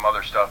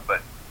other stuff,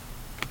 but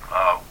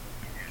uh,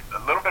 a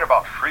little bit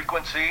about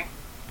frequency.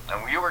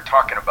 And we were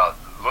talking about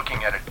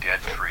looking at a dead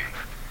tree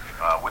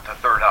with the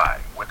third eye,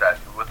 with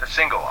the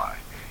single eye,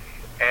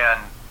 and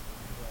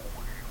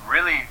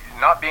really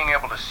not being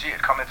able to see it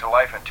come into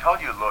life until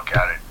you look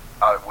at it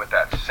with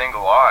that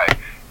single eye,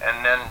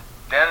 and then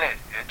it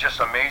just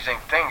amazing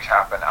things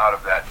happen out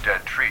of that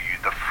dead tree.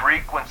 The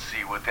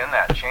frequency within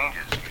that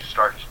changes. You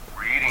start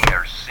reading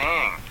or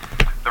seeing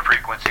the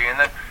frequency, and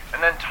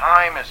then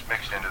time is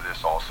mixed into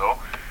this also.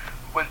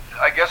 But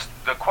I guess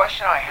the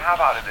question I have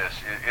out of this,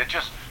 it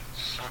just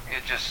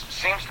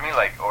seems to me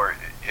like, or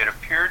it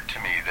appeared to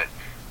me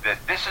that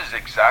this is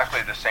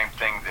exactly the same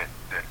thing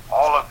that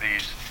all of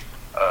these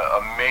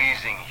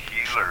amazing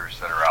healers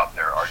that are out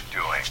there are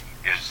doing.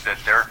 Is that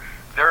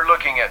they're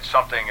looking at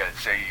something.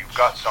 Say you've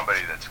got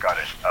somebody that's got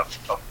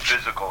a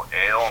physical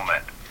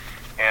ailment,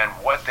 and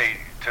what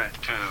they to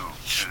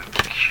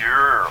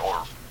cure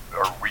or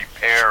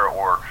repair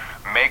or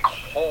make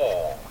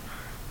whole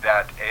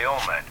that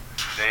ailment,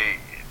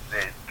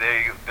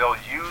 they'll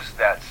use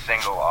that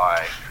single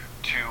eye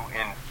to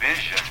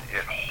envision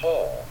it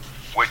whole,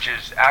 which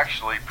is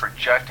actually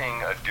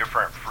projecting a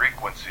different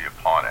frequency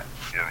upon it.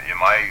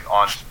 Am I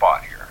on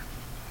spot here?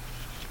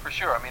 For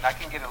sure. I mean, I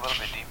can get a little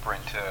bit deeper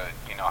into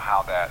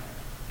how that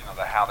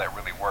how that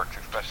really works,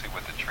 especially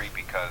with the tree,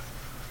 because,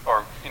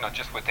 or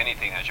just with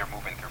anything as you're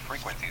moving through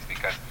frequencies,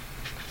 because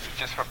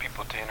just for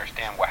people to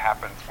understand what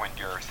happens when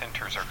your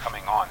centers are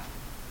coming on,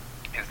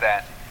 is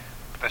that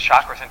the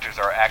chakra centers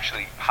are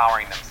actually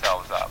powering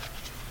themselves up,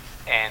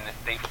 and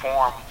they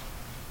form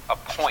a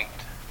point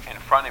in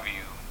front of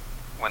you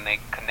when they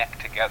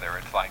connect together.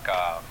 It's like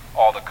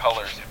all the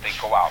colors, if they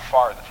go out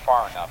far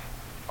enough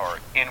or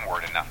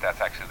inward enough,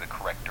 that's actually the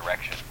correct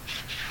direction,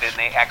 then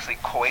they actually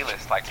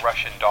coalesce like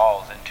Russian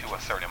dolls into a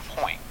certain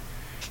point.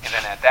 And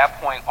then at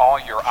that point, all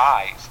your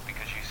eyes,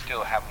 because you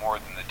still have more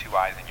than the two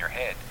eyes in your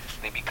head,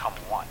 they become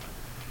one.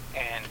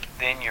 And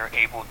then you're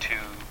able to,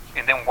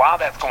 and then while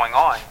that's going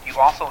on, you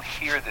also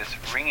hear this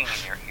ringing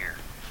in your ear.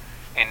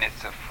 And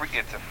it's a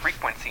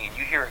frequency, and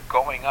you hear it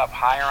going up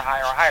higher and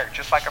higher and higher,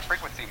 just like a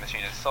frequency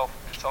machine. It's so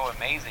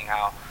amazing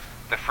how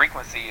the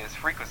frequency is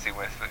frequency.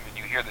 When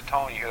you hear the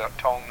tone, you hear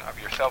the tone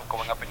of yourself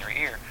going up in your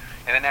ear,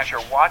 and then as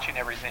you're watching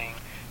everything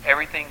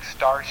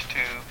starts to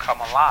come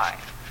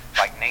alive,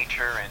 like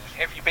nature, and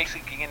you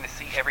basically begin to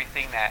see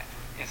everything that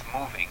is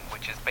moving,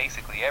 which is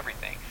basically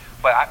everything.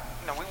 But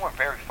we went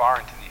very far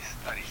into these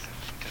studies,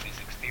 into these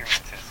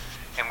experiences,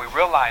 and we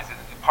realized that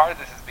part of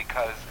this is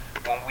because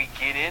when we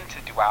get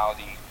into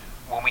duality,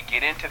 when we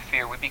get into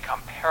fear, we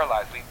become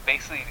paralyzed. We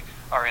basically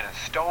are in a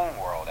stone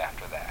world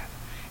after that.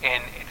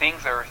 And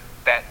things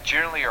that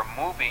generally are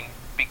moving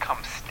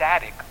become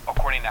static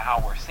according to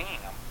how we're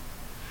seeing them.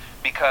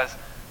 Because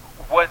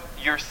what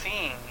you're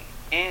seeing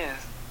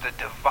is the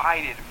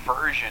divided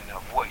version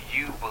of what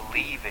you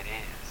believe it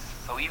is.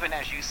 So even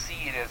as you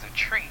see it as a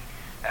tree,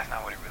 that's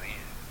not what it really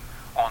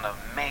is. On a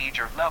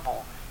major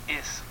level,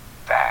 it's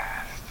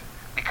vast.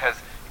 Because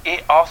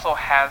it also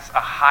has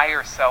a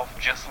higher self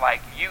just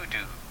like you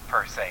do,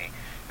 per se.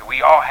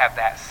 We all have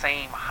that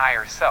same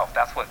higher self.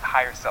 That's what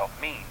higher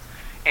self means.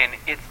 And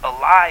it's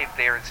alive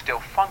there and still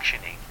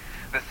functioning.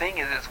 The thing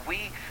is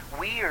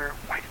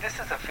this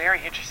is a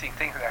very interesting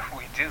thing that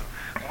we do.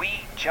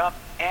 We jump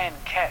and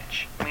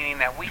catch, meaning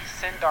that we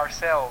send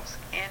ourselves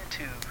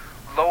into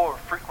lower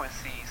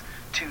frequencies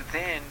to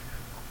then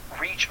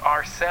reach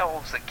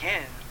ourselves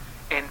again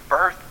and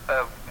birth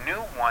a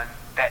new one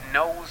that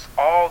knows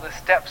all the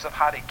steps of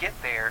how to get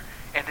there,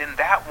 and then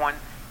that one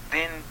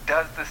then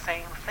does the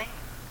same thing.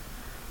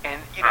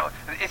 And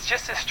it's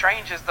just as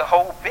strange as the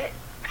whole bit.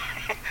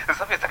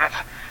 Some people say,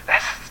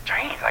 that's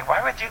strange. Like,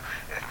 why would you?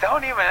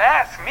 Don't even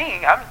ask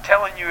me. I'm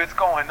telling you it's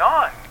going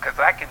on because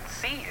I can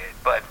see it.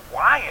 But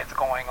why it's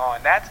going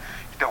on, that's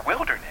the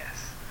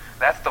wilderness.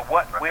 That's the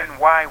what, when,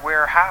 why,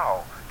 where,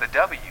 how. The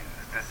W's,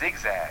 the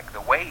zigzag,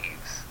 the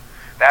waves.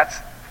 That's,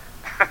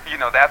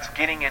 that's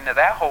getting into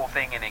that whole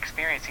thing and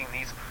experiencing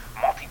these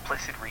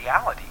multiplicit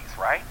realities,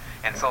 right?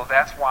 And so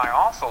that's why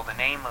also the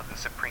name of the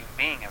Supreme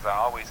Being, as I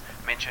always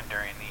mention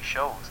during these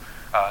shows,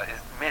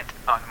 is meant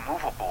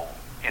unmovable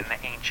in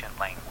the ancient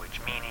language,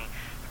 meaning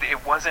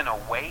it wasn't a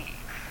wave.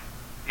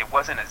 It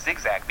wasn't a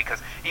zigzag,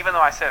 because even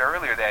though I said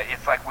earlier that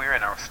it's like we're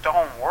in a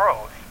stone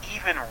world,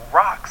 even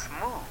rocks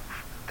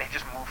move. They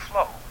just move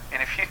slow.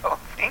 And if you don't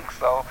think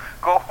so,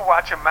 go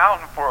watch a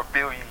mountain for 1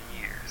 billion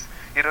years.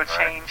 It'll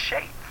change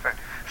shape.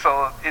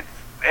 So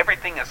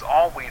everything is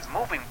always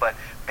moving, but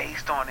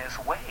based on its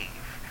wave,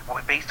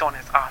 based on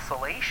its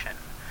oscillation.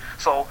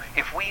 So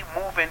if we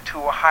move into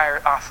a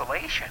higher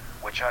oscillation,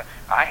 which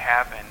I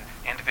have and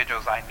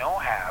individuals I know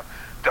have,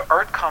 the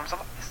earth comes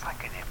along. It's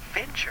like an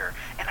adventure.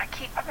 And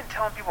I've been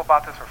telling people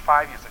about this for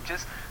 5 years. And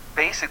just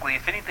basically,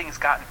 if anything's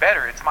gotten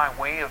better, it's my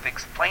way of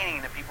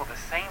explaining to people the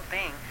same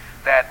thing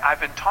that I've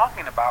been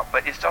talking about.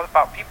 But it's all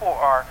about people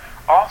are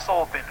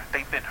also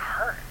they've been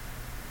hurt,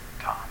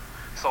 Tom.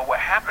 So what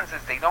happens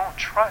is they don't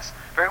trust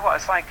very well.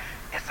 It's like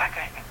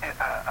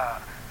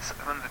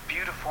the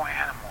beautiful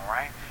animal,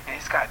 right? And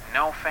it's got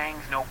no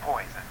fangs, no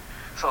poison.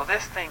 So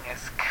this thing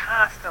is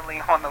constantly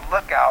on the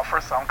lookout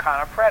for some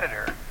kind of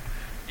predator.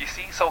 You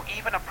see, so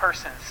even a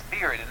person's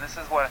spirit, and this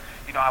is what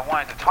I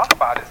wanted to talk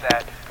about, is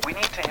that we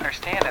need to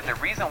understand that the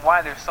reason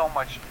why there's so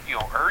much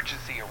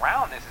urgency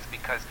around this is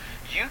because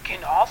you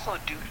can also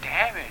do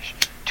damage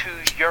to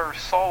your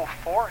soul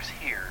force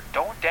here.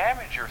 Don't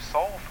damage your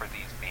soul for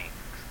these beings.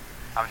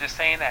 I'm just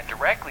saying that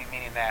directly,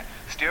 meaning that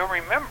still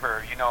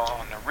remember,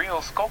 on the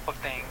real scope of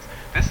things,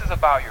 this is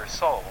about your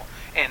soul.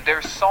 And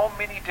there's so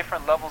many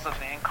different levels of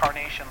the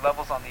incarnation,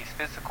 levels on these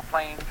physical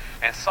planes,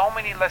 and so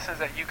many lessons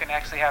that you can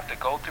actually have to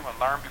go through and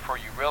learn before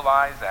you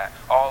realize that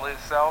all is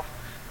self.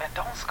 Man,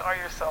 don't scar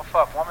yourself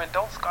up. Woman,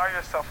 don't scar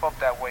yourself up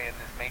that way in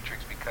this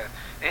matrix, because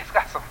it's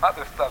got some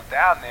other stuff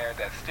down there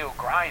that's still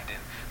grinding,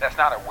 that's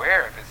not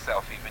aware of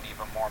itself even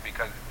more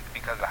because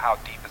of how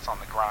deep it's on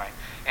the grind.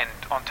 And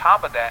on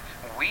top of that,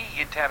 we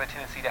have a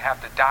tendency to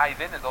have to dive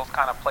into those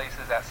kind of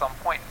places at some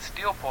point and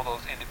still pull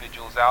those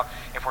individuals out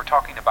if we're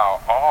talking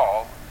about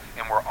all,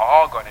 and we're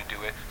all going to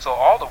do it. So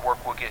all the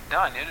work will get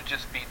done. It'll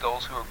just be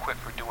those who are equipped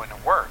for doing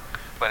the work.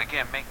 But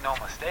again, make no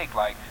mistake,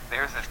 like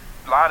there's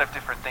a lot of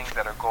different things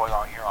that are going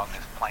on here on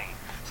this plane.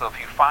 So if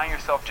you find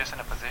yourself just in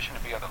a position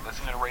to be able to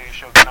listen to the radio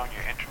show, get on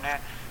your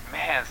internet,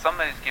 man,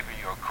 somebody's giving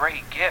you a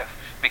great gift,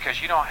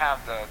 because you don't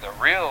have the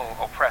real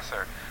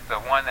oppressor, the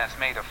one that's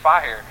made of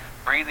fire,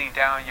 breathing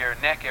down your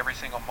neck every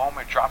single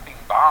moment, dropping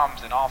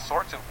bombs and all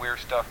sorts of weird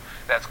stuff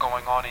that's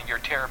going on in your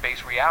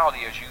terror-based reality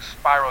as you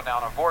spiral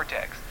down a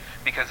vortex.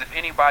 Because if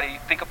anybody,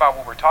 think about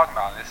what we're talking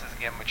about, and this is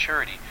again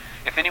maturity.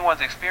 If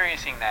anyone's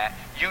experiencing that,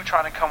 you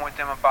trying to come with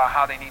them about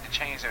how they need to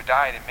change their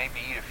diet and maybe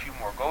eat a few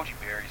more goji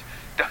berries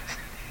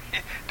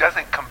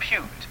doesn't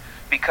compute,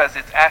 because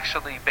it's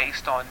actually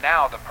based on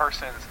now the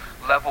person's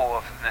level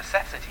of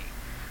necessity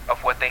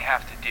of what they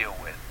have to deal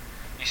with.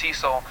 You see,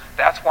 so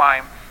that's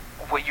why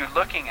what you're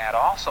looking at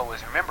also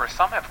is, remember,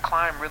 some have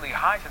climbed really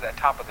high to that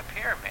top of the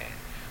pyramid,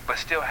 but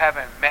still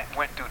haven't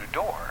went through the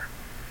door.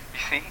 You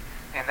see?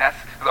 And that's,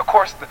 of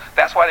course,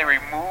 that's why they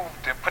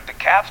removed and put the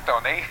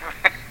capstone. They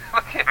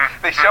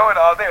they show it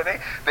all there.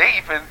 They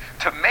even,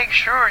 to make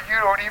sure you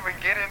don't even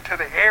get into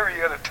the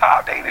area of the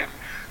top, they didn't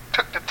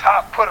took the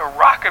top, put a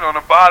rocket on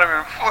the bottom,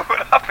 and flew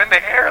it up in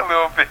the air a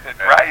little bit,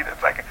 right?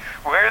 It's like,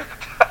 where's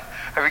the top?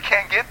 We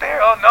can't get there?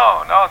 Oh,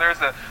 no,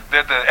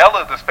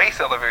 the space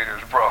elevator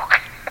is broke.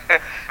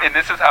 And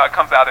this is how it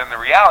comes out in the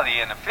reality,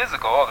 in the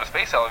physical. Oh, the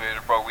space elevator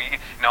is broke.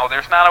 No,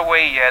 there's not a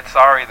way yet.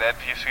 Sorry, that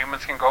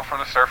humans can go from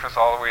the surface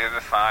all the way to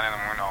the sun,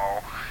 and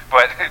no.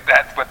 But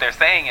that's what they're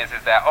saying is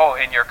that,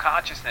 in your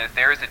consciousness,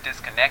 there is a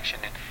disconnection,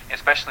 and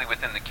especially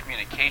within the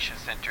communication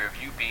center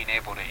of you being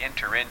able to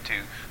enter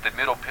into the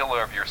middle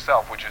pillar of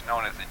yourself, which is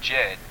known as the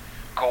Jed,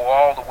 go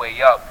all the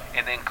way up,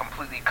 and then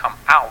completely come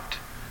out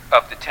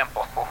of the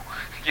temple,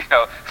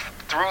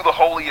 through the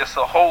holiest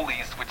of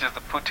holies, which is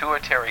the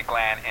pituitary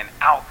gland, and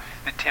out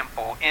the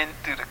temple, in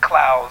through the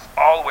clouds,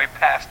 all the way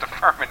past the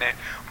firmament,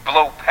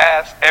 blow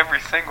past every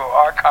single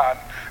archon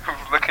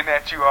who's looking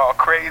at you all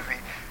crazy,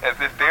 as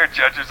if they're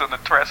judges on the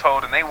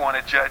threshold and they want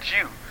to judge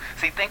you.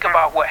 See, think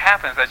about what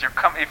happens as you're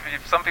coming.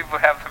 If some people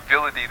have the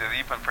ability to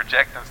even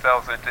project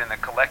themselves into a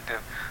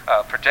collective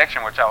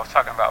projection, which I was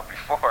talking about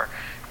before,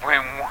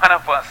 when one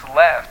of us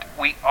left,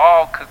 we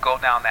all could go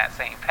down that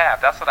same path.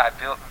 That's what I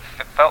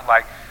felt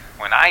like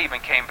when I even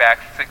came back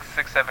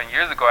 7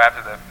 years ago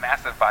after the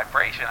massive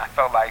vibration. I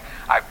felt like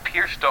I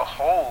pierced a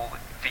hole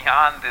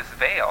beyond this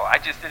veil. I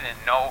just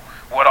didn't know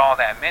what all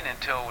that meant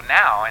until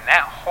now. And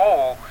that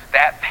hole,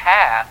 that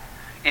path,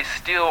 is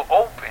still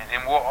open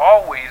and will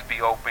always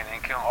be open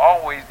and can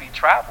always be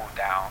traveled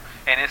down.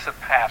 And it's a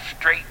path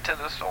straight to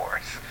the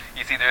source.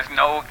 You see, there's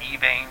no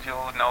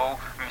evangels, no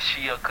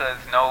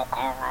Mashiachas, no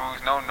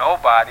gurus, no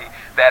nobody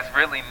that's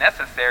really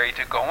necessary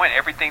to go in.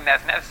 Everything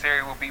that's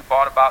necessary will be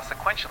brought about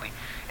sequentially.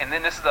 And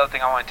then this is the other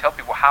thing I want to tell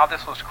people, how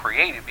this was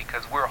created,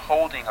 because we're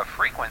holding a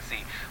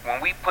frequency. When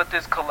we put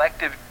this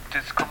collective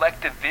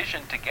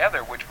vision together,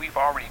 which we've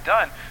already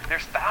done,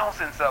 there's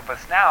thousands of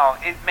us now.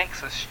 It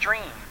makes a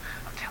stream.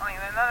 I'm telling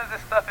you, none of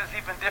this stuff is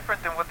even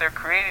different than what they're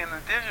creating in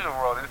the digital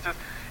world.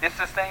 It's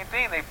the same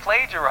thing. They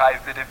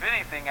plagiarized it, if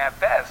anything, at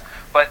best.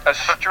 But a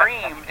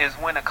stream is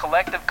when a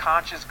collective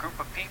conscious group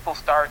of people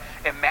start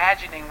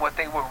imagining what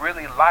they would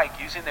really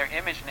like, using their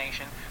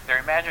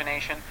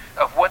imagination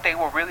of what they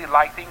would really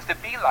like things to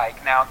be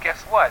like. Now,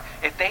 guess what?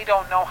 If they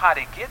don't know how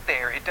to get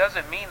there, it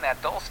doesn't mean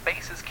that those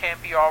spaces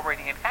can't be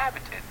already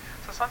inhabited.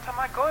 So sometimes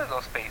I go to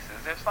those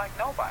spaces, there's like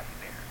nobody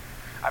there.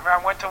 I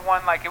remember I went to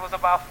one, like it was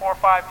about 4 or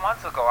 5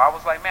 months ago. I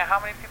was like, man, how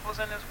many people's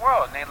in this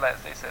world? And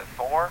they said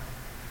 4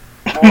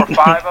 or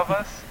 5 of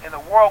us, and the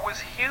world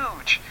was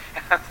huge.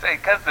 And I'm saying,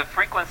 because the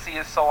frequency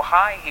is so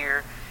high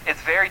here,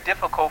 it's very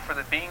difficult for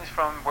the beings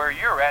from where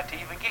you're at to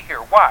even get here.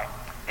 Why?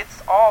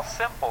 It's all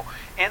simple.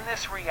 In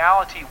this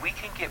reality, we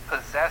can get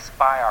possessed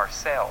by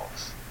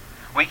ourselves.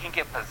 We can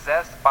get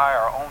possessed by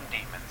our own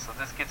demons. So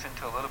this gets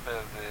into a little bit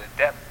of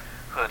the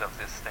depthhood of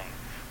this thing.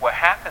 What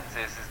happens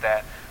is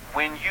that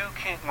when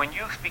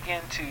you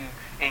begin to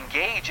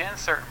engage in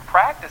certain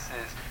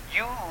practices,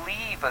 you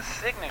leave a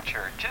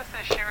signature just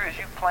as sure as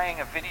you playing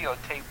a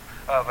videotape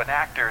of an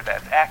actor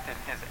that's acting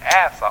his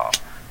ass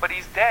off, but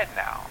he's dead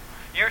now.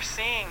 You're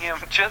seeing him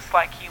just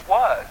like he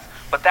was,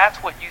 but that's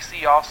what you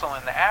see also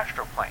in the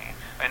astral plane.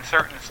 In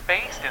certain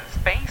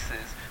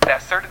spaces,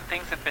 that certain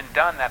things have been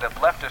done that have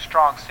left a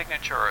strong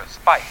signature or a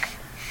spike.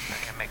 I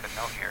can make a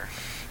note here.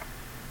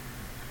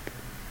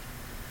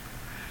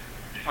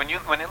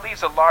 When it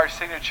leaves a large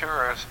signature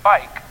or a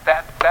spike,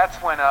 that's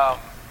when oh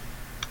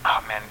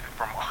man,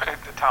 from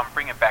Tom,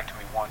 bring it back to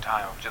me one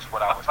time of just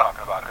what I was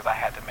talking about, because I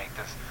had to make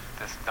this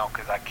note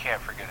because I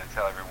can't forget to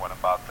tell everyone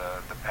about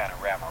the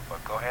panorama.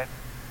 But go ahead.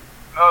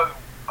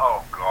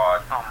 Oh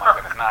God. Oh my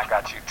goodness, now I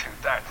got you too.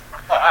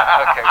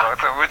 Okay, well,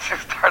 so we'll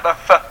just start on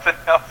something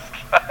else.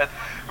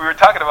 We were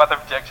talking about the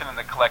projection and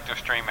the collective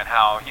stream and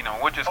how,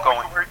 we're just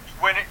going.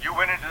 You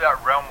went into that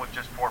realm with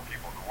just 4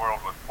 people, the world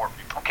with 4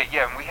 people. Okay,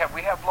 yeah, and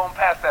we have blown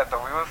past that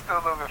though. We were still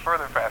a little bit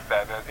further past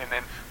that,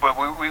 but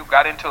we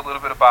got into a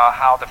little bit about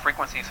how the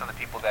frequencies of the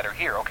people that are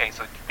here. Okay,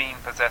 so being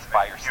possessed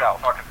by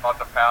yourself. You're talking about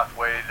the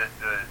pathway that's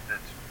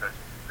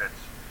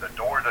the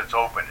door that's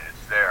open.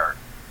 It's there.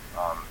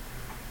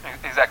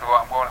 Exactly.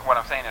 What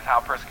I'm saying is how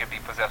a person can be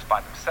possessed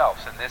by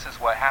themselves, and this is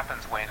what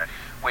happens when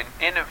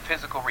in a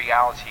physical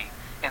reality,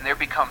 and there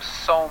becomes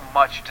so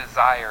much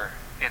desire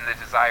in the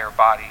desire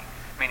body,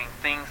 meaning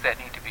things that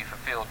need to be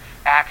fulfilled,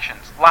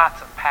 actions,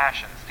 lots of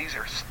passions. These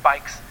are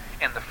spikes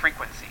in the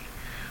frequency.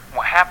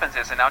 What happens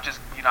is, and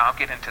I'll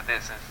get into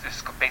this, and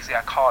this basically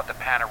I call it the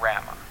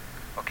panorama.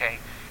 Okay,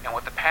 and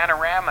what the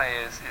panorama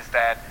is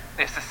that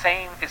it's the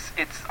same.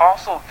 It's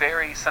also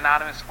very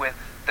synonymous with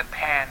the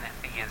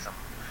pantheism.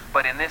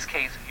 But in this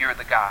case, you're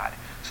the God.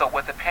 So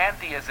what the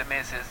pantheism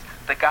is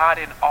the God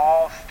in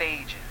all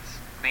stages,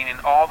 meaning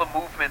all the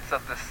movements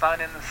of the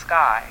sun in the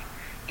sky,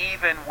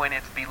 even when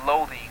it's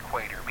below the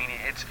equator, meaning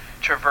it's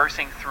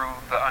traversing through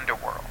the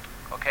underworld.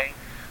 Okay?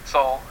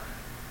 So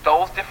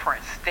those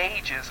different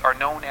stages are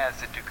known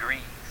as the degrees.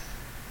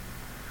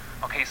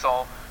 Okay,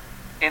 so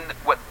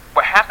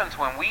what happens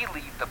when we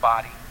leave the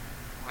body,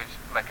 which,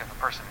 like if a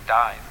person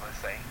dies, let's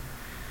say,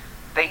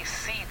 they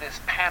see this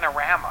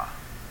panorama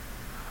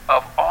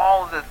of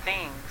all the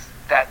things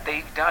that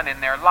they've done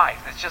in their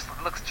life.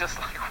 Looks just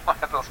like one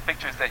of those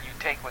pictures that you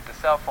take with the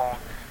cell phone,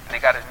 and they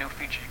got a new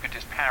feature. You could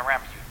just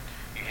panorama.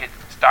 You hit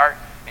start,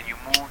 and you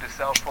move the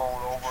cell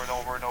phone over and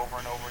over and over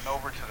and over and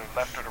over to the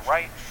left or the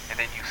right, and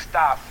then you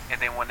stop,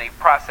 and then when they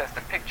process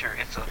the picture,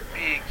 it's a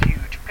big,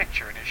 huge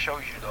picture, and it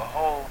shows you the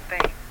whole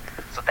thing.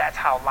 So that's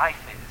how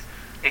life is.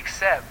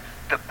 Except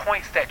the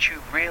points that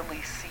you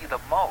really see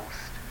the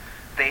most,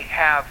 they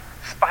have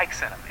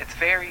spikes in them. It's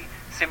very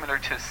similar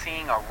to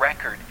seeing a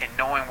record and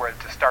knowing where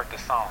to start the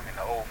song, and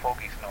the old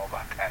folkies know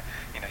about that.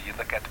 You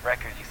look at the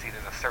record, you see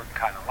there's a certain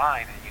kind of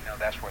line, and you know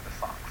that's where the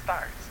song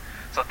starts.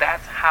 So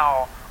that's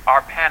how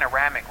our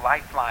panoramic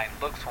lifeline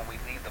looks when we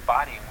leave the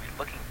body, and we're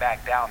looking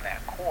back down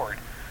that chord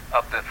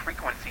of the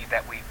frequency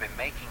that we've been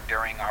making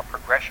during our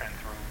progression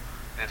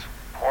through this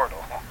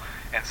portal.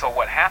 And so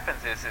what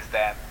happens is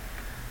that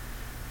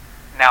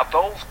now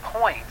those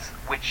points,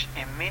 which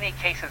in many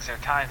cases there are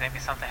times maybe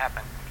something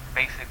happened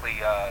basically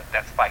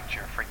that spiked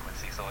your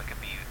frequency. So it could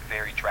be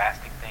very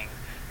drastic things,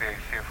 very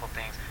fearful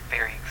things,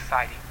 very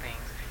exciting things,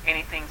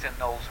 anything in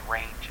those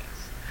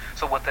ranges.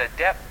 So what the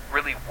adept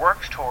really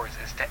works towards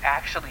is to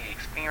actually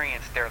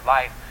experience their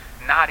life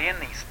not in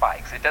these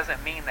spikes. It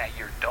doesn't mean that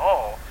you're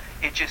dull.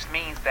 It just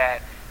means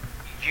that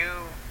you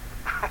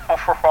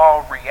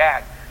overall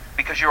react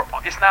because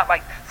it's not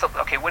like, so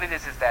okay, what it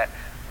is that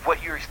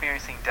what you're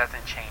experiencing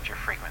doesn't change your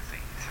frequency.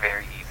 It's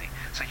very easy.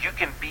 So you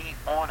can be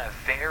on a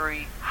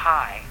very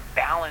high,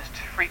 balanced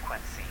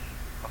frequency,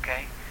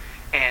 okay,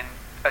 and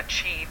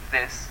achieve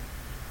this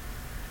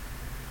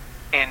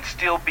and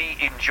still be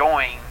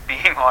enjoying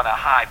being on a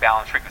high,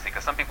 balanced frequency.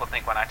 Because some people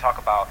think when I talk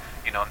about,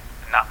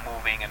 not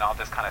moving and all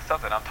this kind of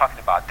stuff that I'm talking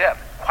about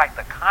depth. Quite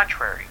the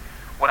contrary.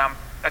 What I'm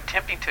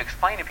attempting to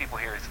explain to people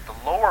here is that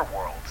the lower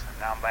worlds, and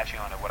now I'm latching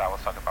on to what I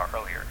was talking about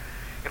earlier,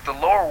 if the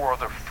lower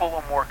worlds are full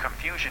of more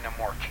confusion and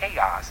more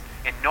chaos,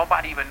 and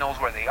nobody even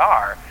knows where they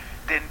are,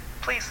 then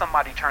please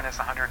somebody turn this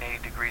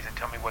 180 degrees and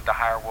tell me what the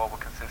higher world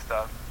would consist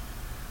of.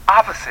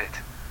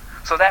 Opposite.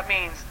 So that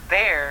means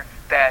that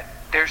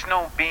there's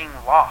no being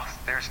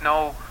lost. There's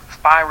no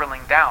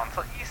spiraling down.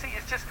 So you see,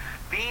 it's just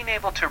being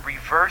able to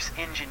reverse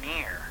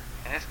engineer.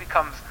 And this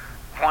becomes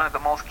one of the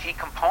most key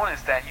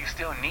components that you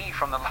still need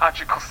from the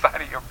logical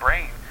side of your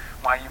brain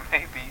while you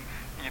may be,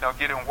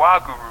 getting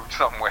waguru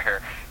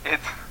somewhere.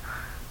 It's,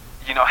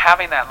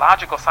 having that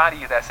logical side of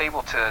you that's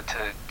able to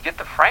get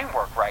the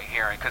framework right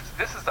here. Because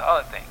this is the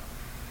other thing.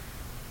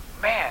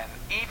 Man,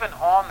 even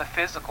on the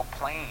physical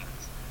planes,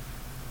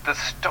 the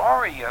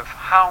story of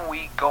how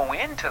we go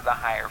into the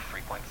higher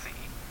frequency,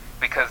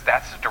 because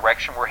that's the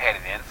direction we're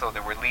headed in, so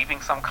that we're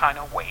leaving some kind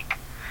of wake,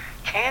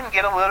 can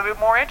get a little bit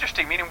more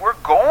interesting, meaning we're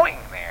going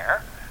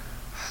there,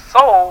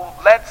 so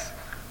let's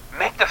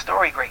make the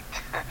story great.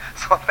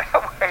 So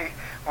that way,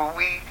 when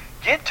we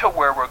get to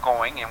where we're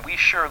going, and we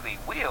surely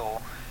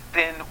will,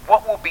 then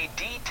what will be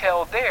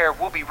detailed there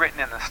will be written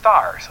in the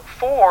stars.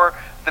 For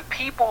the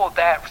people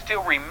that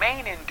still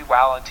remain in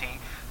duality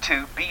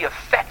to be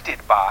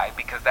affected by,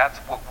 because that's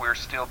what we're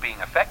still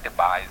being affected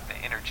by, is the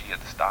energy of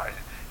the stars.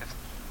 It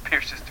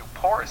pierces through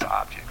porous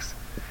objects.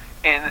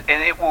 And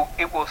it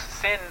will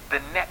send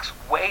the next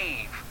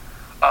wave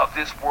of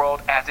this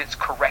world as it's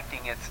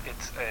correcting its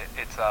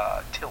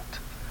tilt.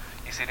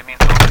 You see what I mean?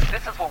 So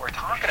this is what we're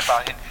talking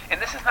about,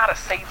 and this is not a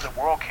save the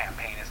world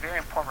campaign. It's very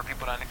important for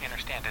people to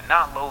understand, to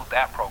not load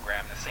that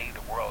program to save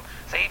the world.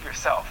 Save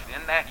yourself.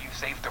 In that, you've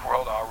saved the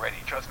world already.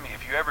 Trust me,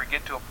 if you ever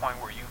get to a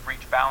point where you've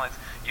reached balance,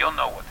 you'll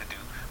know what to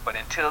do. But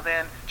until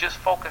then, just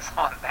focus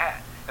on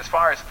that. As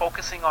far as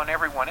focusing on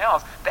everyone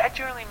else, that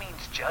generally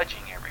means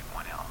judging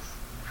everyone else.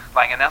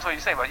 Like, and that's what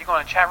you say, but you go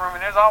in a chat room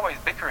and there's always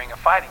bickering and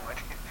fighting with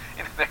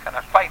you. They're going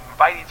to fight and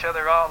bite each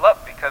other all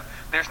up because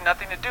there's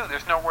nothing to do.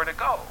 There's nowhere to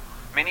go.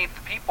 Many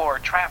people are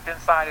trapped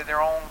inside of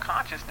their own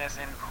consciousness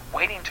and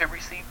waiting to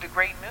receive the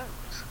great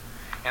news.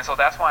 And so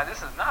that's why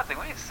this is nothing.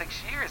 We're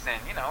 6 years in,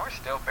 we're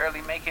still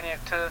barely making it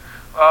to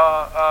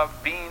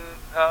being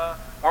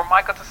where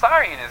Michael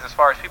Tsarian is as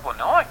far as people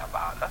knowing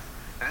about us.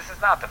 And this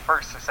is not the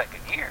first or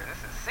second year.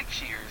 This is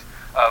 6 years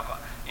of,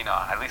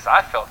 at least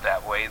I felt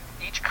that way.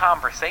 Each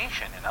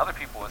conversation, and other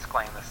people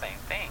exclaim the same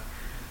thing,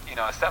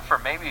 except for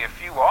maybe a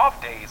few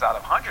off days out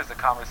of hundreds of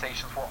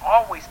conversations, we're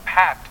always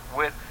packed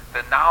with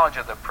the knowledge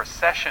of the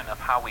procession of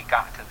how we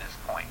got to this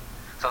point.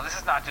 So this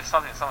is not just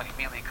something somebody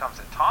immediately comes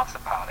and talks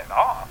about at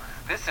all.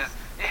 It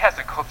has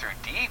to go through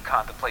deep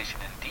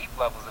contemplation and deep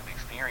levels of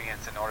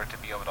experience in order to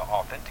be able to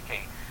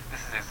authenticate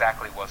this is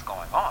exactly what's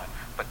going on.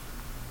 But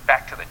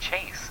back to the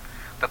chase.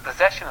 The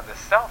possession of the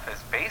self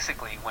is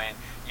basically when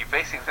you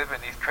basically live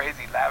in these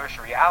crazy lavish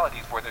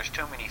realities where there's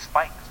too much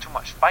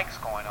spikes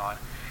going on,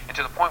 and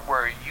to the point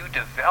where you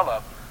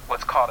develop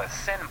what's called a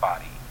sin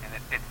body, and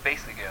it's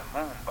basically a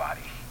moon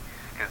body,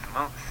 because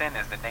sin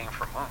is the name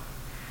for moon.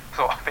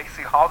 So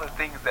basically all the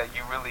things that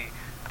you really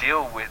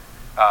deal with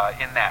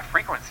in that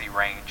frequency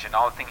range, and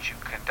all the things you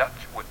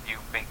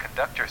may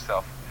conduct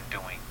yourself in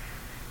doing,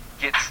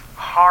 gets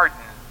hardened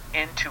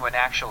into an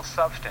actual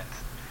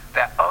substance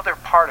that other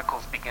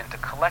particles begin to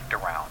collect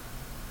around.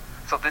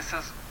 So this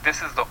is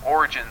the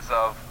origins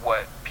of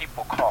what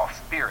people call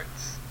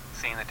spirits,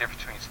 seeing the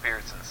difference between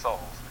spirits and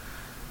souls.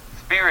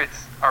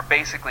 Spirits are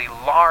basically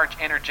large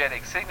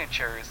energetic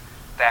signatures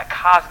that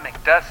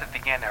cosmic dust have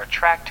began to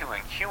attract to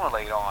and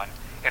accumulate on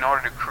in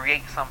order to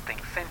create something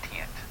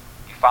sentient.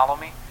 You follow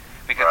me?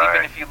 Because Right.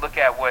 even if you look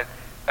at what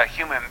a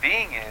human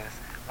being is,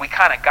 we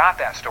kind of got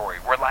that story.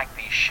 We're like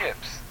these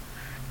ships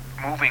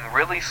moving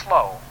really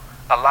slow.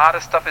 A lot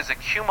of stuff is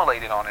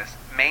accumulated on us,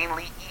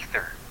 mainly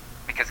ether,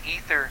 because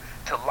ether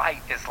to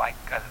light is like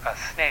a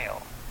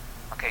snail.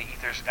 Okay,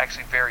 ether's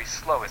actually very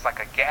slow. It's like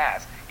a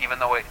gas, even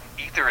though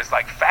ether is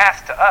like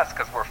fast to us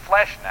because we're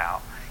flesh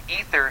now.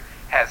 Ether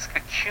has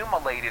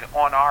accumulated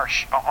on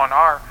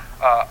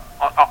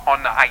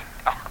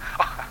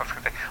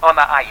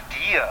the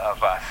idea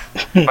of us,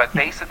 but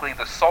basically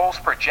the soul's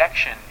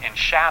projection and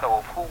shadow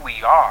of who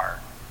we are,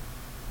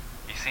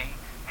 you see,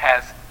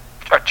 has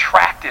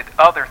attracted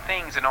other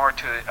things in order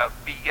to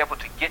be able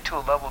to get to a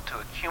level to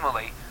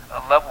accumulate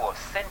a level of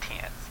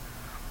sentience.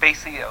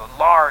 Basically a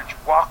large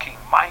walking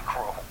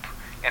microbe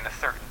in a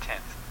certain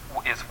sense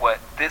is what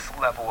this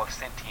level of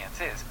sentience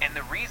is. And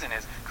the reason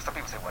is, because some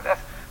people say, well,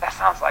 that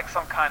sounds like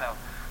some kind of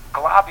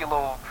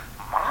globule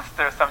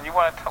monster or something.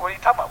 What are you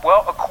talking about?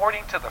 Well,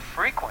 according to the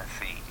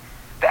frequency,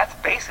 that's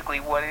basically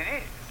what it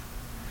is.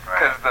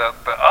 Because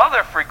the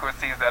other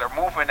frequencies that are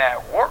moving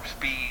at warp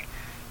speed,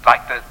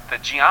 like the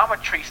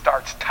geometry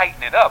starts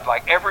tightening up.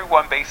 Like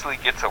everyone basically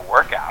gets a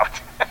workout.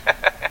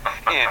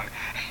 and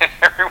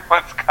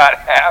everyone's got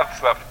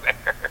abs up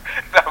there.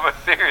 No, but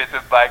serious,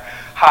 it's like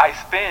high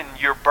spin,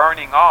 you're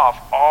burning off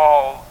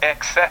all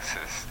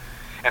excesses.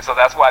 And so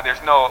that's why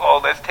there's no,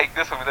 let's take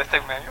this one, man,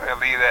 you're going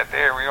to leave that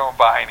there. We don't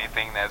buy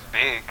anything that's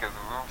big because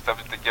we're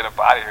subject to get up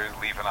out of here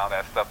is leaving all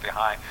that stuff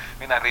behind.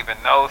 We're not leaving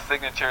no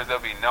signatures.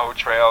 There'll be no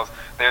trails.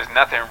 There's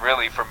nothing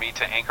really for me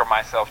to anchor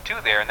myself to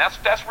there. And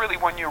that's really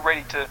when you're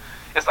ready to,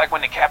 it's like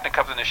when the captain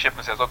comes in the ship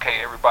and says, okay,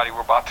 everybody,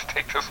 we're about to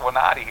take this one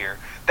out of here.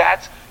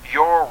 That's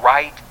your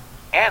right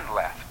and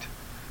left.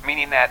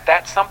 Meaning that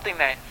that's something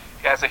that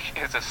as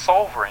a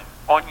sovereign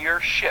on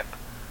your ship,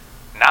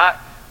 not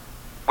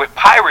with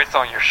pirates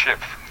on your ship,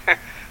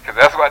 because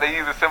that's why they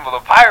use the symbol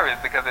of pirates,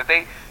 because if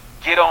they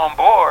get on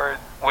board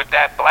with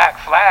that black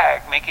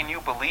flag making you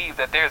believe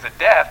that there's a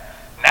death,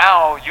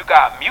 now you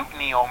got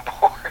mutiny on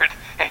board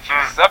and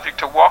you're subject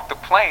to walk the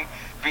plank,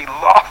 be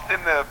lost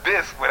in the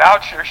abyss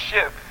without your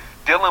ship,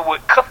 dealing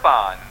with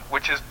Cthon,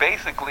 which is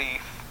basically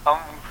some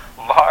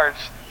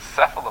large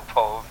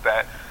cephalopods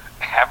that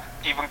have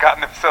even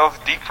gotten themselves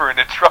deeper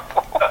into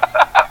trouble.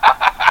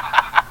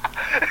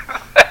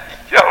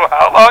 Yo,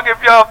 how long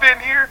have y'all been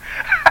here?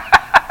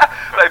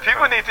 Like,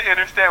 people need to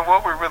understand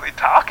what we're really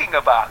talking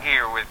about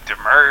here with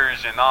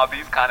Demerge and all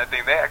these kind of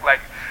things. They act like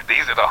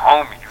these are the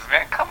homies.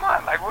 Man, come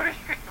on. Like, what are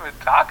you even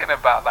talking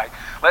about? Like,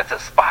 let's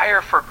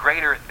aspire for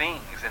greater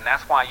things. And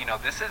that's why,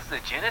 this is the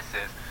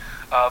genesis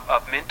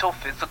of mental,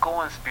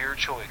 physical, and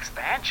spiritual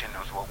expansion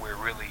is what we're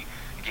really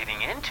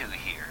getting into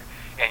here.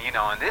 And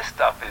and this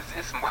stuff is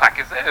like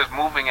I said, it's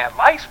moving at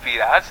light speed.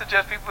 I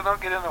suggest people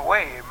don't get in the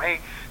way. It may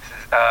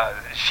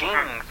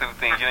shing through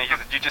things.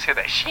 You just hear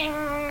that shing.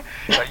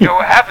 Like, yo,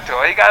 what happened to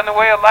it? He got in the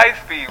way of light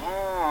speed.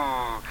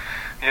 Ooh,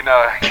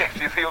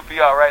 he'll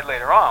be all right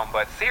later on.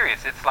 But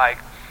serious, it's like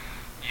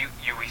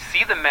we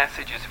see the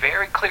message is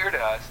very clear to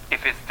us.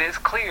 If it's this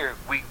clear,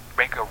 we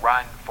make a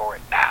run for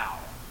it now.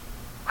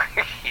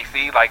 You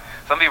see, like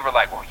some people are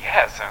like, well,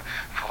 yes,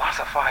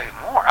 philosophize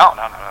more. Oh,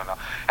 no.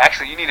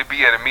 Actually, you need to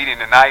be at a meeting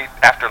tonight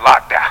after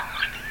lockdown.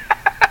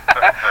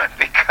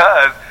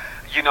 Because,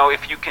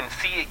 if you can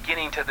see it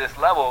getting to this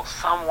level,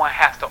 someone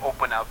has to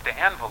open up the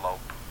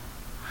envelope.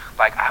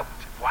 Like,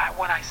 why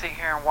would I sit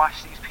here and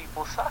watch these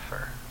people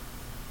suffer?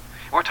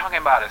 We're talking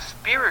about a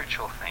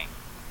spiritual thing.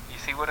 You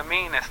see what I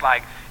mean? It's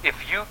like,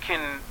 if you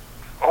can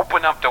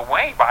open up the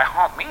way, by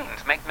all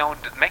means, make no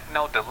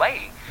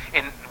delay.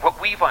 And what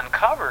we've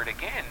uncovered,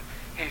 again,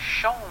 is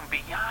shown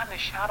beyond the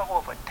shadow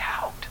of a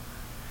doubt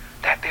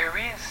that there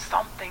is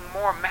something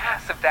more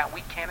massive that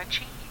we can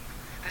achieve.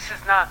 This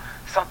is not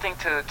something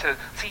to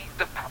see.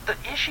 The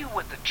issue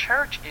with the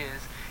church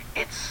is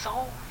it's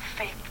so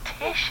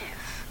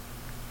fictitious.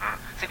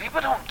 See,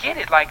 people don't get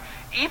it. Like,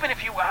 even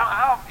if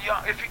I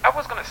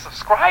was going to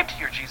subscribe to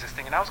your Jesus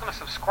thing, and I was going to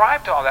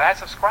subscribe to all that, I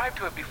subscribed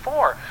to it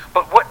before.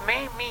 But what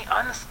made me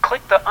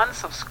click the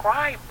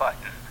unsubscribe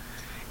button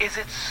is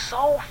it's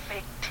so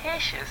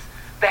fictitious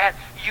that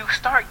you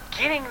start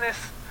getting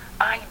this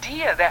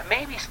idea that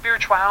maybe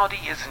spirituality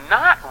is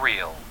not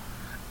real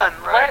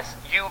unless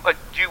you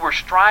were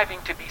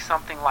striving to be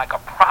something like a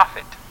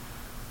prophet.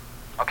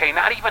 Okay,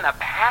 not even a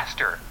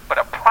pastor, but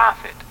a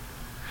prophet.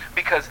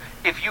 Because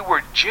if you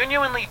were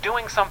genuinely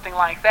doing something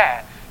like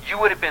that, you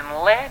would have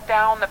been led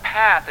down the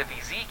path of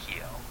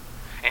Ezekiel.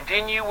 And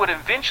then you would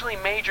eventually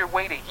made your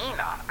way to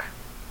Enoch.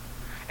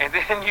 And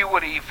then you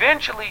would have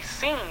eventually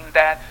seen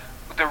that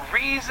the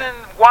reason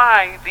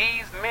why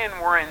these men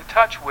were in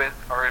touch with,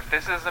 or if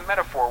this is a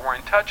metaphor, were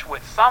in touch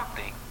with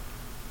something,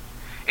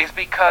 is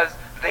because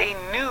they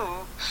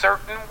knew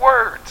certain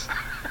words.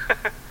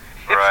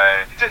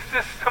 Right. Just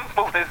as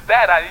simple as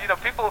that.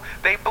 People,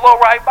 they blow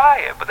right by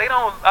it, but they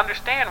don't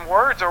understand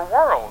words or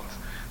worlds.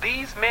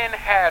 These men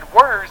had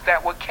words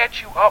that would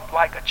catch you up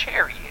like a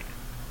chariot.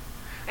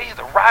 They used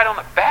to ride on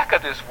the back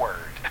of this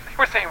word. They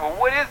were saying, well,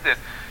 what is this?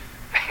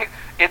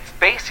 It's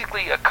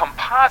basically a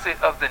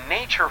composite of the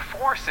nature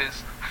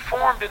forces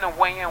formed in a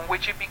way in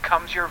which it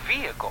becomes your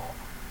vehicle.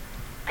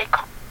 They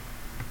call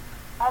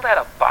that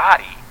a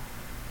body.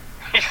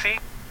 You see?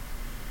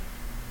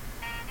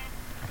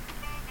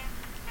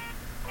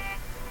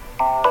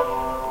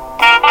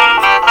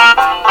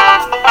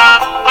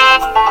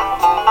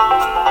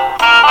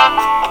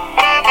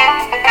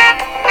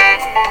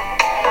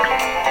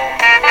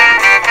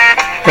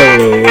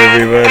 Hello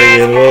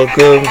everybody and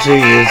welcome to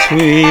You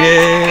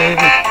Tweeted,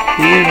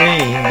 You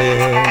Memed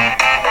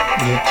It.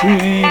 You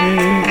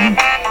tweeted,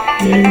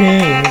 you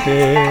memed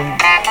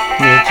it.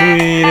 You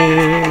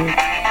tweeted,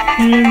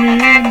 you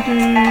memed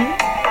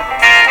it.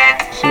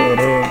 So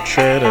don't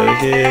try to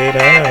get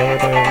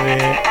out of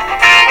it.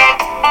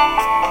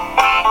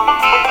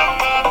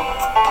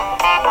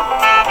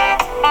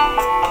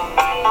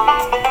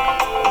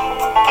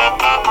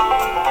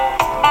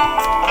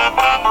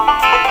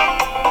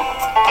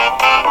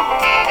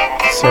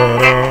 So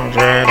don't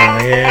try to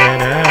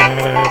get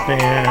out of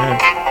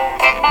it.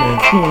 You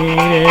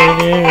tweeted,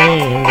 you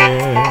memed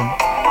it.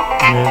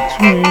 You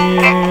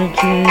tweeted,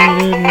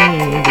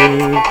 memed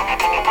it.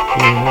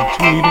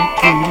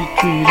 You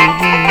tweeted,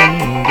 you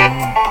memed it.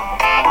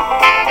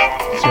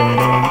 So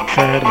don't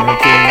try to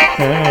get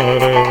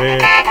out of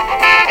it.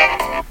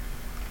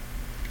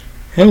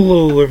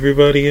 Hello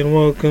everybody and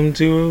welcome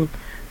to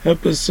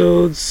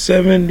episode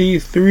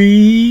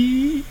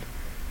 73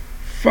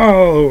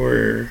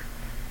 follower.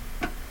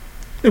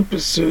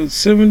 Episode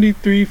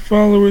 73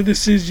 follower.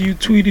 This is You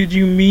Tweeted,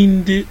 You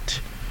Memed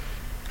It.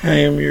 I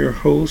am your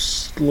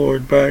host,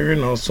 Lord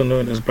Byron, also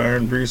known as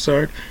Byron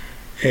Broussard,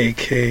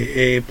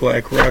 aka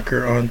Black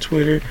Rocker on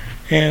Twitter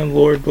and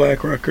Lord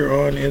Black Rocker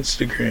on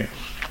Instagram,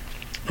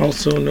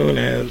 also known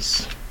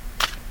as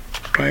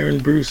Byron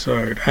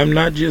Broussard. I'm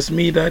not just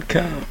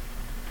me.com.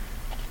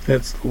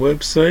 That's the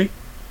website.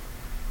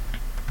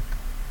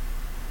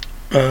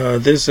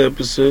 This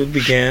episode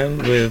began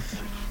with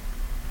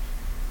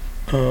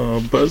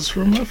buzz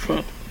from my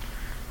phone.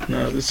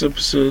 Now, this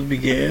episode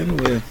began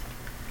with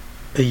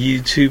a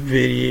YouTube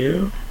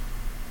video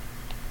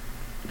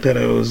that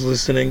I was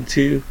listening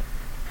to.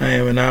 I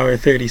am an hour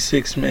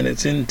 36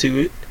 minutes into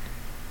it.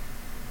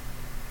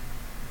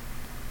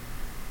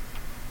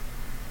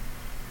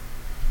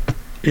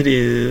 It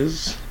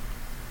is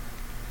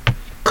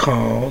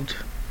called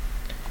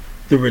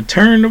The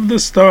Return of the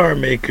Star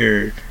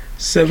Maker,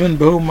 Seven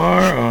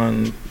Bomar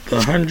on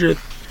the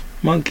 100th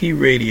Monkey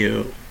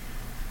Radio.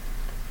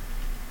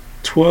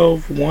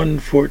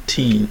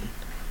 12/1/14.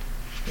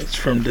 It's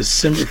from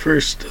December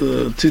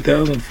 1st,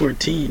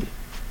 2014.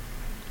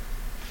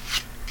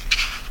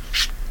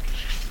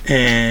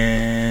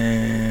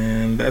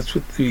 And that's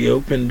what we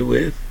opened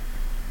with.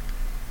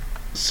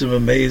 Some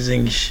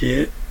amazing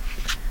shit.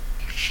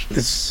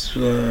 It's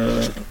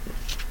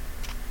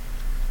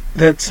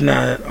that's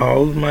not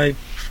all of my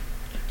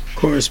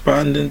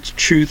correspondence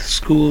Truth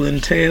School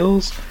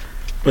entails,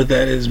 but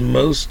that is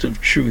most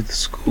of Truth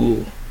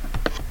School.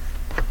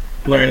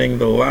 Learning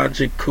the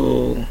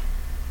logical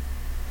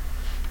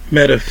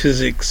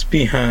metaphysics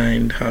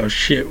behind how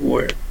shit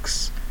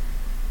works.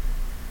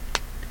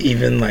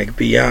 Even like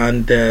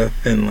beyond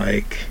death, and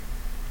like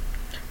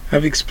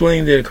I've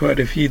explained it quite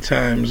a few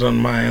times on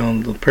my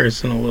own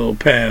personal little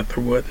path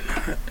or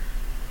whatnot,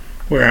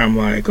 where I'm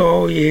like,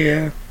 oh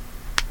yeah,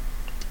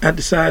 I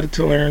decided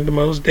to learn the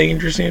most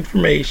dangerous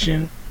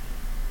information,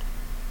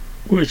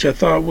 which I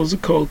thought was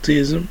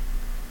occultism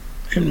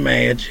and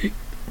magic.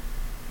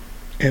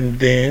 And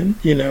then,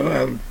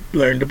 I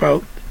learned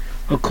about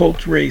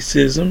occult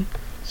racism,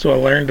 so I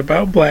learned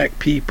about black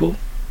people.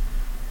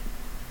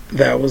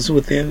 That was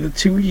within the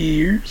 2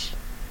 years.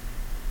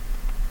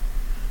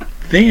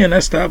 Then I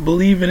stopped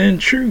believing in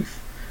truth,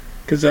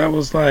 because I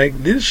was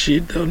like, this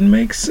shit doesn't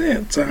make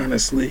sense,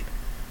 honestly.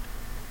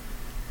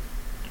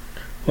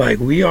 Like,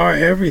 we are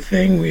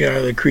everything, we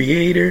are the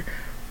creator,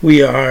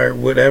 we are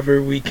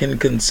whatever we can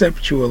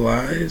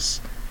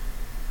conceptualize.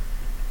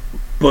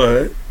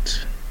 But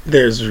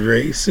there's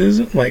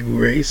racism. Like,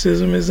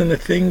 racism isn't a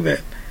thing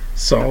that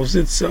solves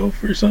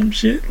itself or some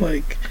shit.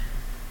 Like,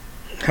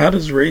 how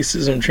does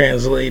racism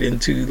translate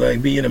into,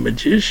 like, being a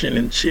magician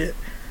and shit?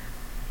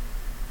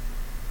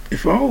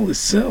 If all is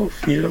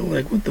self,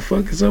 like, what the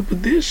fuck is up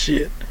with this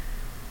shit?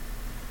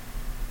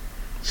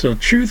 So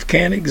truth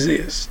can't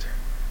exist,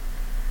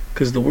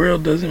 because the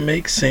world doesn't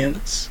make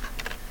sense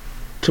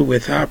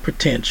with our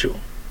potential.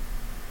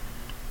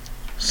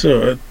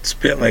 So I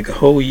spent like a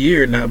whole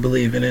year not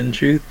believing in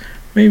truth.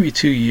 Maybe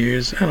 2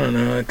 years. I don't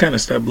know. I kind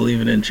of stopped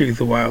believing in truth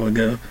a while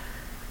ago.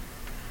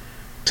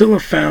 Till I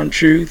found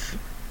truth,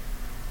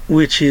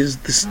 which is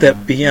the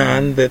step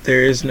beyond that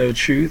there is no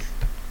truth.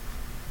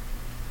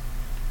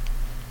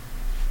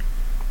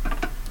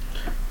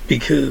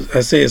 Because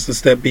I say it's the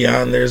step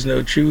beyond there's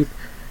no truth,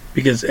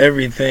 because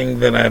everything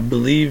that I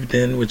believed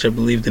in, which I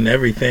believed in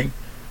everything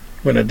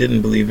when I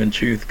didn't believe in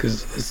truth,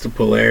 because it's the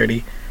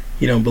polarity.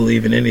 You don't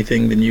believe in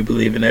anything, then you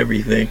believe in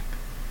everything.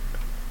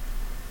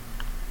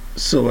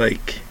 So,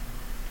 like,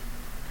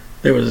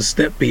 there was a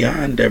step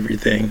beyond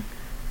everything,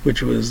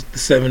 which was the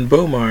 7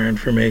 Bomar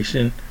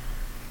information.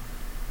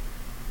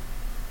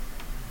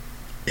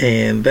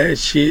 And that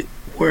shit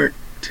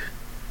worked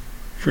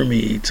for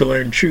me to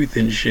learn truth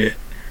and shit.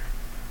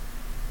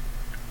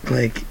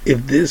 Like,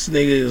 if this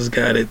nigga's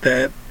got it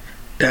that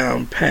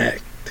down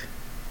packed,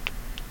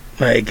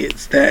 like,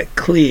 it's that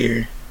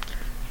clear,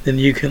 then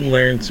you can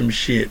learn some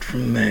shit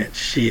from that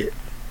shit.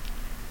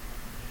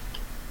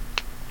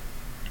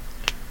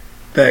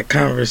 That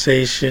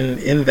conversation,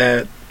 in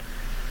that,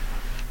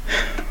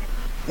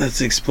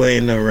 let's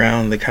explain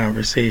around the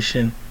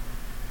conversation.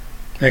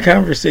 That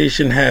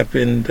conversation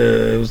happened,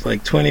 it was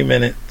like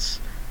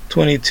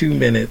 22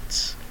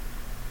 minutes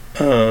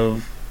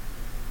of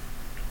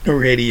a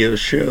radio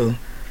show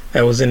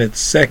that was in its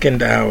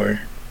second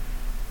hour.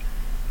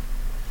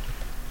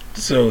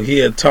 So he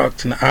had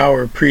talked an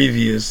hour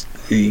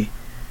previously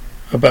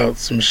about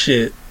some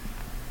shit.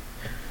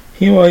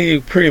 He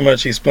pretty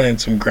much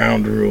explained some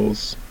ground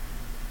rules.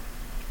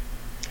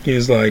 He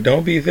was like,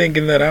 don't be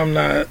thinking that I'm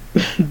not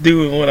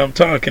doing what I'm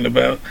talking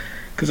about,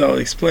 because I'll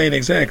explain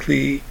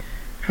exactly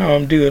how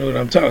I'm doing what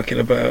I'm talking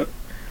about.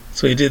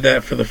 So he did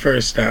that for the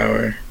first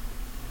hour.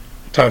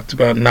 Talked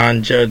about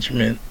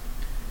non-judgment.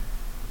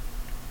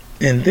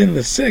 And then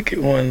the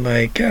second one,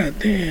 like,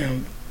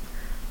 goddamn,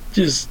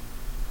 just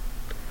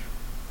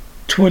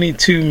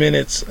 22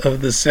 minutes of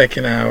the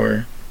second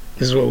hour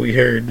is what we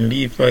heard. And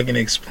he fucking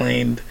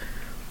explained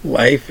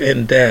life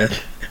and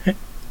death.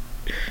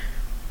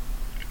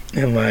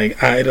 And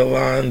like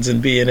eidolons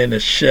and being in a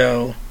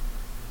shell.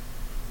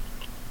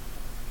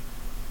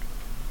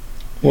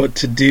 What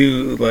to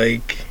do.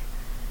 Like,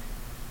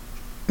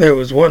 there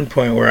was one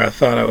point where I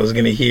thought I was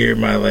gonna hear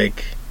my,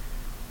 like,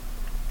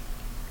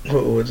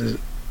 what was it,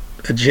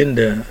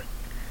 agenda.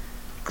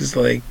 Cause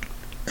like,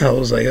 I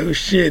was like, oh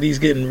shit, he's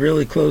getting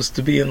really close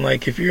to being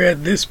like, if you're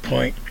at this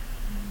point,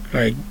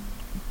 like,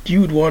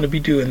 you would want to be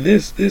doing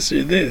this,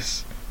 or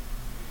this.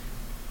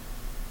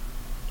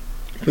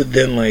 But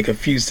then, like, a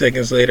few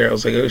seconds later, I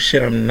was like, oh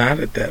shit, I'm not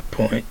at that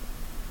point.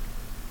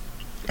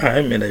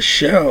 I'm in a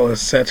shell, a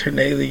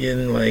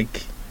Saturnalian,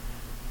 like,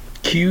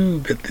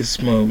 cube at this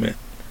moment.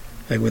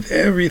 Like, with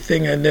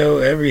everything I know,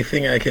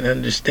 everything I can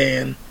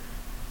understand,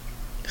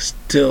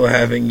 still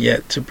having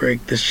yet to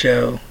break the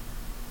shell.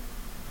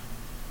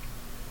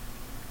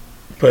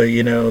 But,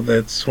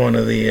 that's one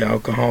of the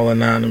Alcohol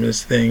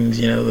Anonymous things.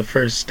 The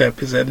first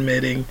step is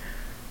admitting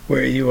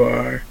where you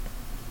are.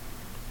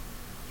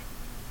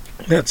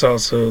 That's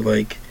also,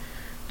 like,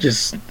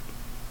 just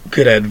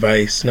good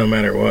advice no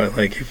matter what.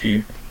 Like, if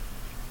you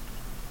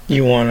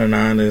want an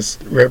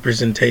honest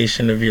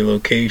representation of your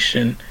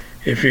location,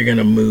 if you're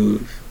gonna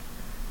move.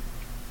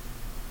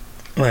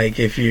 like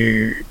if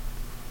you're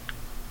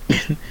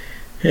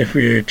if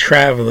you're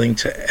traveling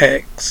to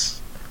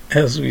X,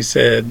 as we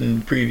said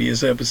in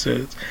previous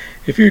episodes,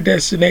 if your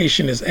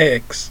destination is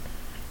X,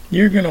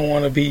 you're going to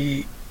want to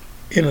be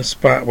in a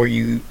spot where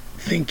you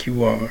think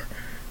you are.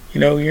 You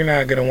know, you're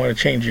not going to want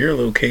to change your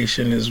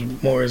location as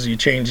more as you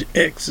change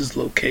X's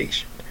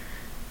location.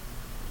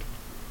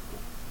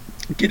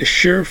 Get a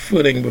sure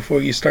footing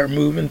before you start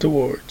moving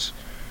towards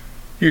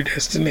your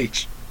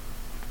destination.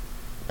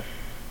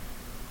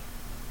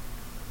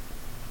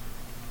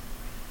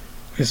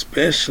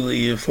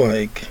 Especially if,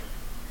 like,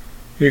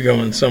 you're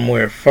going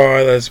somewhere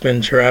far that's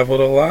been traveled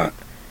a lot,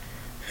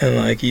 and,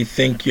 like, you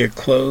think you're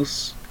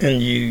close,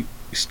 and you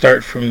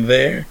start from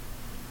there,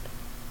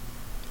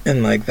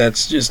 and, like,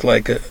 that's just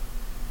like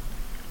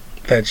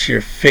that's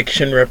your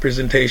fiction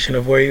representation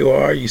of where you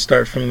are. You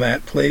start from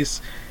that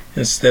place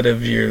instead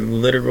of your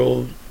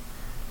literal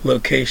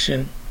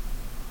location,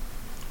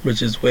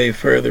 which is way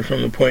further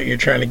from the point you're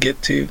trying to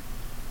get to.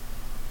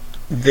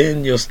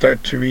 Then you'll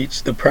start to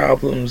reach the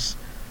problems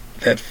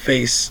that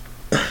face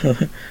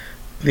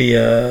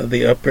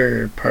the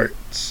upper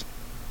parts,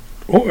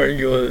 or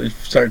you'll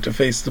start to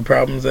face the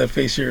problems that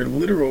face your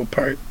literal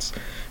parts.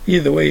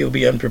 Either way, you'll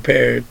be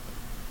unprepared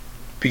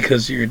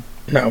because you're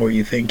not where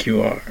you think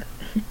you are.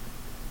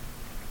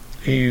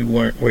 You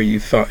weren't where you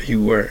thought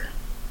you were,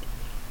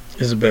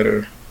 is a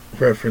better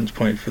reference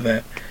point for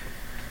that.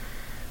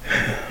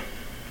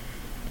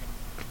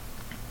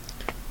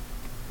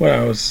 What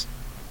I was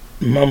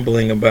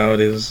mumbling about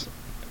is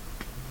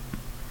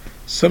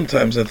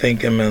sometimes I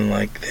think I'm in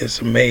like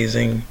this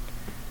amazing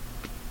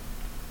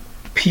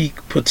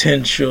peak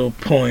potential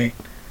point.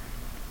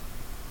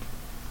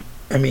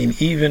 I mean,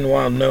 even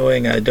while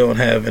knowing I don't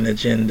have an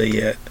agenda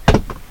yet,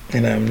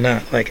 and I'm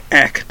not like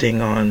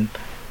acting on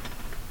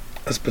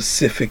a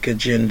specific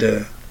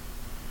agenda,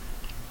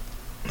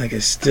 like I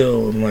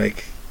still am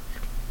like,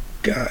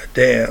 god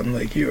damn,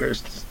 like you're a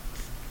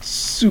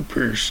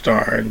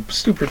superstar and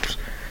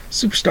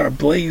superstar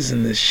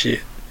blazing this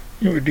shit.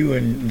 You were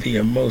doing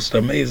the most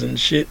amazing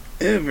shit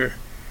ever.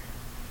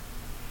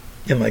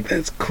 And like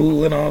that's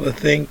cool and all to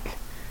think,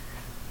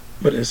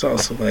 but it's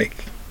also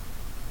like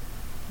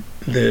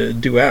the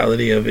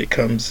duality of it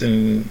comes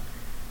and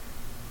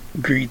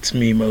greets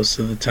me most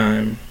of the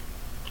time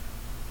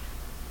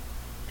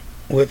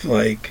with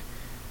like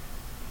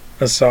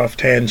a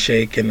soft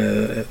handshake and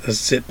a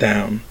sit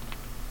down.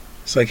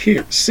 It's like,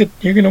 here, sit.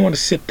 You're gonna want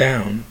to sit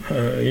down.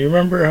 You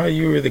remember how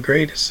you were the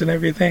greatest and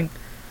everything?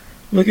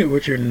 Look at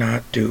what you're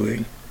not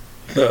doing,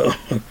 though.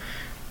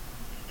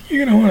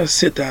 You're gonna want to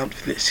sit down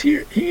for this.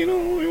 Here, you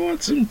know, we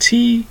want some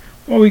tea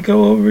while we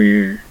go over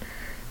your,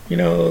 you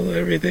know,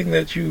 everything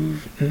that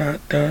you've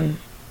not done,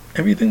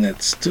 everything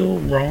that's still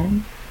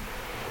wrong.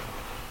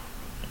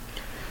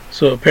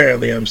 So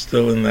apparently I'm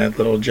still in that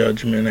little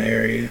judgment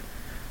area,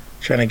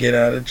 trying to get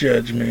out of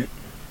judgment.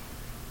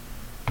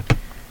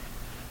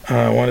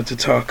 I wanted to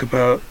talk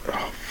about,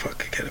 oh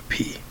fuck, I gotta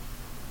pee.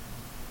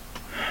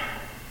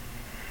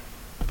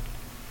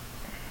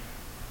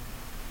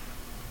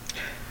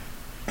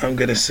 I'm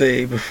gonna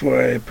say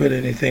before I put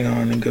anything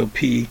on and go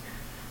pee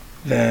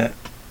that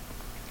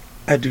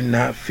I do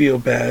not feel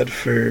bad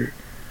for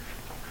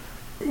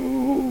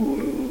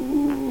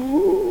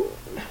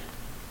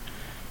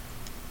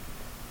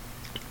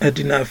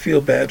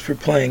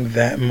playing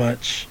that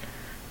much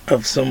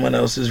of someone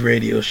else's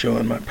radio show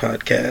on my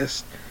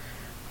podcast.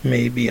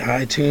 Maybe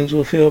iTunes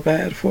will feel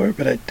bad for it,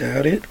 but I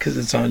doubt it because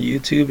it's on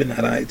YouTube and not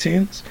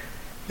iTunes.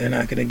 They're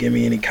not gonna give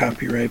me any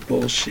copyright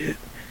bullshit.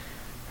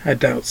 I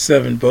doubt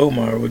Seven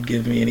Bomar would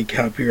give me any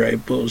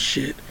copyright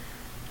bullshit.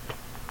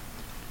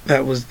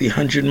 That was the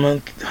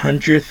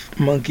 100th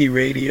Monkey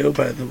Radio,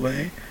 by the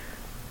way.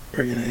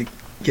 We're gonna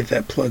get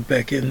that plug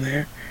back in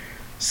there.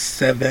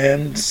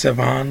 Sevan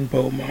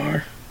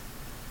Bomar.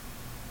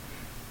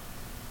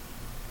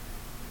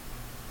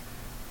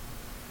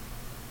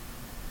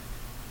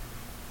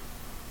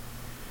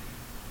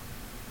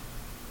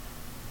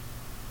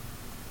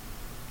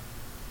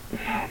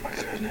 Oh my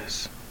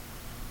goodness.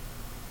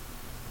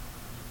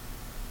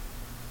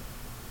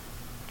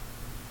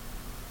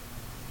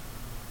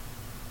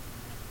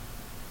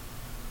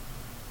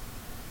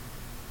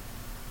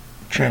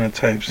 Trying to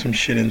type some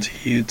shit into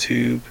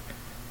YouTube.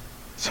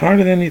 It's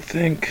harder than you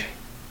think.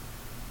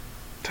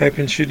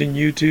 Typing shit in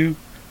YouTube.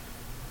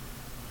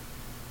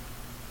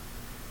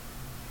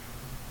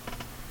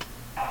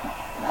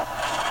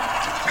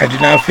 I do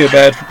not feel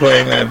bad for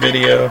playing that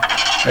video.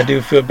 I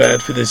do feel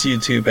bad for this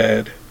YouTube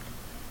ad.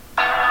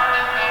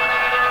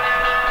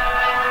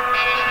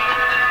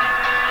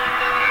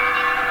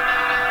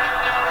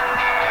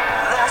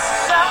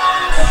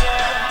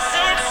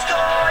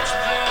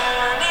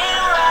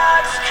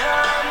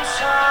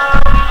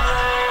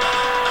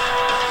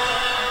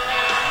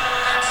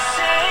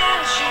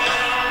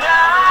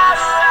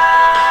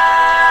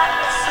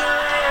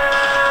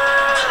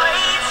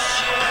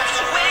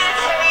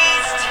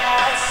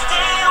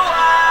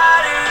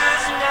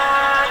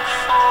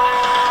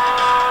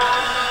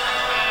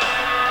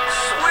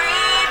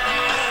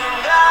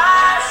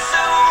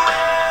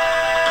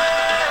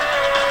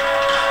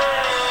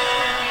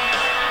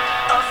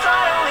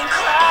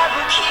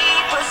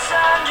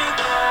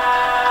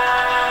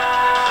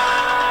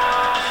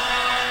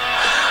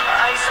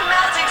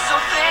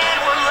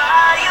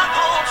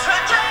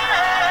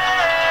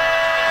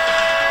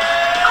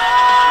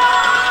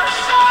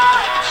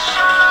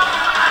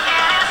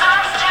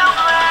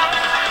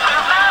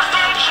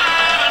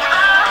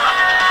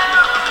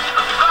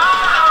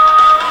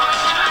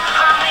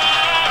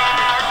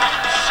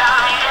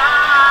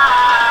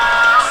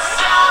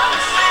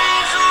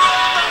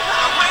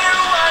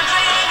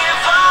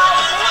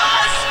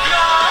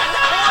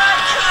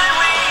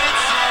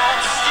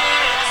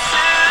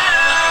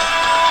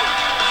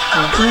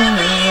 This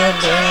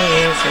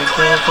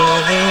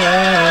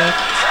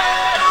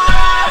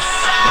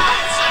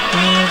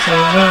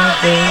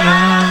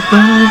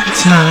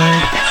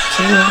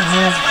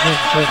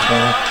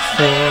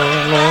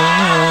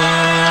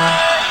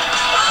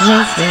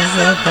is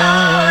the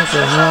power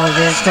to hold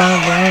this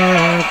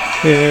work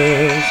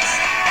is.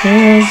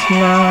 His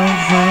love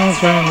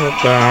has from the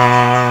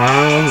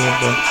bottom of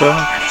the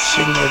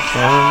touching the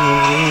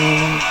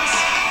family.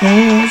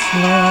 His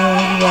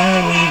love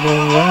where we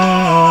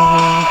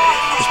belong.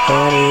 His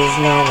body is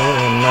not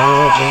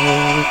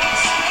another.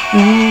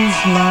 His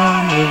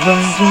love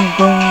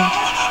reversible.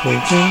 We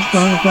think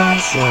of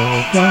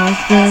ourselves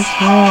like this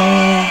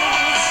home.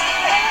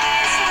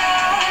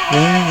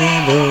 Where we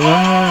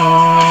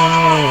belong.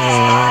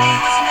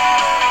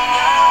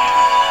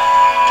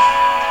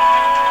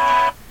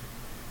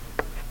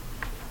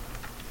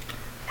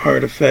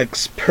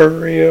 Artifacts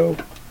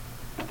Perio.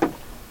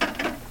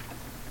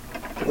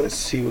 Let's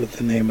see what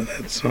the name of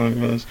that song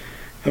was.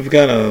 I've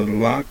got a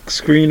lock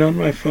screen on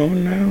my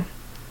phone now.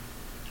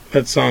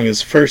 That song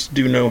is First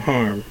Do No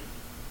Harm.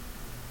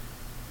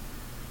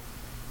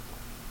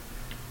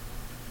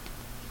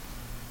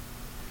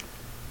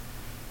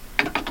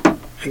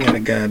 I got a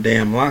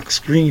goddamn lock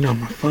screen on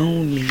my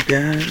phone, you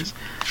guys.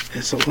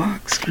 It's a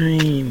lock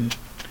screen.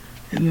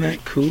 Isn't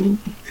that cool?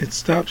 It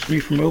stops me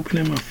from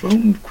opening my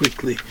phone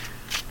quickly.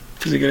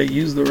 Because I gotta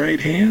use the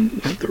right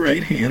hand, not the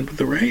right hand, but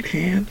the right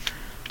hand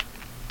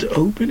to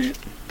open it.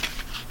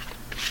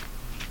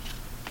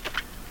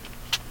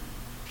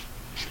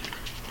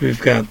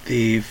 We've got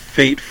the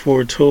Fate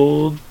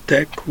Foretold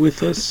deck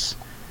with us.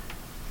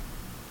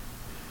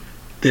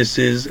 This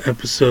is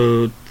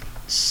episode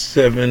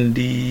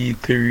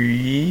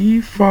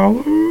 73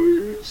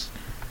 followers.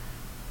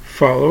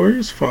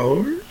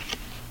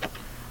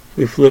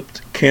 We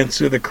flipped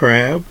Cancer the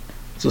Crab.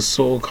 It's a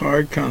soul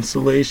card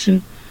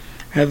constellation.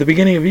 At the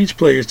beginning of each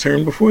player's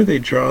turn, before they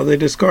draw, they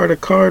discard a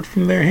card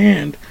from their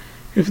hand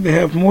if they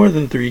have more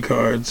than 3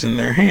 cards in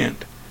their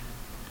hand.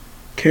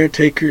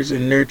 Caretakers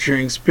and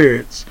nurturing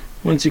spirits.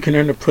 Once you can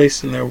earn a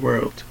place in their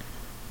world.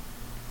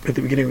 At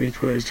the beginning of each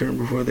player's turn,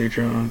 before they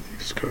draw, they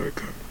discard a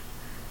card.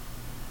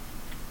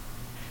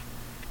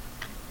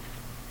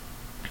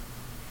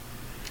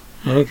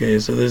 Okay,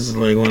 so this is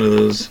like one of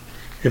those,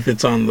 if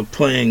it's on the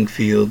playing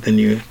field,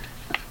 then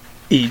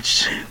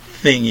each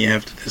thing you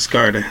have to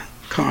discard a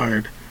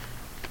card.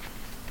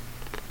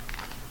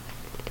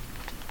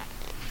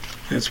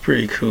 That's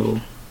pretty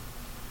cool.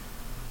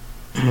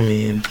 I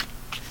mean,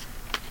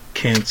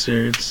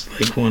 Cancer, it's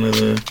like one of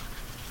the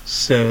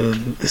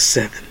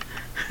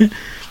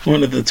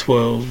one of the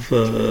 12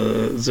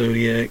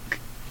 zodiac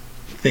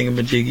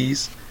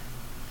thingamajiggies.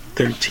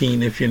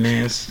 13 if you're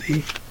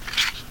nasty.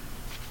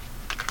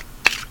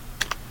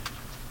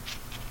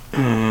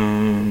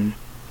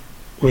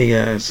 We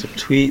got some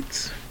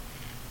tweets.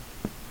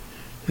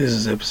 This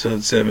is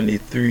episode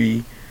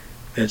 73.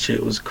 That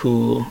shit was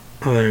cool.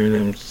 I learned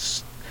I'm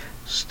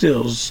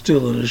still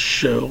in a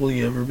show. Will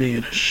you ever be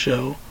in a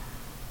show?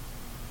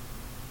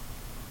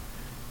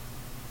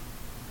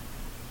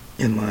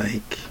 And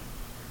like,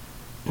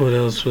 what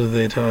else was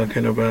they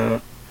talking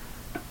about?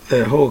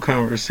 That whole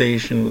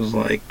conversation was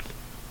like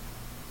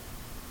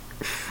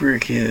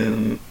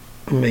freaking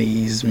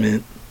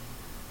amazement.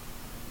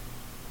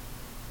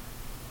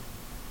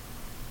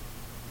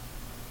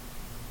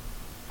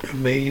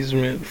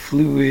 Amazement,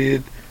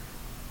 fluid,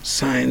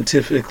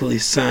 scientifically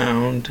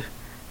sound,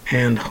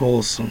 and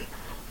wholesome.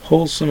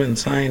 Wholesome and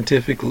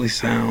scientifically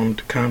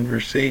sound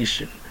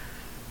conversation.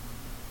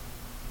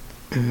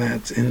 And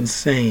that's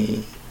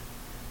insane.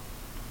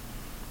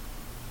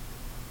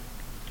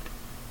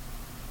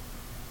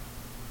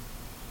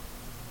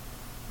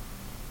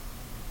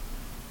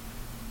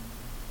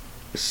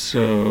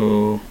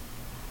 So,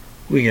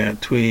 we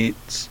got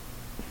tweets.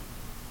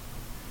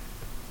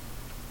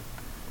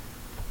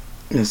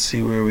 Let's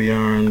see where we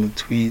are on the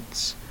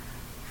tweets.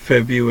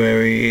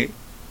 February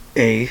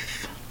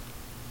 8th.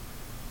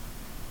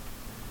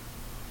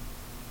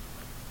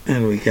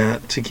 And we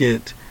got to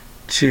get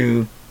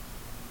to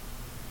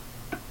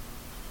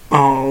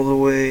all the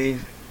way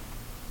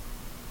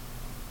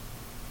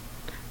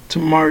to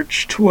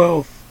March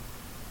 12th.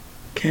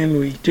 Can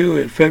we do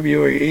it?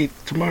 February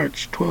 8th to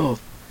March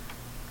 12th.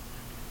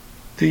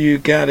 Do you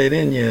got it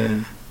in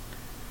ya?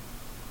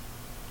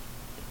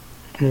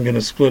 I'm going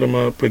to split them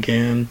up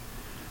again.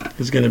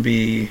 It's going to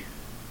be,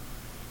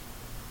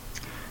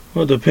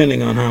 well,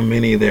 depending on how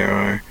many there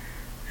are,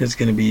 it's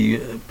going to be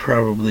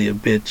probably a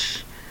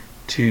bitch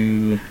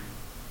to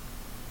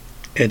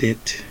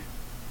edit.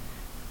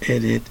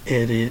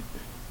 It's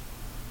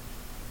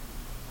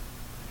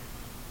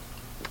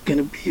going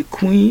to be a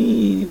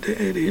queen to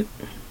edit.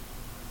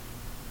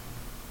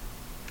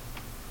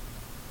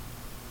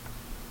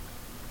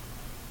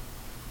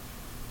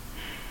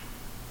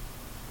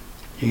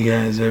 You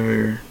guys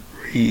ever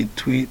read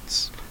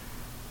tweets?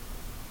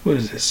 What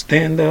is this?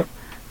 Stand up?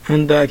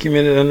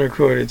 Undocumented,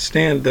 unrecorded.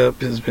 Stand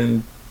up has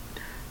been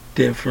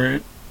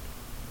different.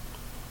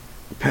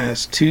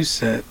 Past 2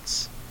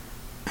 sets.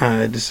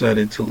 I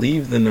decided to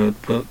leave the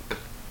notebook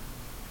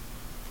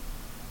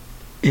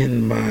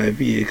in my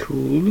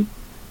vehicle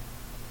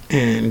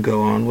and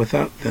go on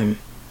without the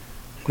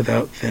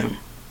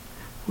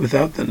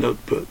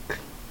notebook.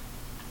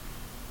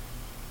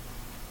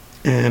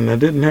 And I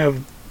didn't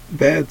have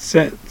bad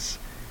sets.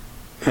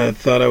 I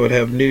thought I would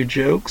have new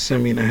jokes. I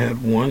mean, I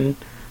had one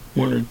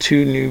or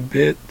two new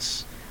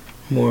bits,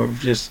 more of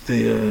just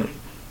the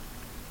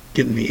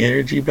getting the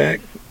energy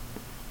back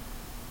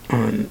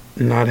on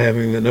not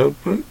having the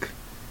notebook.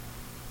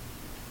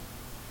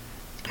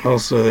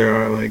 Also, there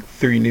are like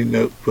 3 new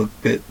notebook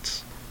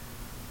bits.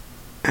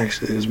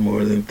 Actually, there's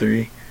more than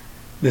 3.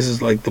 This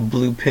is like the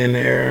blue pen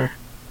era.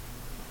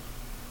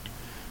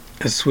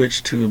 I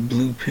switched to a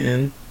blue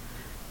pen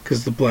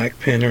because the black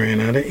pen ran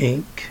out of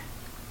ink,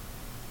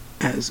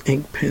 as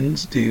ink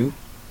pens do.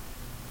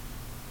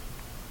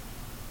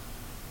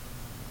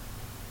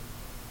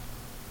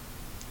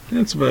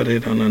 That's about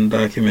it on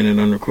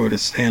Undocumented Unrecorded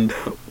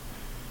Standout.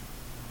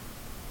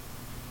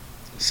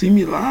 See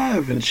me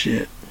live and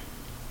shit.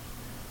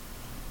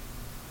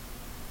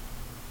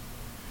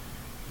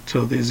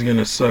 So these are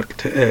gonna suck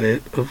to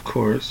edit, of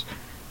course.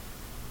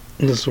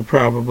 This will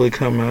probably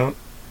come out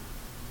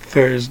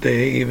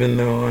Thursday, even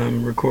though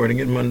I'm recording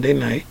it Monday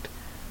night.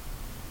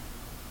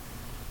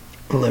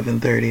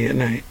 11:30 at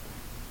night.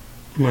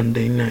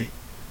 Monday night.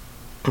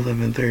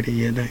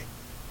 11:30 at night.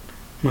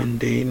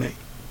 Monday night.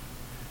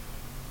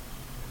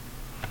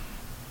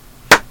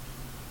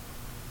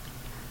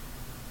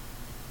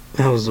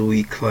 That was a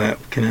weak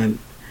clap. Can I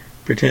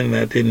pretend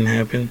that didn't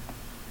happen?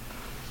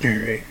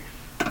 Alright.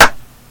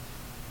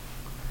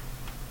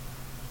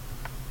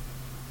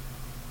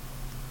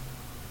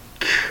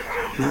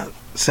 I'm not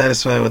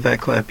satisfied with that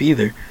clap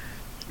either.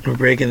 We're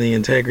breaking the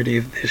integrity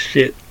of this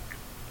shit.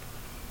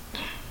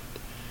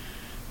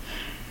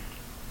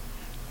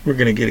 We're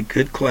gonna get a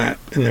good clap,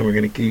 and then we're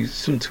gonna use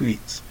some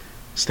tweets.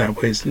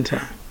 Stop wasting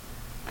time.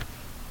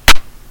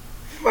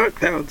 Fuck,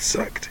 that one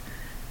sucked.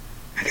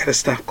 I gotta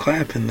stop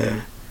clapping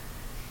though.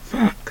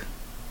 Fuck.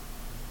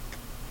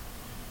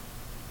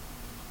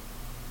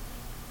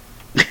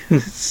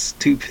 This is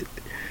stupid.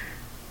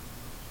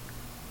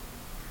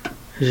 I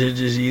should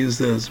just use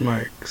those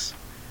marks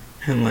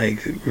and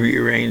like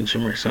rearrange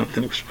them or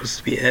something. We're supposed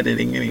to be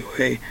editing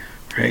anyway,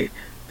 right?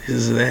 This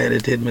is the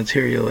edited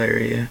material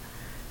area.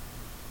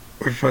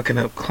 We're fucking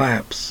up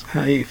claps.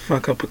 How you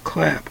fuck up a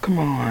clap? Come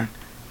on.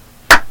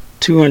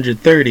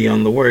 230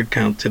 on the word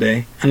count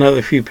today.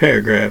 Another few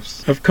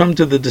paragraphs. I've come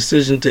to the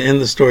decision to end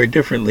the story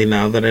differently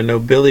now that I know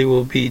Billy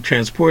will be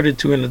transported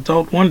to an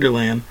adult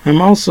wonderland.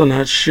 I'm also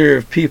not sure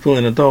if people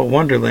in adult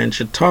wonderland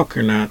should talk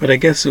or not, but I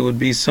guess it would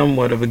be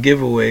somewhat of a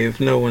giveaway if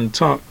no one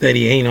talked that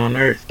he ain't on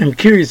Earth. I'm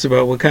curious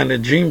about what kind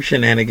of dream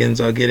shenanigans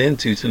I'll get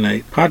into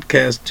tonight.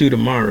 Podcast due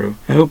tomorrow.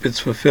 I hope it's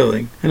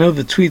fulfilling. I know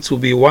the tweets will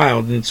be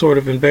wild and sort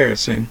of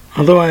embarrassing.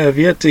 Although I have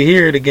yet to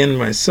hear it again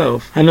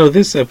myself, I know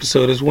this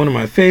episode is one of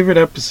my favorite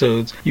episodes.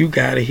 You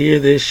gotta hear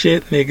this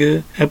shit,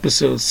 nigga.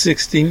 Episode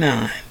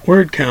 69.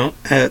 Word count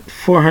at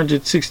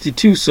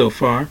 462 so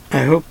far.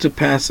 I hope to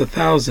pass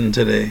 1,000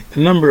 today.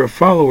 The number of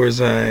followers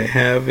I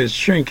have is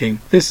shrinking.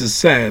 This is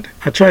sad.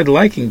 I tried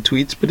liking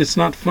tweets, but it's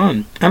not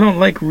fun. I don't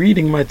like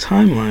reading my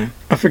timeline.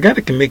 I forgot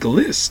I can make a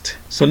list.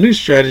 So new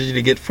strategy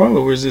to get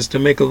followers is to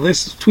make a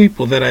list of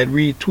people that I'd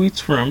read tweets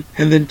from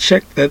and then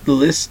check that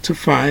list to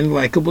find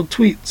likable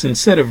tweets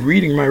instead of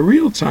reading my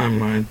real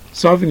timeline.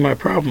 Solving my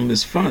problem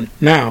is fun.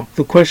 Now,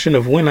 the question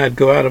of when I'd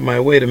go out of my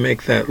way to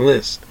make that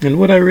list. And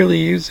would I really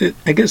use it?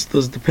 I guess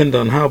those depend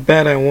on how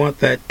bad I want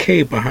that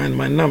K behind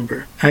my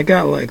number. I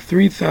got like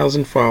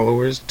 3,000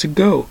 followers to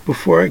go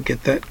before I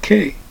get that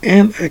K.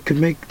 And I could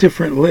make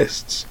different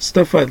lists.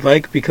 Stuff I'd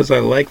like because I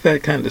like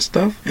that kind of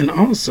stuff, and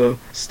also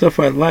stuff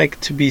I'd like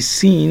to be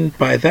seen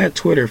by that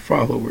Twitter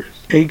followers,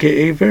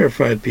 aka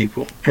verified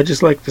people. I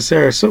just like the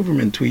Sarah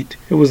Silverman tweet.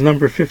 It was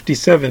number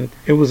 57.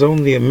 It was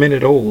only a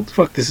minute old.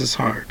 Fuck, this is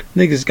hard.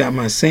 Niggas got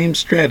my same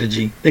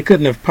strategy. They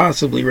couldn't have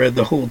possibly read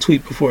the whole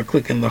tweet before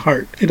clicking the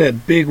heart. It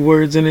had big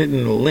words in it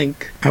and a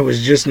link. I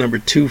was just number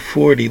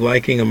 240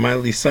 liking a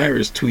Miley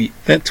Cyrus tweet.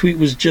 That tweet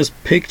was just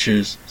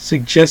pictures,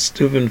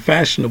 suggestive and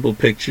fashionable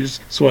pictures,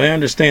 so I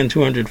understand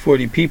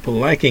 240 people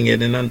liking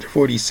it in under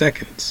 40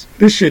 seconds.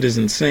 This shit is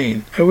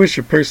insane. I wish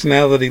a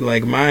personality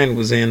like mine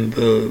was in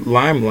the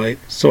limelight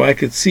so I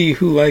could see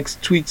who likes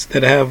tweets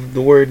that have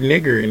the word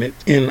nigger in it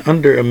in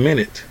under a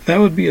minute. That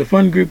would be a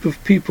fun group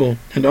of people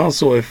and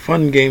also a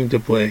fun game to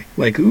play.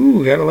 Like,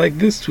 ooh, gotta like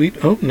this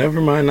tweet. Oh, never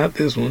mind, not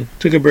this one.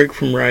 Took a break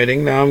from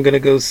writing. Now I'm gonna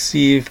go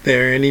see if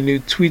there are any new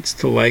tweets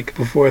to like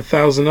before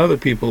 1,000 other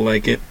people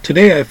like it.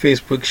 Today I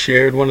Facebook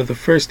shared one of the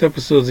first first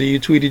episodes of You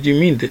Tweeted You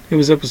Meaned It. It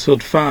was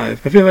episode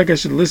 5. I feel like I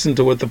should listen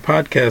to what the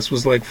podcast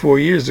was like 4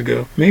 years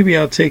ago. Maybe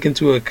I'll take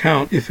into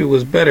account if it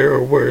was better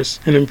or worse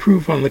and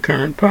improve on the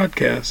current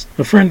podcast.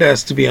 A friend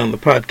asked to be on the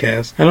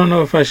podcast. I don't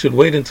know if I should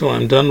wait until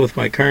I'm done with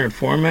my current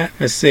format.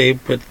 I say,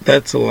 but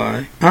that's a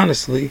lie.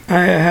 Honestly,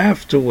 I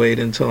have to wait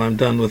until I'm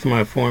done with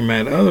my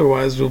format.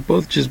 Otherwise, we'll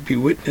both just be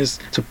witness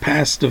to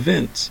past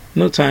events.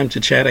 No time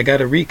to chat. I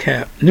gotta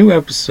recap. New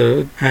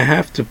episode. I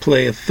have to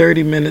play a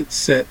 30-minute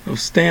set of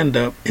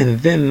stand-up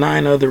and then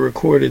 9 other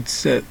recorded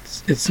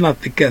sets. It's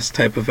not the guest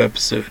type of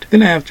episode.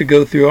 Then I have to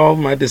go through all of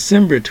my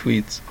December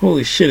tweets.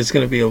 Holy shit, it's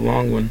gonna be a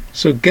long one.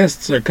 So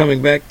guests are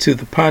coming back to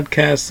the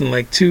podcast in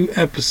like 2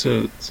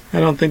 episodes. I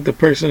don't think the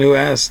person who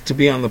asked to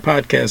be on the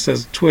podcast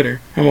has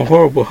Twitter. I'm a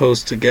horrible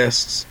host to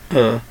guests.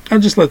 I'll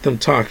just let them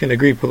talk and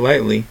agree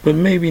politely, but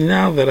maybe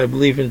now that I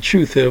believe in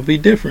truth, it'll be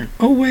different.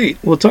 Oh wait,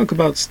 we'll talk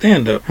about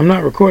stand-up. I'm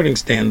not recording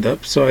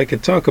stand-up, so I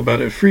could talk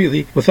about it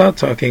freely without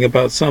talking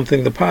about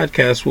something the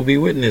podcast will be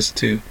witness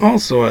to.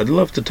 Also, I'd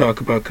love to talk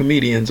about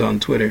comedians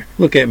on Twitter.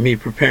 Look at me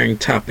preparing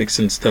topics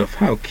and stuff,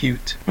 how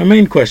cute. My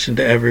main question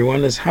to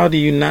everyone is, how do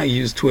you not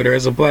use Twitter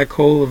as a black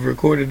hole of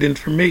recorded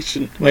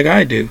information, like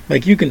I do?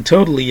 Like, you can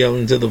totally yell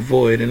into the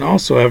void and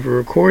also have a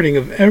recording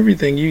of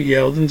everything you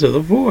yelled into the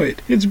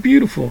void. It's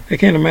beautiful. I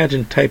can't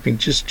imagine typing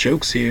just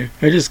jokes here.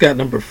 I just got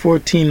number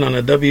 14 on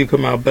a W.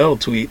 Kamau Bell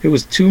tweet. It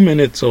was 2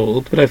 minutes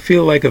old, but I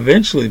feel like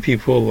eventually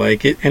people will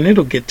like it, and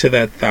it'll get to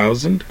that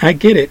 1,000. I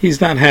get it.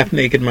 He's not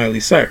half-naked Miley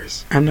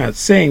Cyrus. I'm not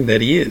saying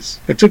that he is.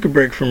 I took a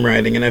break from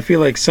writing, and I feel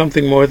like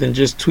something more than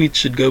just tweets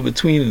should go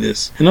between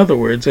this. In other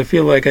words, I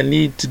feel like I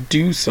need to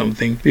do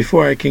something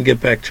before I can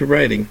get back to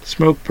writing.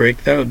 Smoke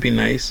break, that would be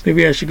nice.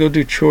 Maybe I should go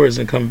do chores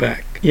and come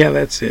back. Yeah,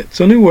 that's it.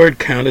 So new word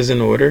count is in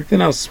order,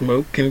 then I'll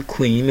smoke and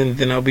clean, and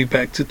then I'll be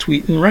back to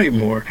tweet and write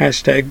more.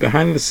 Hashtag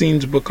behind the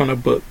scenes book on a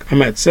book.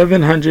 I'm at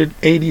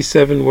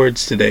 787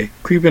 words today.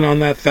 Creeping on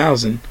that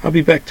 1,000. I'll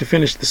be back to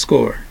finish the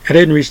score. I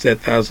didn't reach that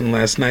 1,000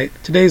 last night.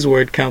 Today's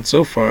word count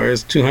so far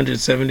is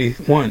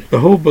 271.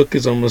 The whole book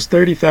is almost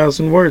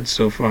 30,000 words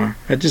so far.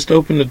 I just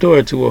opened the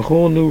door to a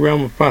whole new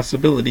realm of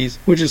possibilities,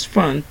 which is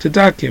fun to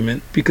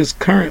document because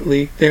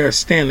currently they are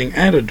standing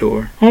at a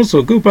door.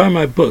 Also, go buy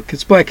my book.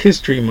 It's Black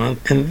History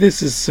Month, and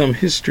this is some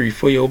history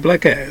for your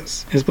black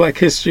ass. It's Black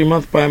History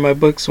Month, buy my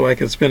book so I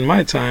can spend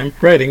my time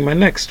writing my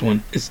next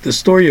one. It's the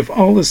story of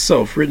all the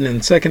self written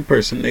in second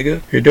person,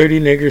 nigga. Your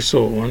dirty nigger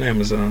soul on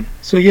Amazon.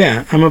 So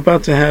yeah, I'm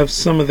about to have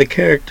some of the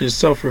characters'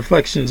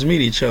 self-reflections meet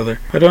each other.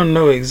 I don't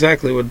know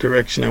exactly what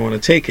direction I want to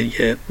take it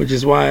yet, which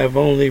is why I've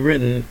only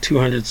written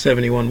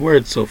 271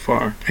 words so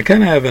far. I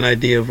kinda have an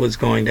idea of what's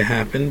going to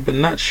happen, but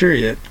not sure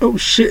yet. Oh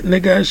shit,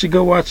 nigga, I should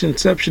go watch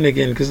Inception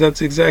again, cause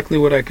that's exactly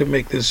what I could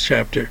make this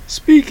chapter.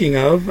 Speaking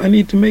of, I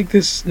need to make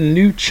this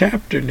new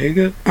chapter,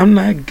 nigga. I'm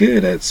not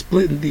good at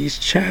splitting these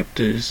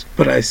chapters,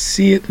 but I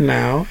see it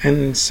now, and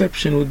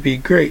Inception would be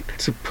great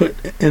to put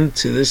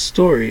into this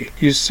story.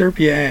 Usurp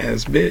your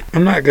ass, bitch.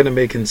 I'm not gonna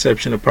make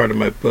Inception a part of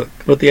my book,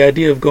 but the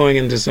idea of going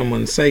into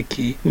someone's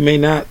psyche who may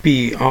not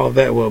be all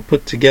that well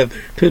put together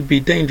could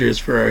be dangerous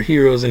for our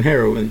heroes and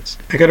heroines.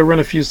 I gotta run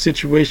a few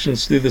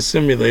situations through the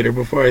simulator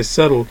before I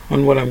settle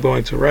on what I'm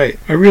going to write.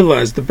 I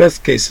realize the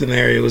best case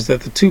scenario is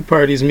that the two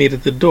parties meet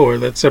at the door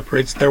that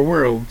separates their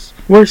worlds.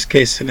 Worst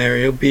case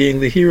scenario being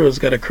the heroes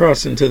gotta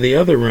cross into the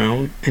other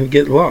realm and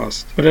get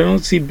lost. But I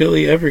don't see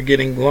Billy ever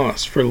getting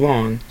lost for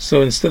long,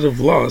 so instead of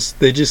lost,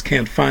 they just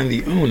can't find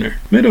the owner.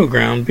 Middle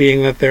ground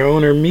being that their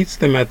owner meets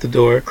them at the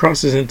door,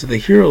 crosses into the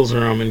hero's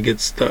realm and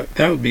gets stuck.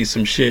 That would be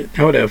some shit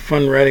I would have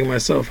fun writing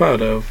myself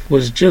out of.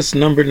 Was just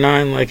number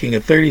 9 liking a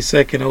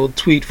 30-second old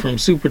tweet from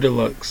Super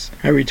Deluxe.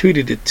 I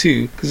retweeted it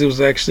too, cause it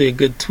was actually a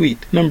good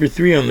tweet. Number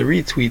 3 on the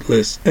retweet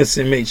list.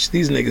 SMH,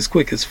 these niggas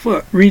quick as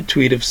fuck.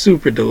 Retweet of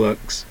Super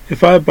Deluxe.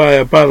 If I buy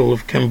a bottle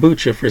of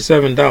kombucha for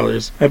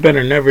 $7, I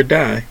better never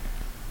die.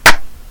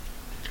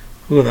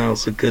 Ooh, that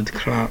was a good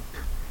clap.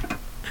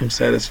 I'm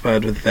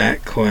satisfied with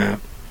that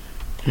clap.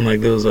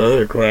 Unlike those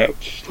other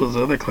claps. Those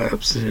other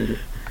claps are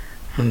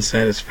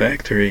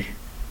unsatisfactory.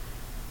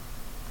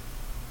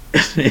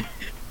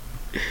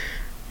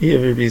 You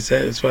ever be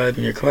satisfied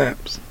in your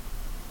claps?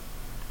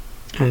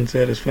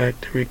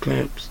 Unsatisfactory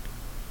claps.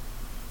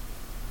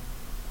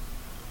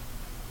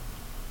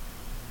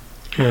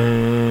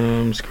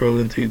 I'm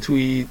scrolling through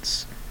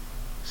tweets,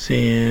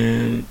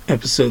 seeing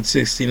episode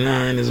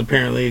 69 is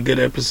apparently a good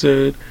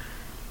episode.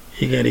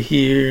 You gotta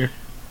hear.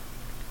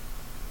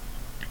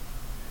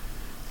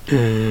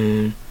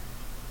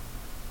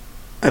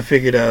 I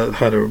figured out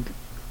how to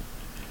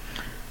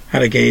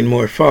gain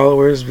more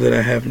followers, but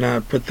I have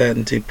not put that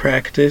into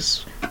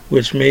practice,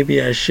 which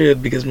maybe I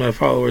should because my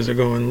followers are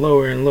going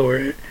lower and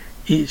lower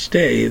each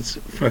day. It's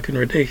fucking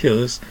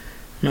ridiculous.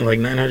 I'm at like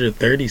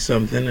 930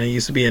 something. I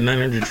used to be at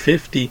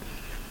 950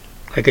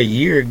 like a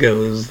year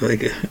ago. It was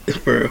like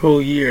for a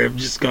whole year I've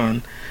just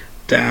gone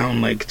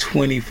down like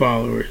 20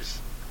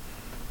 followers.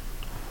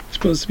 It's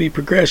supposed to be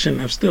progression.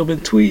 I've still been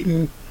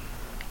tweeting.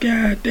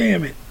 God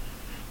damn it.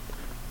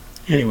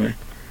 Anyway,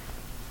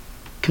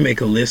 can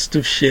make a list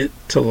of shit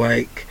to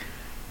like.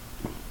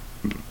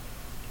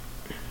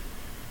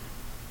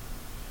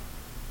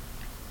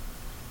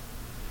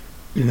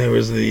 And there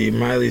was the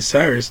Miley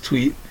Cyrus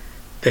tweet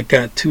that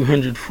got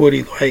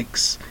 240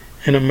 likes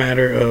in a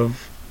matter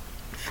of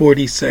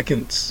 40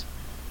 seconds.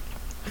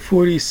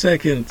 40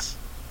 seconds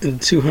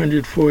and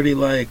 240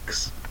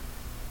 likes.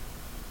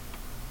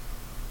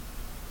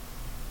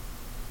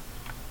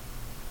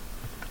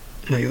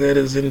 Like, that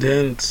is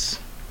intense.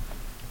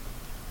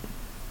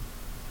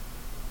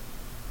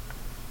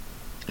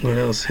 What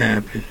else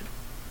happened?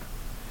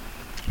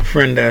 A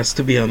friend asked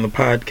to be on the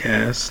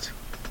podcast.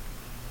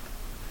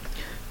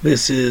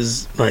 This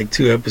is like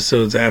 2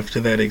 episodes after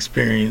that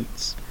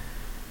experience,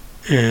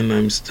 and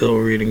I'm still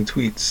reading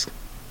tweets.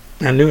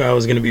 I knew I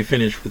was going to be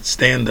finished with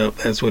stand-up.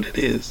 That's what it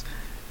is.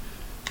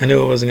 I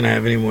knew I wasn't going to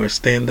have any more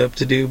stand-up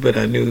to do, but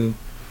I knew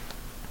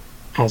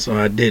also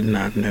I did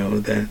not know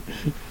that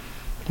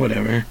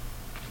whatever.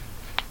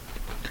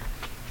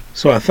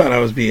 So I thought I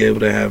would be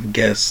able to have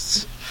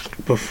guests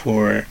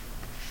before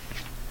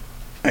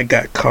I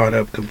got caught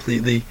up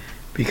completely,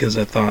 because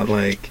I thought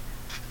like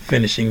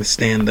finishing the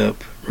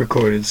stand-up,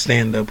 recorded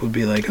stand-up would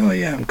be like, oh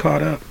yeah, I'm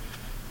caught up.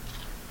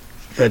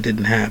 That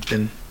didn't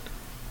happen.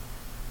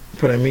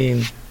 But I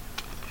mean,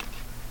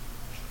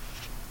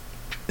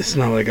 it's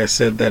not like I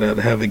said that I'd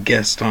have a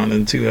guest on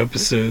in 2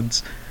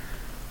 episodes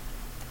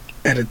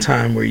at a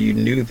time where you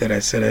knew that I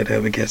said I'd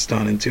have a guest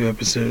on in 2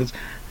 episodes.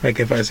 Like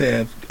if I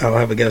say I'll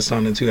have a guest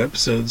on in 2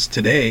 episodes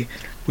today,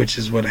 which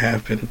is what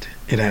happened,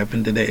 it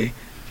happened today,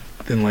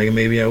 then like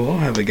maybe I will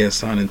have a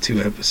guest on in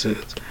 2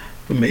 episodes.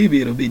 But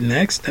maybe it'll be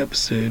next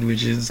episode,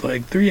 which is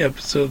like 3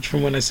 episodes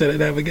from when I said I'd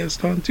have a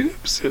guest on 2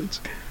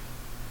 episodes.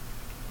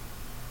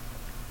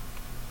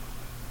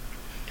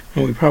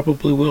 And we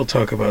probably will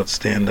talk about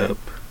stand-up.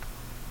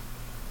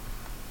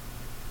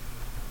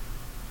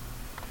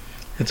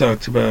 I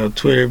talked about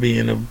Twitter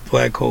being a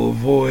black hole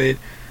void.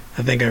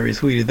 I think I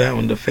retweeted that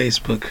one to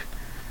Facebook.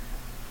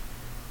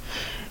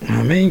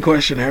 My main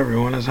question to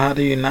everyone is, how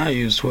do you not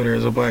use Twitter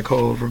as a black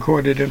hole of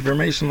recorded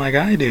information like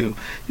I do?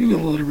 You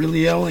can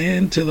literally yell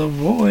into the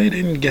void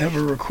and have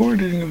a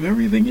recording of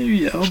everything you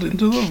yelled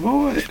into the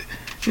void.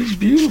 It's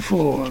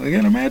beautiful. I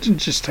can't imagine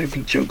just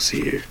typing jokes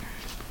here.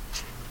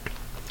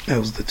 That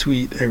was the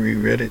tweet. I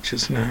reread it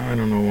just now. I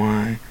don't know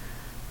why.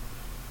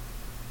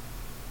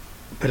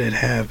 But it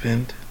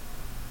happened.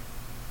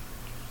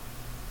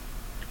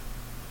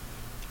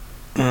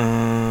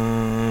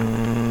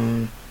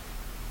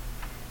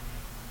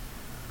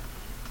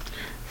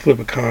 Flip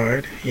a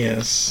card,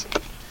 yes.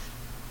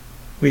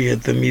 We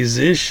had the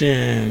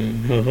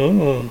musician.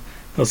 Oh,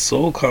 a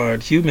soul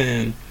card,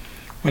 human.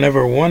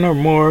 Whenever one or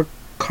more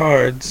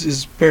cards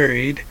is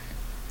buried,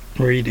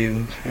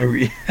 redo.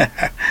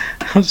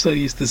 I'm so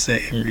used to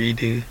saying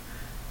redo.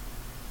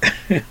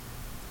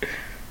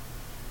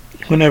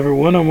 Whenever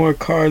one or more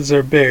cards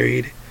are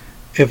buried,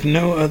 if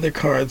no other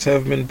cards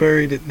have been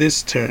buried at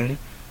this turn,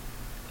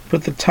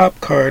 put the top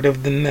card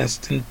of the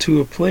nest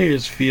into a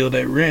player's field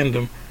at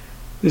random.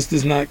 This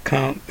does not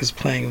count as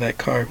playing that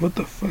card. What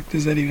the fuck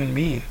does that even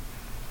mean?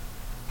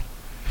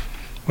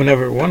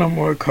 Whenever one or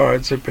more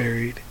cards are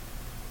buried,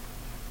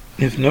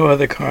 if no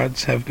other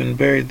cards have been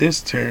buried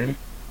this turn,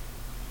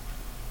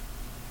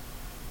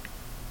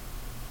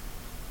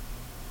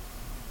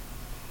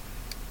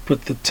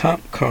 put the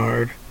top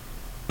card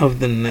of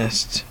the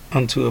nest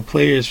onto a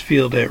player's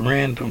field at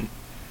random.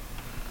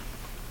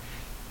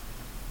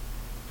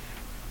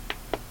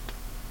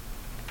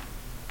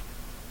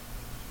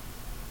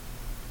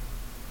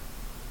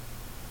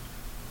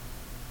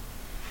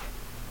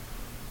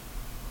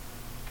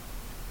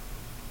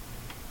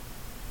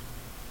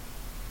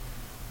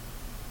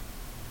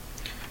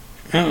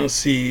 I don't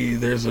see,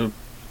 the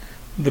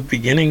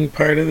beginning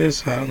part of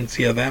this, I don't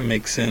see how that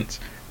makes sense.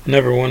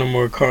 Whenever one or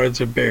more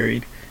cards are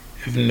buried,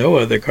 if no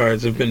other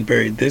cards have been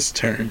buried this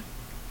turn.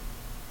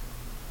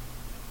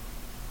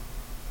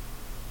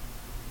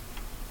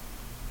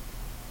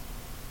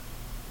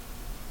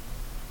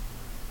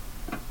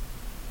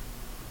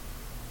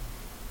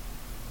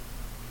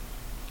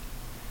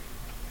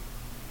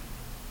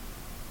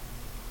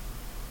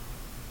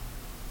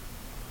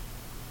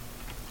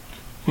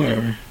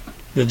 Whatever.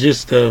 The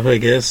gist of, I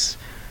guess,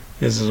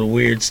 this is a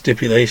weird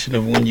stipulation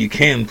of when you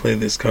can play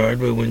this card,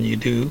 but when you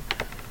do,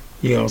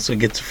 you also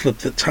get to flip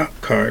the top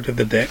card of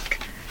the deck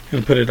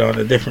and put it on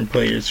a different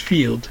player's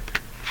field.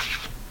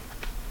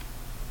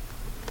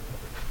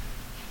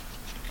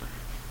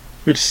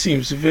 Which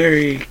seems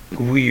very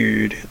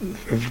weird.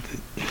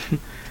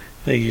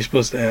 Like you're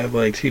supposed to have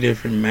like 2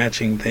 different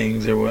matching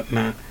things or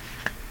whatnot.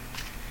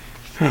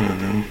 I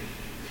don't know.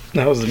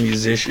 That was a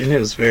musician. It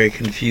was very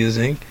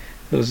confusing.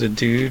 There was a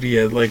dude, he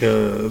had like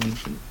a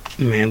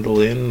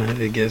mandolin,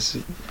 I guess,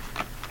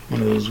 one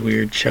of those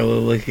weird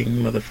cello-looking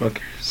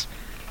motherfuckers.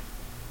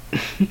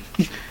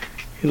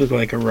 He looked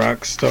like a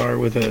rock star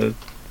with a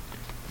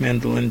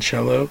mandolin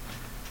cello.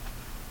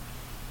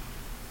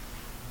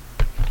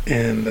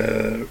 And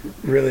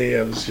really,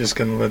 I was just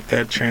going to let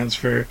that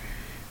transfer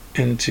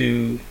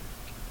into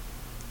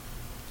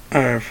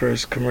our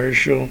first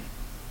commercial.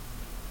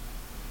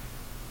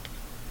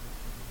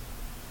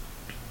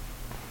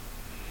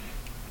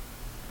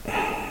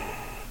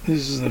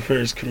 This is the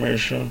first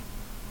commercial.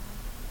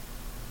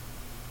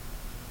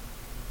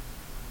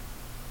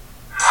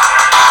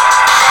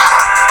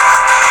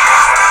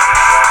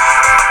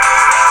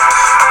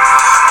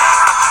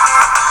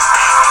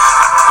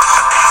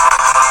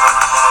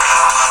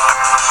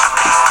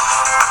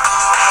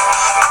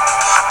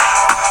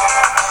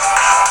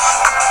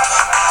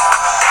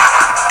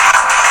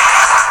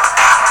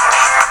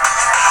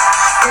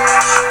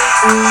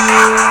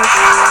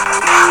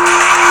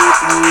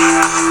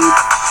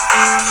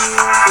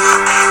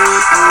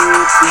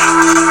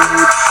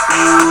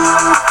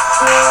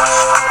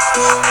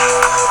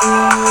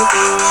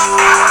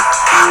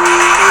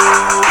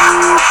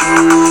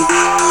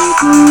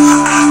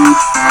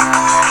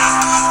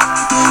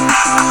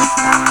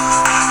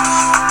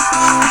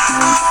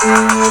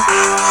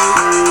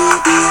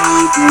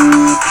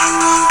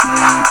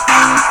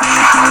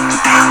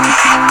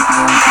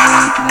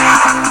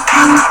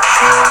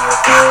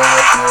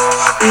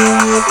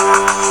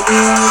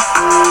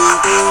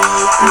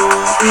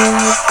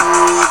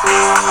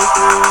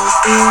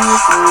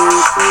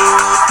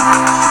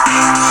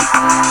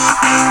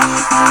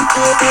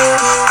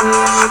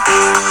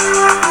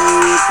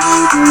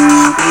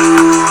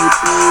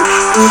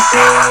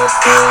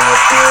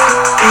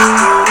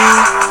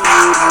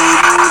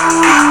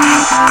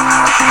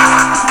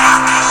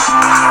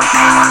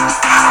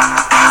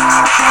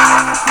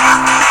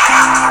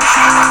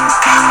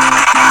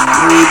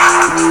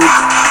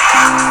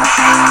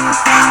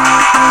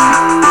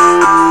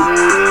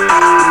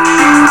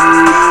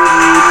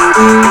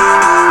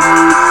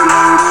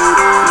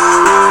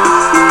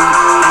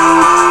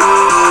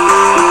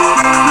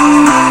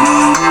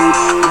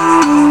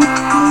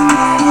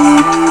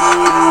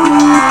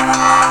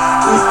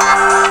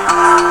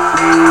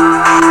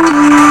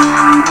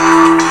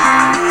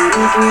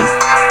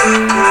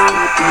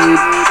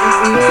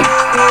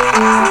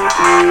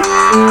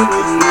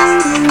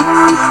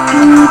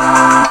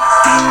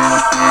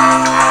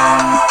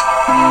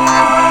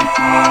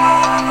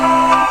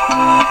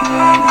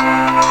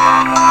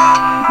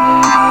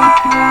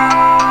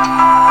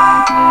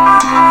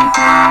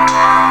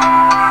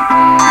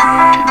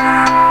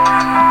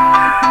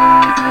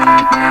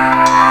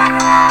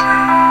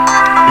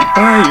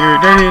 Buy your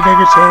Dirty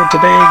Nigger Soul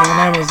today on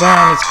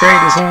Amazon. It's great.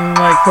 It's only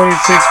like 46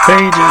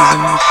 pages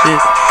and this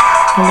shit.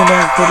 Only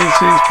like 46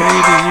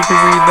 pages. You can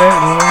read that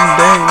in one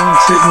day, one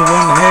sitting,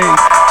 one hay,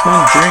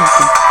 one drink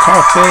of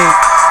coffee.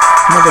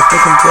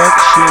 Motherfucking black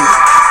shit.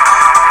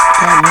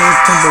 Got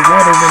nothing but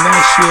water in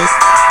that shit.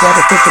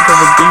 Water cooked up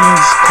over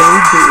beans,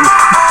 cold brew.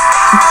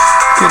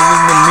 Get it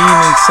in the meat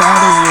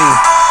inside of you.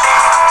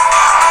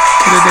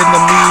 Get it in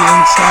the meat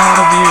inside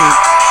of you.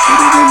 Get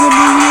it in the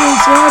meat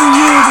inside of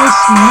you.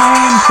 That's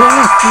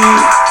non-profit.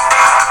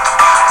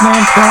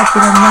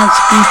 Non-profit. I'm not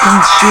speaking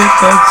shit.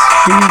 That's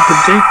being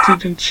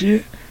predicted and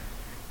shit.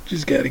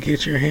 Just gotta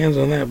get your hands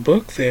on that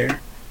book there.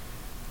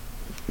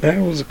 That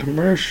was a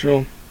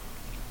commercial.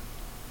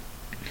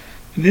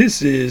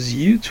 This is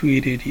You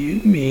Tweeted,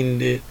 You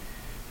Meaned It.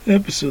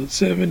 Episode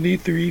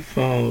 73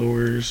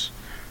 followers.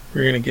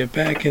 We're gonna get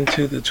back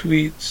into the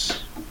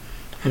tweets.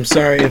 I'm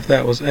sorry if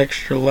that was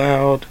extra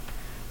loud.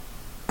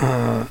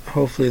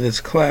 Hopefully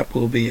this clap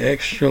will be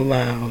extra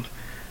loud,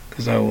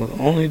 because I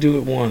will only do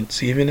it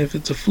once, even if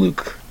it's a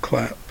fluke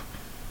clap.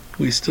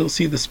 We still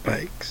see the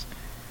spikes.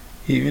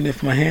 Even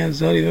if my hands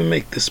don't even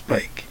make the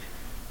spike.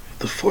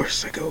 The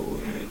force, I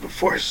go, the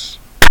force.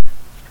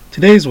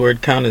 Today's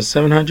word count is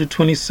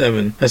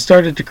 727. I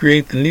started to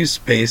create the new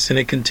space and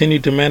it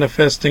continued to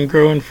manifest and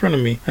grow in front of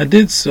me. I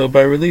did so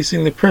by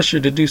releasing the pressure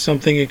to do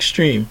something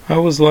extreme. I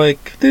was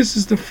like, this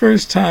is the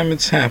first time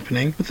it's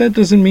happening, but that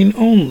doesn't mean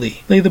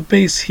only. Lay the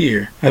base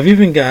here. I've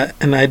even got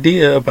an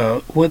idea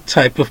about what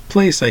type of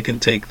place I can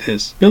take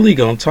this. Billy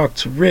gonna talk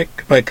to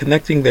Rick by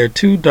connecting their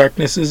two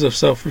darknesses of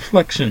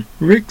self-reflection.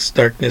 Rick's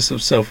darkness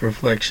of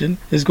self-reflection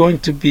is going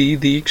to be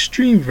the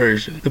extreme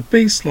version. The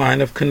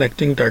baseline of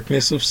connecting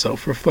darkness of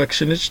self-reflection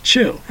is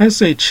chill. I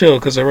say chill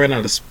because I ran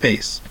out of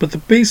space. But the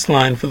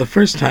baseline for the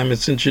first time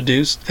it's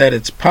introduced that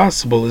it's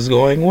possible is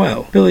going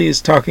well. Billy is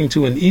talking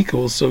to an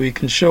equal so he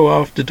can show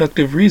off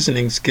deductive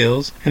reasoning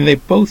skills, and they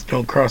both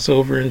don't cross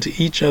over into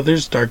each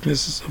other's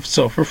darknesses of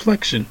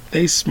self-reflection.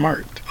 They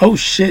smart. Oh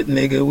shit,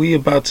 nigga, we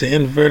about to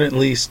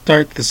inadvertently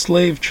start the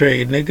slave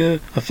trade,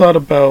 nigga. I thought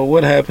about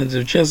what happens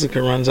if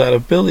Jessica runs out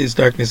of Billy's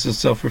darkness of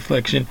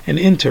self-reflection and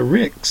into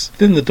Rick's.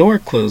 Then the door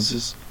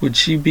closes. Would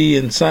she be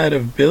inside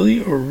of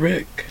Billy or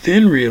Rick?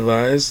 Then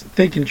realize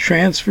they can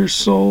transfer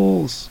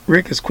souls.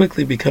 Rick is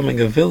quickly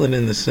becoming a villain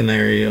in the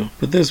scenario,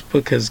 but this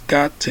book has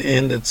got to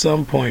end at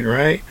some point,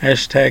 right?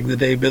 Hashtag the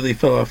day Billy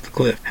fell off the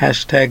cliff.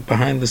 Hashtag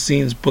behind the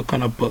scenes book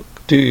on a book.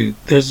 Dude,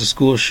 there's a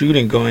school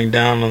shooting going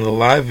down on the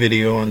live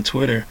video on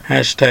Twitter.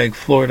 Hashtag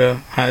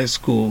Florida High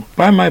School.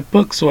 Buy my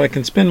book so I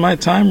can spend my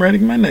time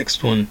writing my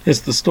next one. It's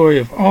the story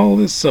of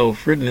all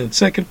itself written in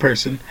second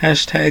person.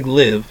 Hashtag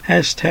live.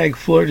 Hashtag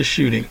Florida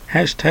shooting.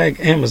 Hashtag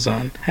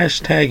Amazon.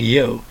 Hashtag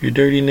yo, your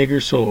dirty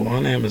nigger soul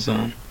on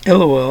Amazon.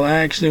 LOL, I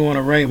actually want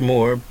to write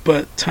more,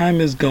 but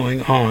time is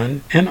going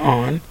on,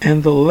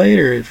 and the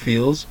later it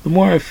feels, the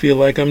more I feel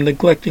like I'm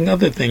neglecting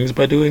other things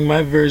by doing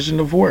my version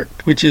of work,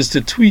 which is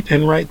to tweet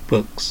and write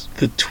books.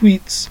 The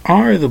tweets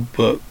are the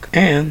book,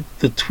 and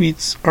the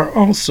tweets are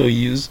also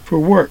used for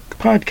work,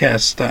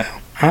 podcast style.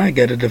 I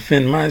gotta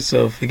defend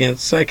myself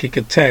against psychic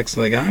attacks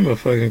like I'm a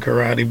fucking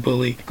karate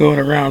bully going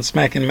around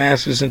smacking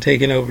masters and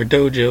taking over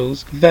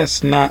dojos.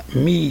 That's not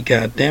me,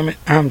 goddammit.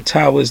 I'm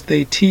Taoist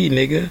they tea,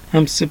 nigga.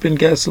 I'm sipping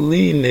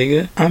gasoline,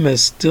 nigga. I'm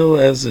as still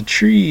as a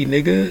tree,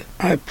 nigga.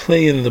 I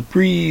play in the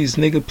breeze,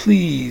 nigga,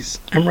 please.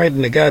 I'm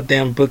writing a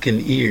goddamn book in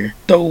ear.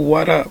 Though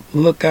what up?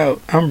 Look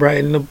out. I'm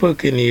writing a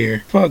book in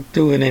ear. Fuck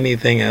doing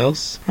anything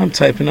else. I'm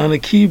typing on a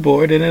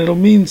keyboard and it'll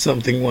mean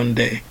something one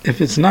day.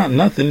 If it's not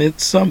nothing,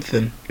 it's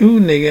something. Ooh,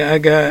 nigga, I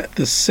got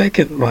the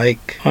second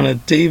like on a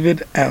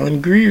David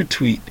Alan Greer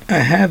tweet. I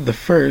had the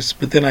first,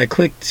 but then I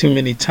clicked too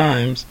many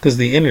times because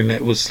the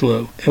internet was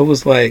slow. It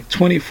was like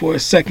 24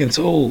 seconds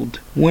old.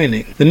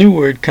 Winning. The new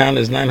word count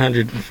is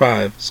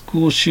 905.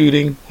 School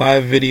shooting,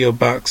 live video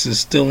box is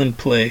still in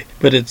play,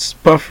 but it's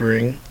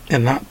buffering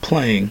and not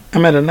playing.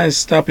 I'm at a nice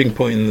stopping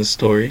point in the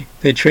story.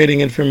 They're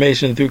trading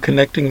information through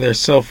connecting their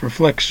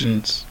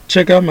self-reflections.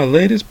 Check out my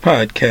latest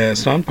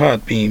podcast on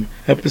Podbeam,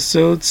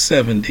 episode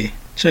 70.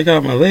 Check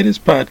out my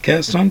latest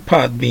podcast on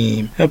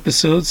Podbeam,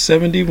 episode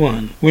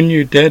 71. When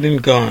you're dead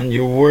and gone,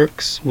 your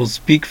works will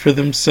speak for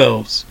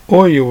themselves,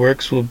 or your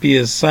works will be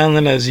as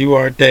silent as you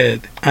are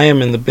dead. I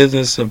am in the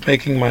business of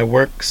making my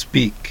work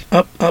speak.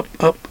 Up, up,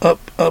 up,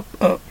 up, up,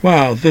 up.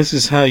 Wow, this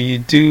is how you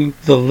do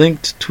the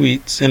linked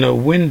tweets in a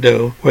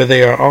window where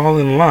they are all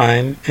in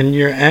line and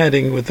you're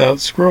adding without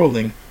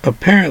scrolling.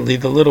 Apparently,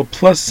 the little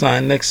plus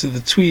sign next to the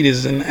tweet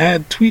is an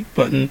add tweet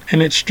button,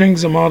 and it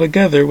strings them all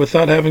together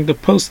without having to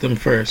post them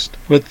first.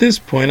 But at this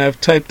point, I've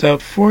typed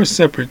out 4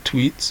 separate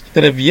tweets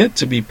that have yet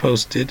to be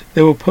posted.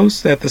 They will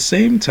post at the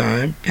same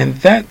time, and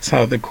that's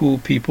how the cool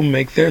people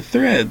make their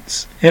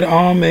threads. It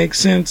all makes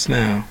sense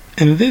now.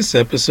 In this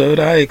episode,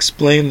 I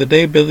explain the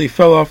day Billy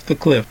fell off the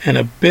cliff and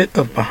a bit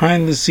of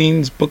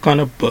behind-the-scenes book on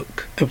a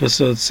book.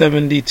 Episode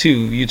 72,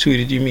 you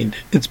tweeted you mean it.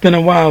 It's been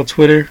a while,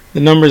 Twitter. The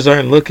numbers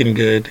aren't looking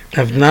good.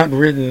 I've not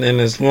written in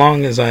as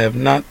long as I have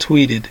not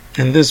tweeted,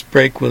 and this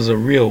break was a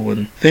real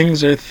one.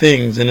 Things are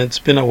things, and it's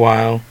been a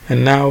while,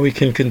 and now we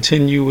can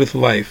continue with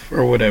life,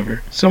 or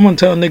whatever. Someone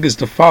tell niggas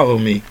to follow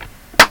me.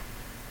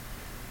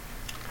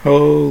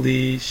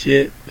 Holy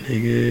shit,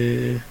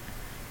 nigga.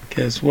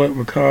 Guess what?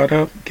 We're caught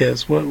up.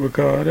 Guess what? We're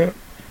caught up.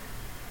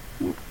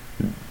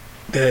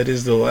 That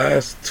is the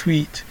last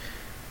tweet.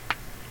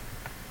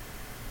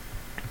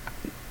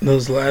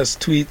 Those last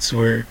tweets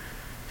were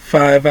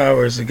 5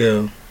 hours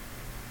ago.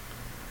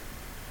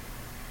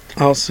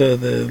 Also,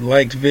 the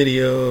liked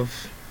video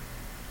of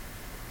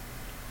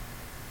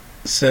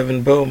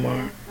Seven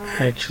Bomar.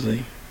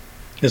 Actually,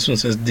 this one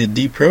says, did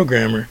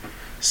deprogrammer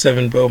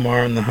Seven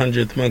Bomar on the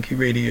 100th Monkey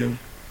Radio?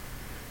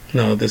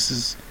 No, this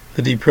is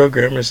the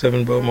deprogrammer,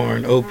 Seven Bomar,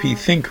 and OP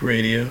Think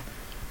Radio.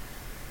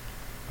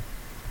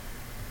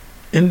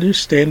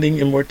 Understanding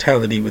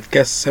Immortality with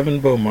guest Seven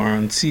Bomar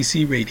on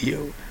CC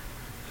Radio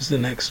is the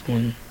next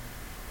one.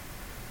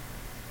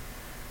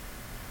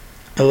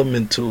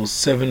 Elemental,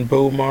 Seven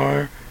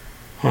Bomar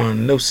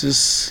on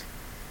Gnosis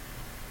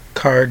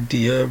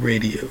Cardia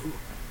Radio.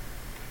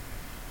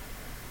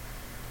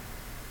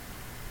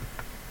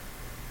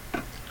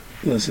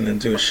 Listening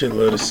to a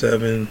shitload of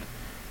Seven.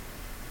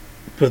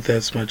 But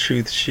that's my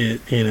truth shit,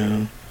 you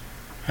know.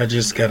 I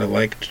just gotta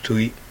like the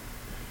tweet.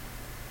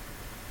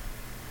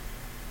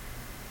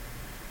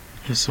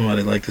 If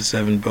somebody liked the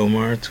Seven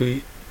Bomar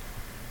tweet.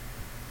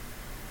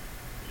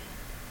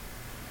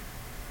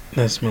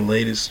 That's my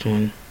latest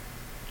one.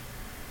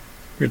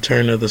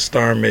 Return of the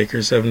Star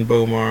Maker, Seven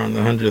Bomar on the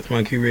 100th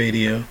Monkey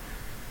Radio.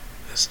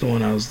 That's the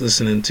one I was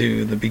listening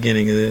to in the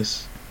beginning of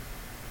this.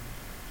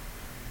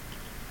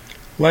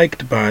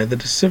 Liked by the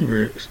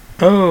Decemberists.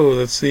 Oh,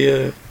 that's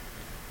the,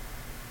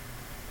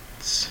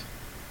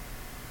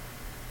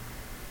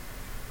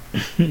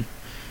 you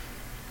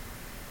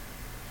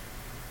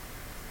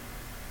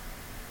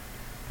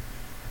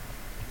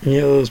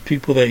know those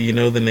people that you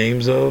know the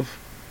names of?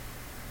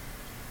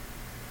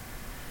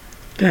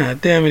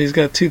 God damn it, he's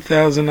got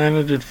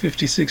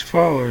 2,956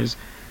 followers.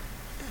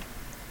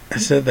 I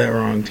said that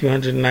wrong.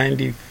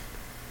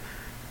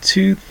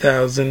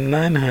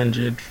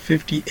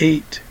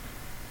 2,958.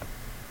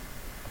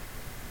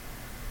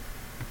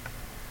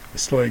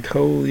 It's like,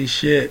 holy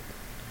shit.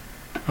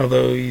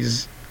 Although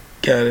he's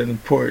got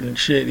important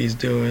shit he's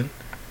doing.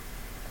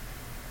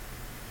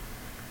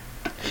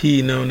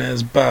 He, known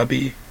as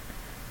Bobby,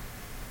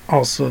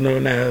 also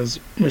known as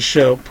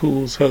Michelle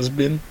Poole's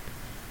husband,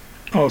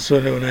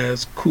 also known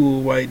as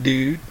Cool White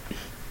Dude,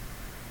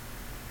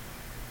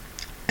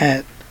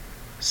 at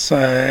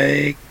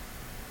Cyclist.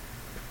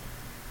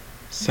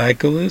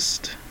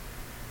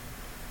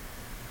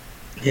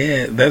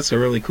 Yeah, that's a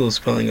really cool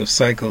spelling of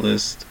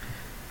cyclist.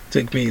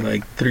 Took me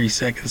like 3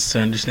 seconds to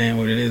understand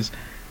what it is.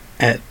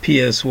 At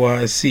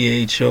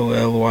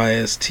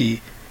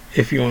PSYCHOLYST,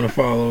 if you want to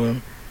follow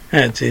him.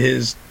 And to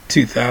his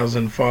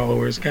 2,000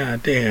 followers.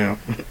 God damn.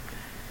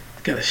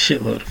 Got a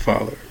shitload of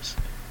followers.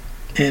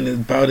 And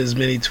about as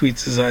many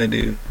tweets as I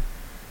do.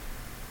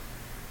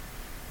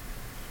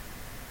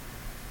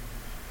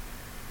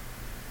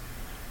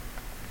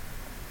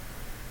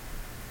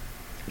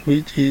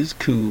 Which is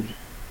cool.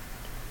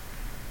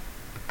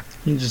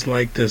 You just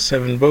like the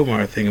Seven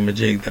Bomar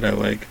thingamajig that I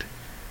liked.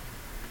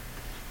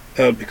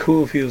 That would be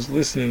cool if he was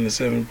listening to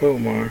Seven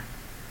Bomar.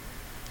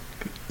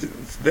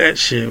 That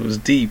shit was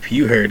deep.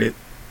 You heard it.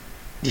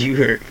 You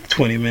heard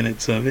 20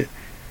 minutes of it.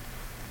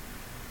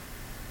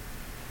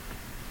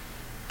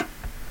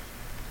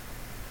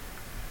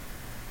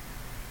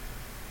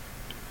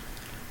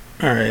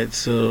 Alright,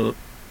 so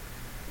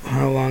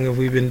how long have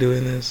we been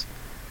doing this?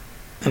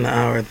 An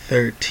hour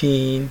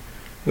 13,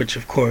 which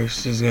of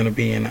course is going to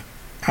be an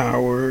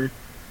hour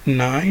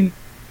 9.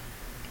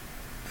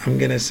 I'm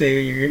going to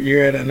say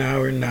you're at an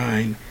hour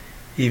 9,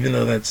 even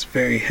though that's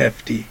very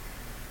hefty.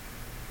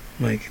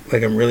 Like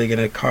I'm really going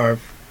to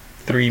carve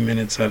 3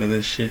 minutes out of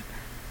this shit.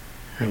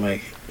 Or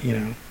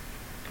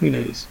who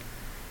knows.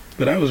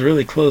 But I was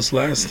really close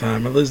last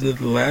time. I listened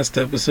to the last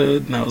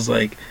episode and I was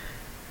like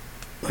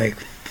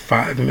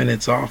 5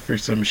 minutes off or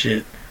some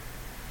shit.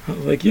 I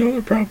was like, y'all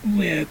are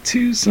probably at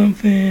 2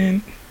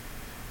 something.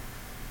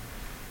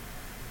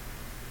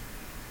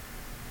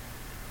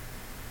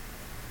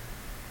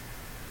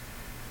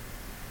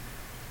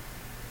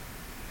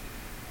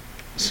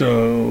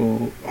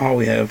 So all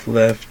we have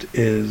left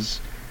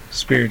is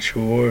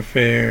spiritual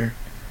warfare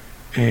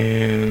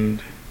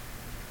and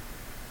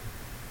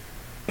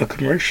a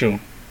commercial.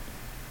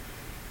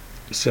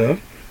 So,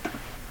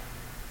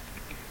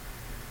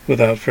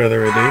 without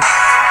further ado,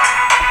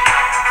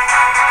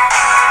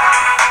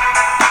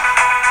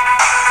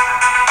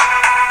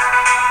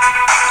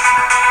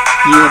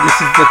 yeah, this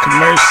is the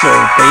commercial,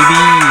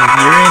 baby.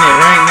 You're in it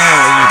right now.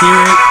 You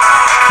hear it?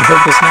 I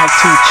hope it's not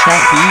too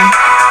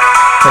choppy.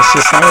 That's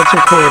just how it's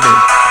recorded.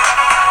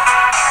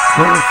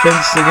 No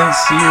offense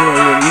against you or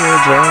your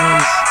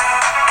eardrums.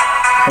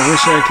 I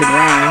wish I could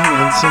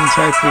rhyme in some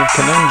type of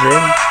conundrum.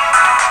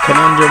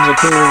 Conundrum's a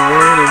cool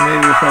word, and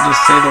maybe if I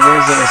just say the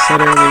words that I said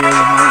earlier, then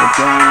that would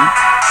rhyme.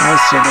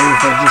 Also, maybe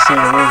if I just say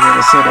the words that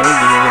I said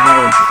earlier, then that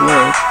would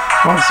flow.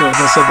 Also, if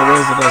I said the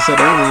words that I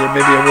said earlier,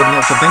 maybe I wouldn't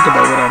have to think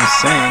about what I'm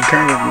saying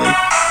currently.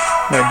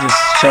 I just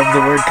shove the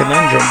word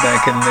conundrum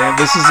back in there.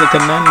 This is a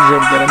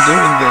conundrum that I'm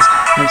doing this.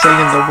 I'm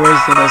saying the words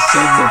that I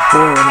said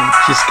before, and I'm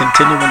just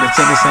continuing to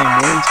say the same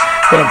words,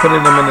 but I'm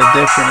putting them in a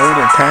different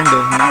order, kind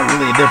of. Not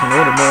really a different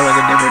order, more like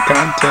a different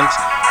context.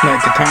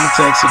 Like the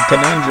context of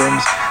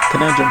conundrums.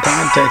 Conundrum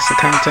context. The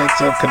context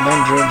of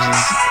conundrums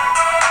is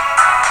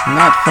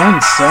not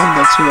fun, son.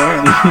 That's the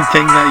only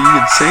thing that you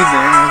could say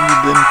there,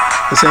 other than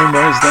the same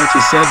words that you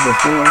said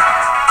before.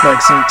 Like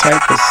some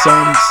type of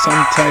sum,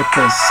 some type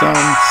of sum,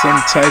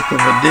 some type of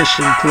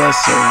addition, plus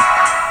or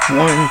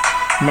 1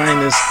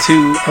 minus 2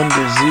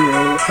 under 0,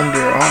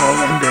 under all,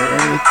 under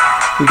earth.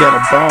 We got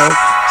a ball.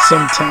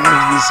 Sometimes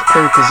this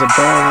earth is a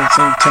ball, and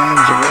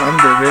sometimes we're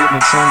under it,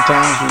 and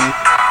sometimes we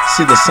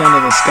see the sun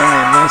in the sky,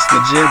 and that's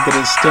legit, but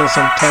it's still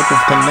some type of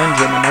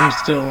conundrum, and I'm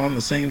still on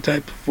the same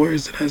type of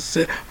words that I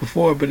said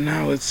before, but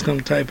now it's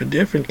some type of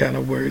different kind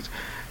of words.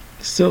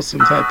 Still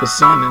some type of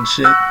sun and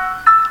shit.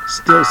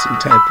 Still some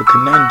type of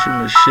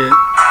conundrum or shit.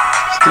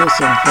 Still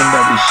something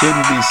that we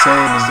shouldn't be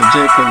saying is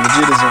legit, but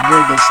legit is a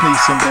word that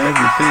sneaks into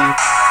everything.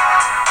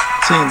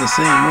 Saying the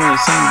same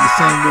word, saying the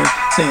same word,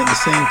 saying at the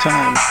same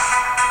time.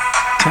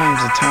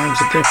 Times are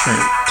different.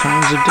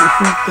 Times are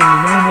different than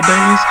the normal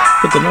days,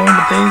 but the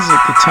normal days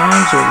at the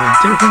times are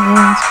the different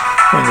ones.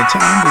 When the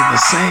time is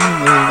the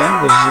same, then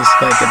that was just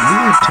like a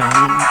weird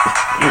time.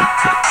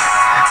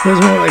 It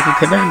was more like a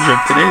conundrum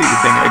than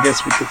anything, I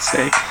guess we could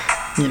say.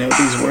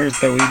 These words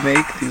that we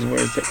make, these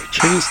words that we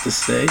choose to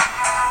say,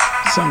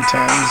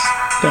 sometimes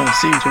don't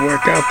seem to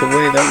work out the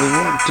way that we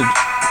want to.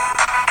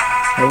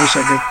 I wish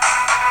I could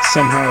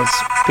somehow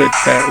split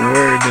that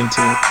word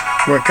into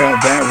work out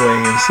that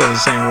way instead of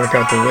saying work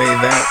out the way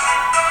that.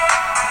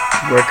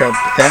 Work out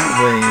that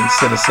way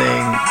instead of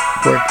saying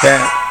work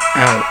that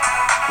out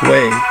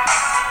way.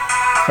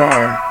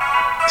 Far,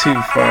 too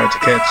far to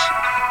catch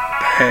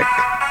back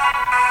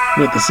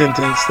with the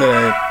sentence that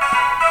I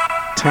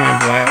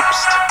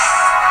time-lapsed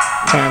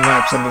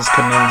on this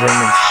conundrum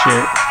of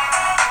shit.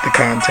 The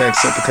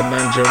context of the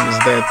conundrum is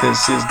that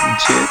this is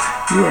legit.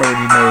 You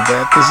already know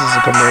that. This is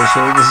a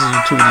commercial. This is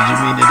you tweeted, you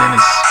mean it, and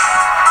it's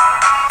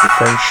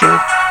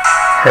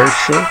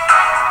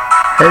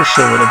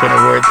Herschel would have been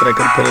a word that I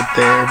could have put it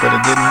there, but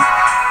it didn't,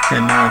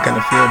 and now I kind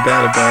of feel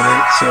bad about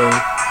it. So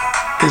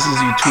this is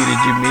you tweeted,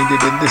 you mean it,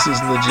 and this is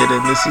legit,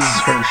 and this is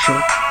Herschel.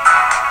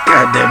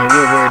 God damn it,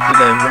 what word did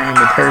I rhyme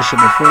with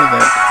Herschel before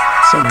that?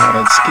 Somehow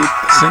I skipped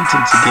the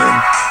sentence again.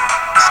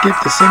 Skip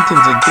the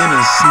sentence again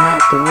is not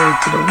the word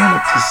that I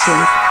wanted to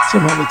say.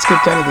 Somehow it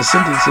skipped out of the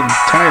sentence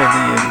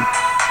entirely and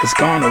it's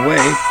gone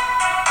away.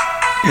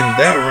 And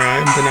that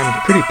rhymed, and I'm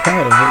pretty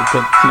proud of it,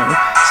 but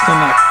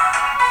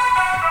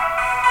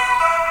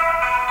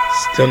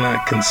still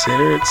not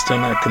considered, still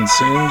not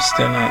consumed,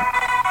 still not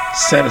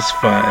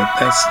Satisfied.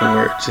 That's the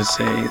word to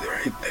say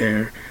right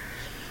there.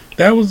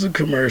 That was a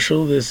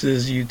commercial. This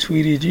is You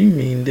Tweeted, You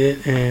Meaned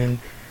It, and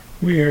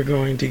we are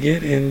going to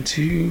get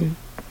into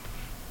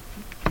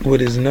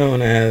what is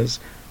known as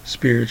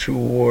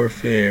spiritual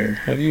warfare.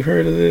 Have you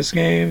heard of this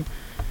game?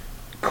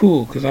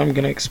 Cool, because I'm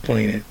going to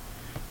explain it.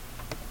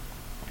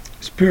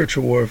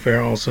 Spiritual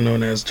warfare, also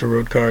known as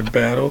tarot card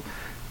battle,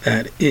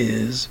 that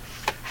is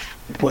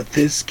what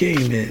this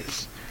game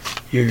is.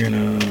 You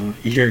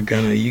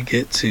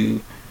get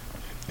to,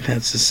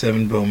 that's the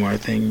 7 Bomar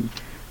thing.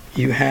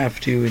 You have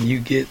to and you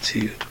get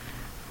to.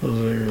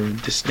 Those are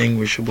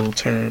distinguishable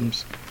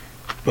terms,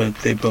 but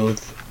they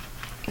both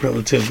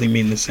relatively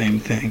mean the same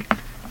thing,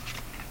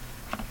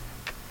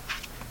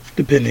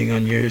 depending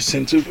on your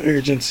sense of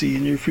urgency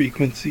and your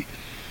frequency.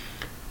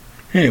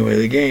 Anyway,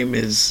 the game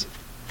is,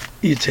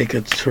 you take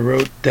a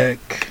tarot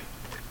deck,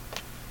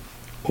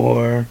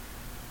 or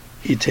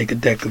you take a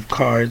deck of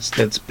cards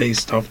that's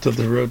based off the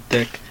tarot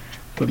deck,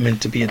 but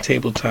meant to be a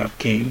tabletop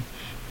game,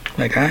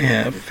 like I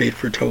have, Fate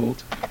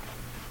Foretold.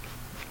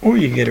 Or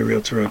you can get a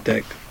real tarot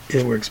deck.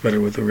 It works better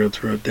with a real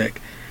tarot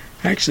deck.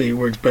 Actually, it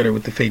works better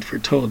with the Fate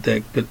Foretold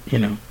deck, but,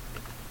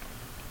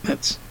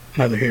 that's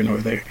neither here nor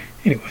there.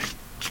 Anyway,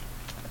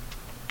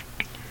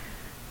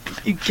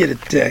 you get a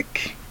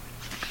deck,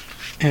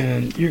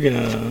 and you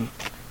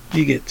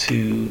get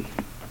to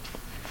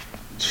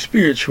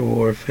spiritual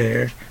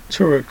warfare,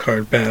 tarot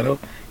card battle.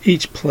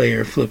 Each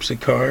player flips a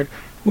card.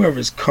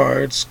 Whoever's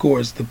card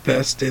scores the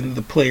best in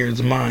the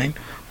player's mind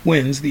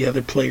wins the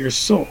other player's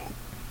soul.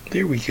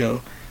 There we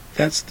go.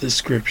 That's the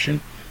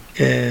description.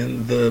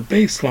 And the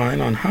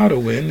baseline on how to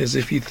win is,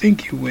 if you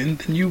think you win,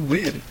 then you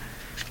win.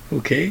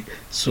 Okay?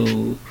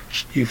 So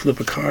you flip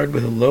a card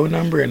with a low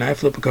number and I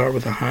flip a card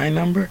with a high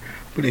number.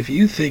 But if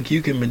you think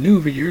you can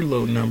maneuver your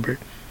low number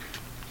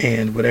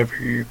and whatever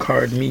your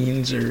card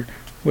means or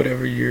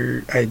whatever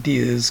your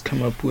ideas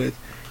come up with,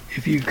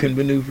 if you can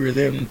maneuver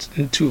them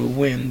into a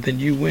win, then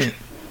you win.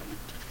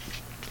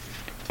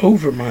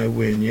 Over my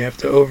win. You have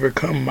to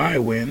overcome my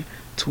win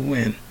to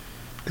win.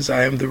 Because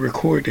I am the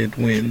recorded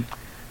win.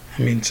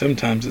 I mean,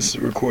 sometimes it's a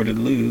recorded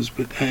lose,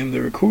 but I am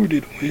the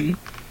recorded win.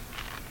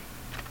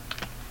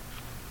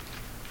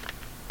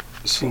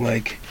 So,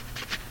 like,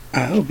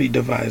 I'll be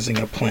devising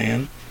a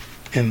plan,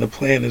 and the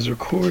plan is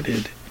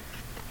recorded,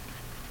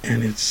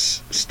 and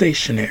it's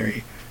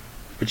stationary.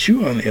 But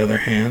you, on the other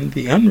hand,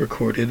 the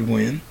unrecorded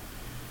win,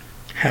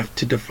 have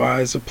to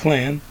devise a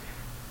plan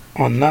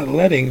on not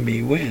letting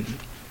me win.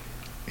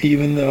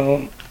 Even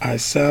though I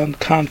sound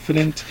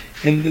confident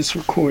in this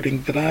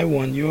recording that I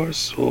won your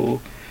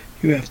soul,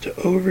 you have to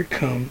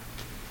overcome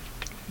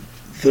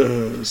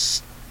the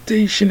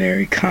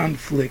stationary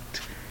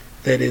conflict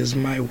that is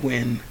my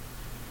win.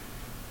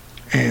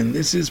 And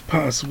this is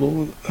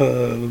possible,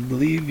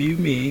 believe you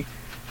me,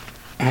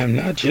 I'm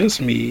not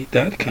just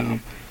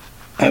me.com.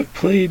 I've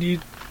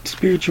played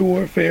spiritual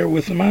warfare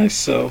with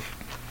myself,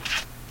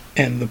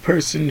 and the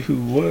person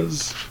who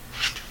was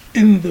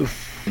in the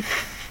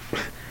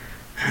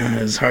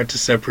it's hard to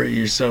separate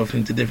yourself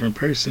into different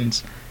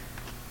persons.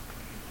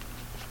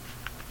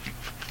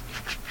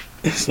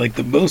 It's like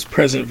the most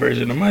present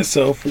version of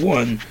myself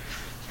won,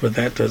 but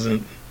that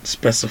doesn't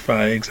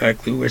specify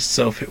exactly which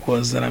self it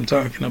was that I'm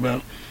talking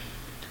about.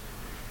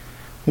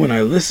 When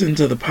I listened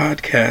to the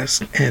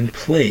podcast and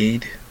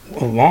played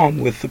along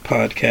with the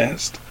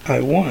podcast,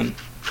 I won.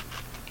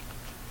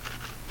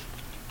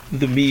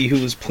 The me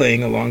who was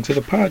playing along to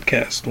the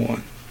podcast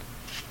won,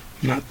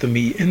 not the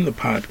me in the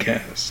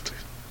podcast.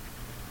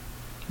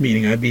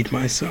 Meaning I beat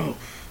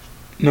myself,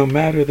 no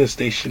matter the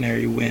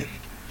stationary win.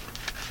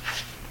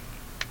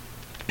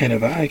 And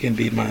if I can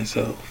beat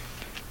myself,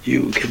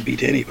 you can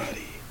beat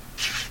anybody.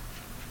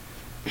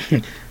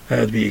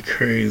 That'd be a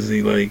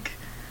crazy, like,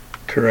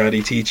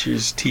 karate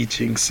teachers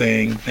teaching,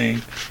 saying thing.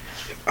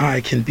 If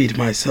I can beat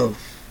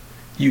myself,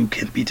 you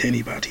can beat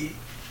anybody.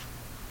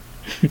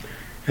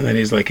 And then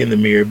he's like in the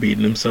mirror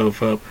beating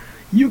himself up.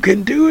 You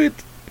can do it!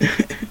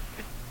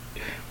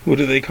 What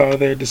do they call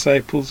their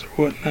disciples or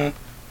whatnot?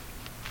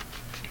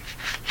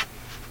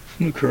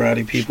 What do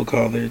karate people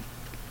call their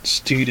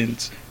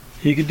students?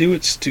 You can do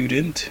it,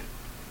 student.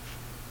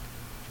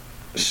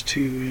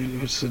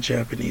 Student, what's the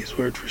Japanese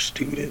word for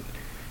student?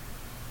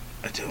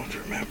 I don't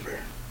remember.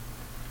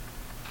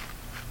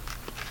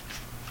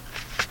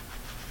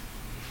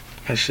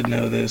 I should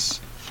know this.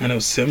 I know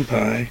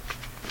senpai.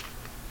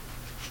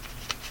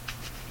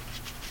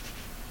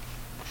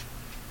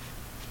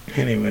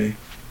 Anyway.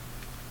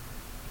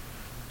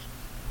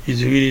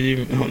 You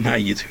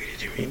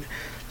mean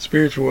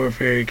spiritual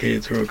warfare, aka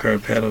tarot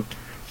card battle.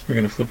 We're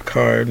gonna flip a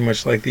card,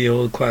 much like the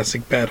old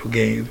classic battle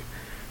game.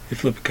 You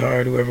flip a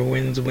card, whoever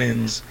wins,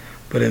 wins.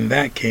 But in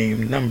that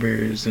game,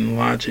 numbers and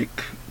logic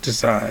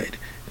decide.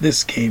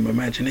 This game,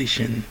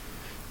 imagination,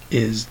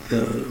 is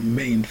the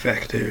main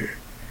factor.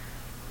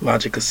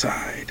 Logic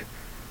aside.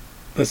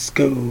 Let's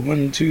go.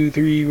 1, 2,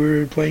 3.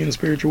 We're playing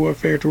spiritual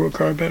warfare, tarot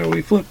card battle.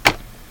 We flip.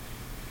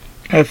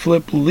 I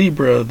flip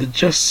Libra, the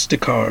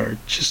Justicar.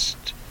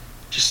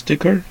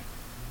 Justicar?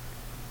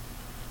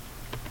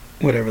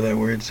 whatever that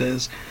word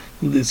says.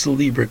 It's a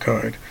Libra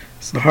card.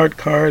 It's the heart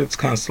card, it's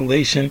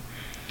constellation,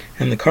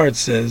 and the card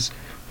says,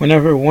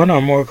 whenever one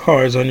or more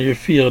cards on your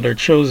field are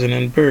chosen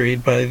and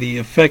buried by the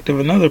effect of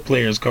another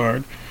player's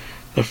card,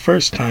 the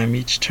first time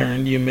each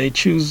turn you may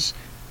choose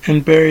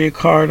and bury a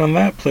card on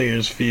that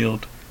player's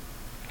field.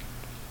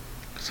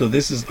 So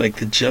this is like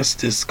the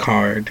justice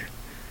card.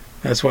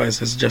 That's why it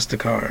says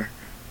Justicar.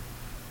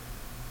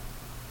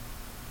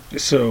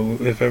 So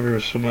if ever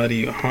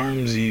somebody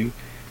harms you,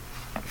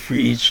 for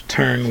each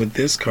turn with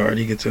this card,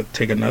 you get to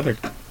take another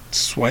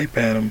swipe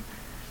at them.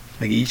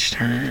 Like each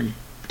turn,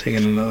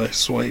 taking another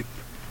swipe.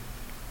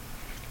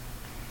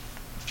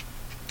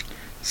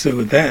 So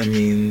what that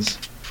means,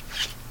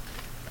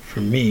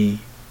 for me,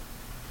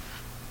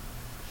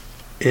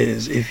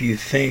 is if you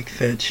think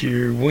that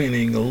you're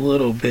winning a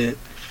little bit,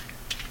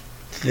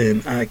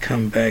 then I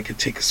come back and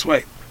take a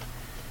swipe.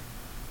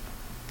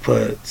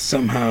 But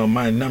somehow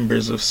my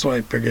numbers of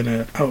swipe are going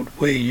to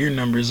outweigh your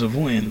numbers of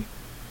win.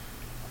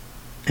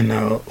 And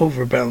I'll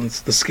overbalance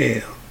the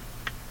scale.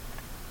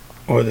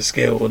 Or the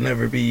scale will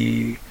never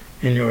be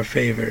in your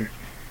favor.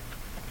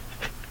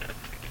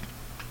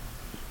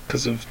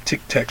 Because of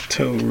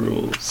tic-tac-toe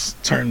rules,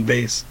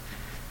 turn-based.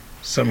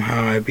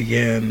 Somehow I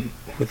began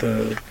with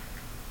an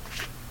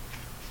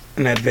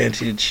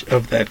advantage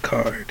of that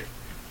card.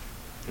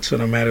 So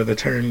no matter the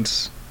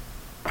turns,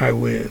 I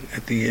win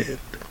at the end.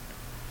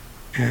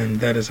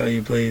 And that is how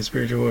you play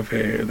Spiritual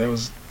Warfare. That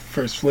was the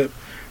first flip.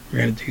 We're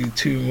going to do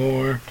 2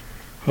 more.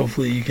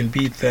 Hopefully you can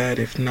beat that.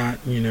 If not,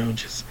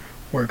 just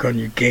work on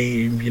your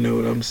game. You know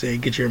what I'm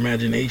saying? Get your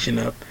imagination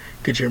up.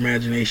 Get your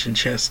imagination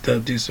chest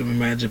up. Do some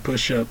imagine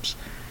push-ups.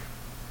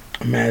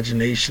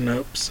 Imagination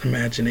ups.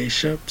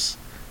 Imagination ups.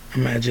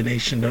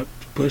 Imagination up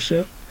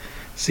push-up.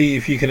 See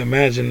if you can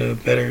imagine a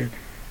better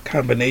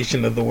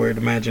combination of the word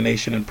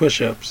imagination and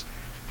push-ups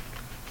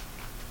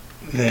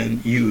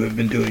than you have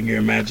been doing your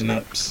imagine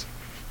ups.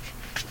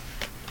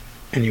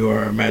 And you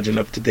are imagine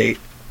up to date.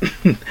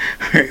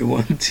 Alright,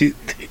 1, 2,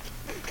 3.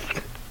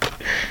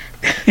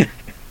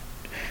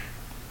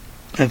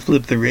 I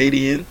flipped the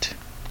Radiant.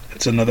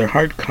 It's another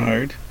heart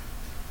card.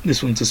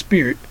 This one's a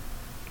spirit.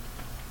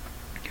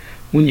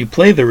 When you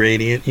play the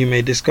Radiant, you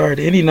may discard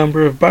any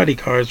number of body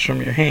cards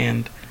from your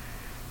hand.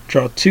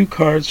 Draw 2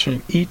 cards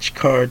from each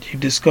card you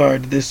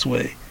discard this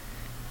way.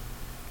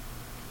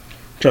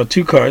 Draw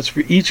 2 cards for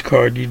each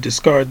card you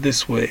discard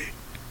this way.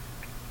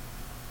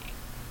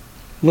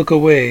 Look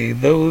away.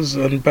 Those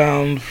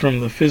unbound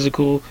from the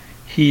physical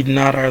heed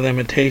not our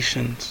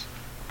limitations.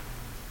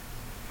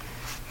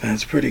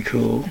 That's pretty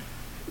cool.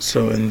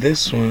 So in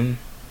this one,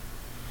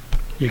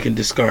 you can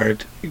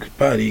discard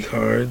body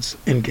cards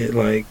and get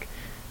like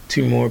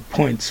 2 more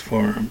points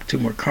for them. 2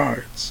 more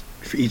cards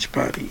for each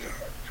body card.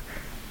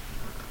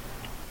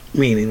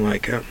 Meaning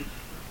like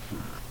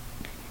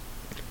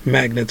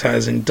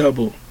magnetizing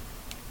double.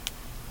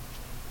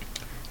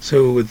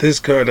 So with this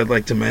card, I'd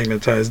like to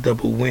magnetize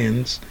double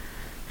wins.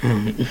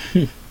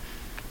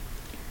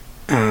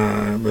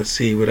 Let's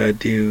see what I'd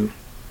do.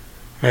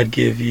 I'd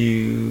give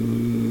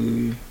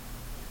you...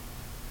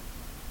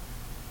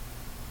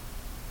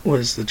 What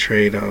is the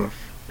trade-off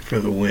for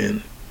the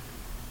win?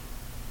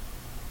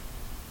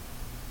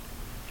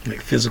 Like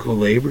physical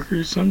labor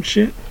or some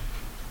shit?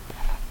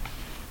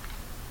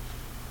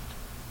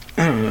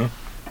 I don't know.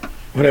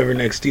 Whatever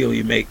next deal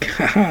you make.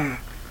 Haha.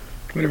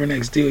 Whatever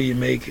next deal you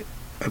make.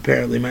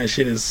 Apparently my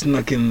shit is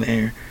snuck in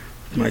there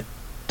with my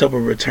double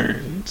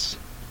returns.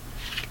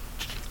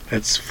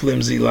 That's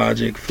flimsy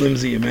logic,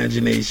 flimsy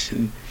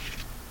imagination,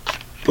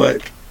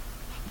 but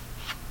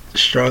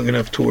strong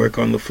enough to work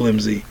on the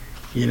flimsy.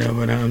 You know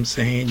what I'm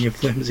saying? You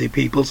flimsy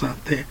peoples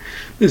out there.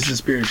 This is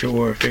Spiritual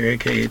Warfare,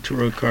 aka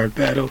Tarot Card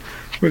Battle.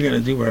 We're going to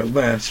do our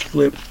last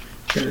flip.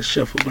 Gotta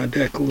shuffle my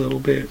deck a little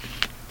bit.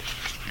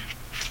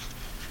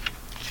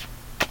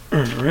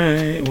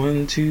 Alright,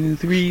 1, 2,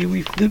 3,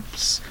 we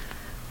flips.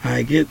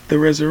 I get the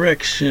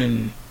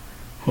Resurrection.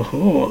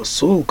 Oh,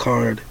 Soul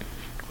card.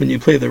 When you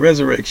play the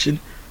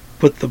Resurrection,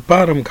 put the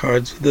bottom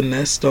cards of the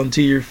nest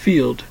onto your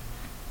field.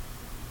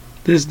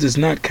 This does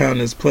not count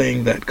as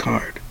playing that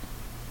card.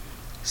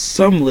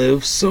 Some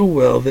live so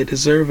well they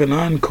deserve an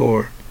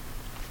encore.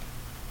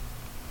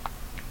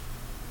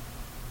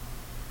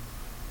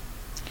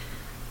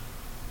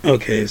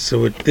 Okay, so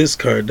what this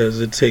card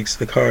does, it takes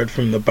the card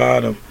from the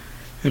bottom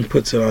and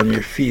puts it on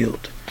your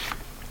field.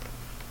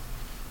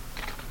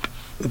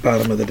 The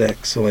bottom of the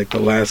deck, so like the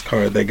last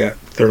card that got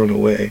thrown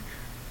away.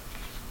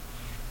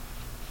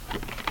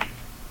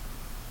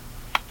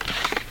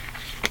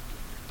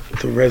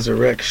 The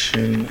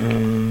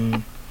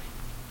Resurrection,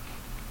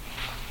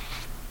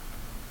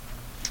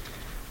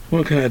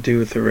 what can I do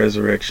with the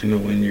Resurrection to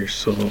win your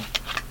soul?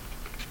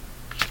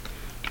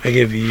 I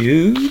give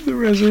you the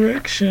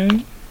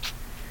Resurrection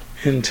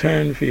in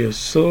turn for your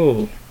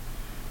soul,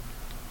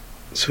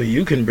 so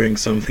you can bring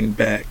something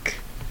back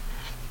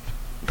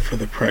for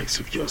the price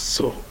of your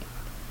soul.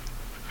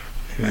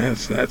 And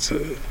that's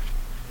a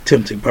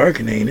tempting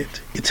bargain, ain't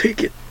it? You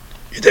take it.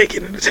 You take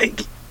it and I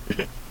take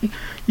it.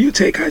 You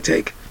take, I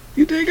take.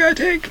 You take, I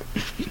take.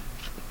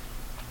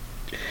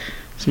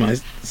 It's my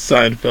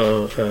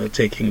Seinfeld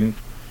taking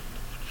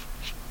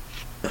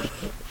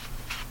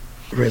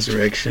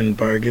resurrection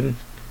bargain.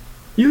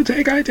 You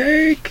take, I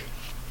take.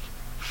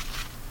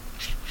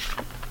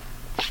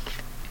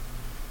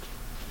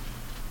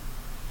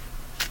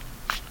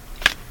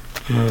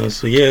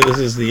 So yeah, this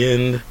is the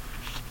end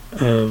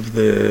of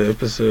the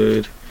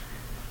episode.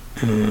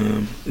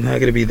 Not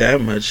gonna be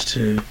that much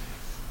to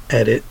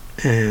edit,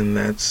 and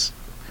that's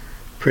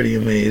pretty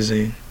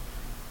amazing.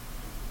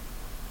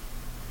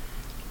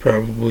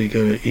 Probably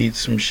gonna eat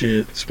some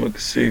shit, smoke a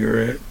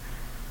cigarette,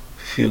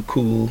 feel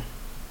cool.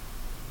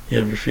 You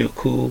ever feel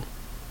cool?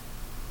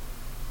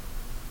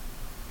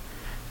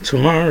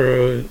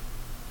 Tomorrow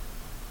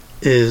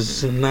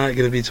is not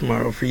gonna be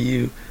tomorrow for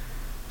you.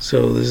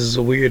 So this is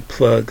a weird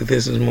plug.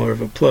 This is more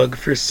of a plug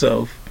for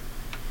self.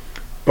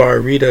 Bar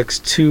Redux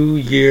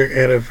 2-year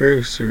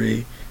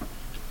anniversary.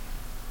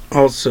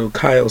 Also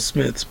Kyle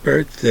Smith's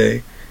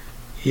birthday.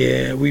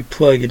 Yeah, we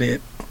plugging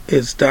it.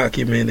 It's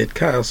documented.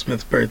 Kyle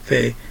Smith's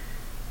birthday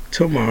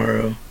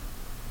tomorrow.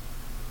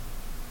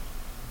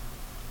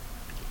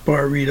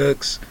 Bar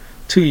Redux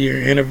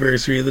 2-year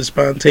anniversary of the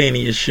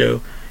Spontaneous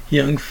Show.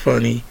 Young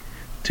Funny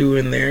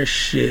doing their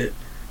shit.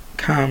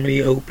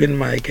 Comedy open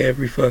mic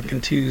every fucking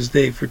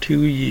Tuesday for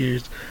 2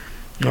 years.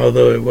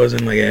 Although it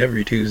wasn't like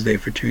every Tuesday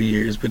for 2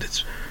 years, but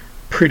it's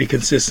pretty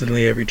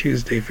consistently every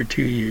Tuesday for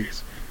 2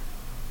 years.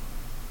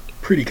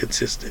 Pretty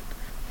consistent.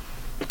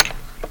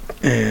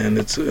 And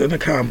it's an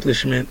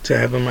accomplishment to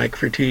have a mic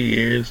for 2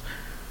 years.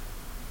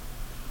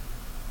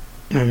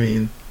 I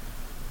mean,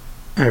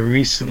 I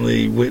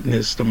recently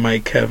witnessed a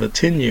mic have a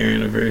 10-year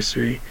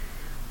anniversary.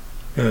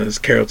 It's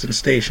Carrollton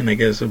Station, I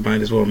guess I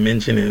might as well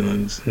mention it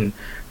and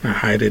not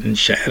hide it in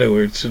shadow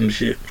or some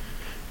shit.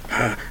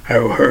 I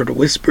heard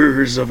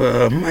whispers of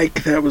a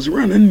mic that was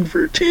running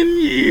for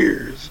 10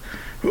 years.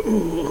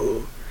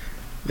 Oh,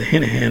 the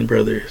Hanahan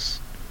brothers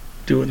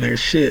doing their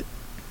shit.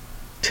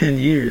 10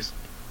 years.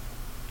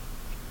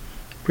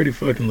 Pretty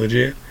fucking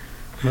legit.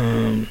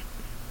 2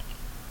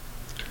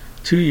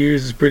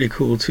 years is pretty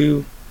cool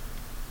too.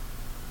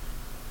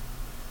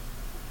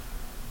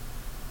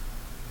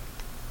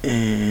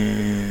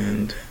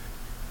 And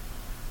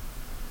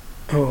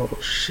oh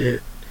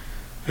shit,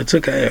 I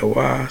took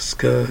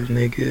ayahuasca,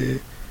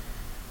 nigga.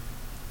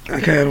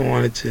 I kinda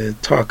wanted to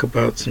talk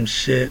about some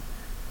shit,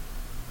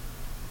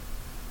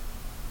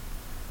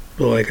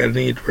 but like I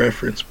need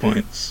reference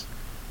points.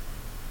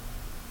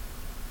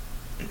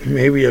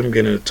 Maybe I'm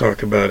gonna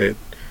talk about it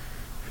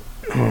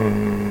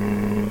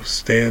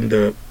stand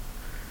up.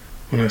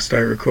 When I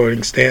start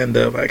recording stand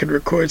up, I can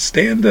record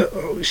stand up.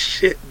 Oh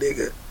shit,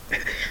 nigga.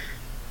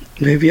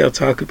 Maybe I'll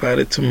talk about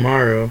it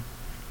tomorrow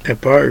at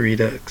Bar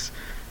Redux,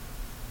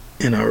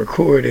 and I'll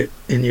record it,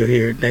 and you'll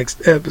hear it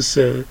next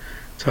episode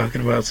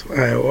talking about some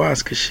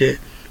ayahuasca shit.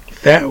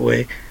 That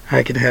way,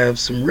 I can have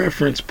some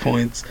reference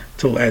points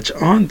to latch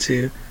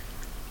onto,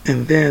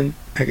 and then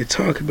I could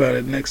talk about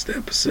it next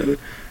episode.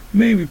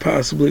 Maybe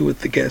possibly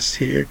with the guest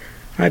here.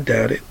 I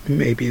doubt it.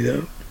 Maybe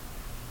though.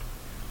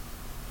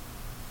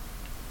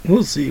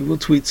 We'll see. We'll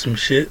tweet some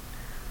shit.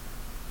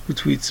 We'll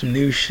tweet some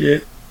new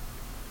shit.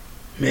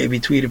 Maybe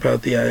tweet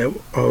about the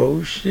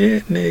oh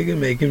shit, nigga,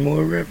 making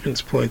more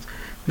reference points.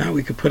 Now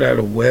we could put out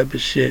a web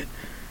of shit.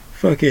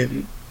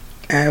 Fucking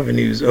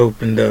avenues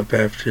opened up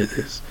after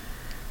this.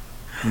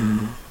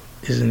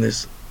 Isn't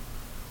this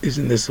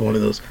one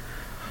of those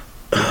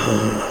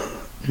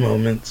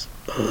moments?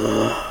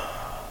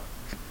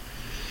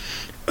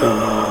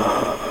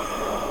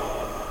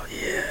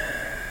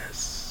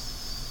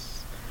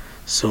 Yes.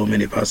 So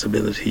many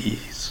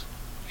possibilities.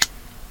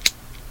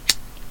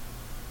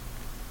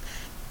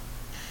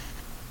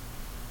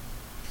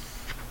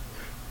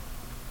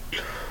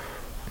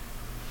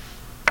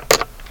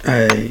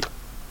 I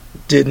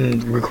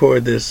didn't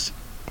record this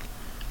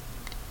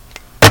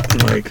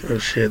like, oh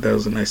shit, that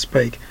was a nice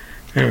spike.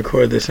 I didn't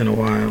record this in a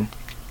while,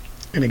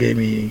 and it gave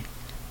me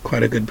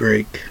quite a good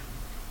break.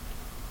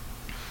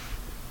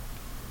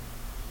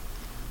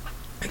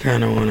 I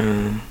kind of want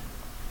to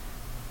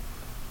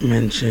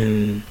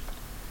mention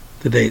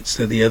the dates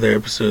that the other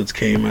episodes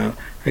came out.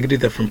 I could do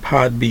that from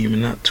Podbeam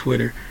and not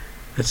Twitter.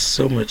 That's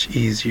so much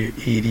easier,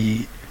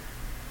 ED.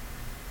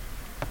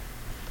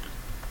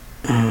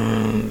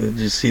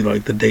 Just see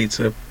like the dates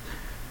I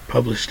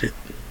published it.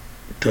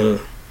 Duh.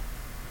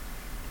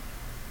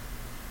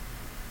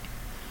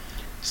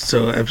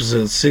 So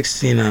episode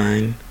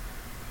 69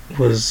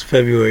 was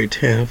February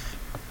 10th.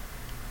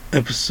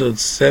 Episode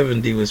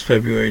 70 was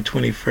February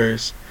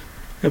 21st.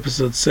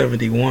 Episode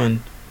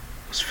 71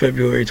 was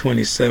February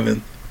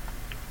 27th.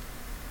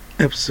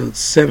 Episode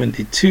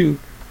 72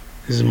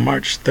 is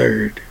March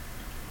 3rd.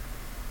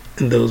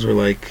 And those were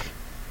like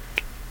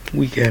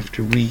week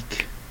after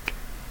week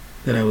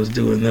that I was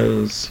doing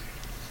those.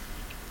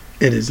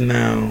 It is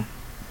now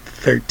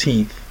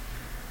 13th.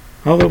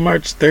 Although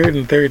March 3rd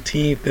and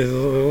 13th is,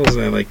 what was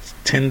that, like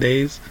 10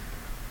 days?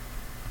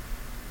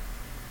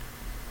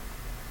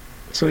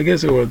 So I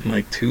guess it wasn't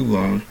like too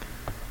long.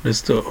 But it's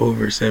still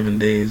over 7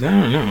 days. I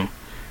don't know.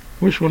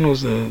 Which one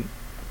was the...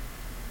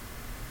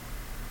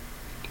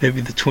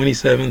 Maybe the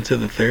 27th to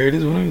the 3rd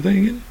is what I'm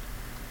thinking.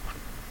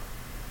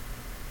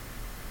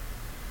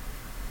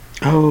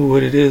 Oh,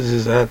 what it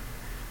is I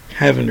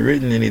haven't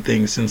written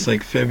anything since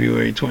like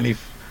February 20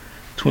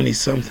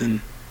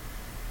 something.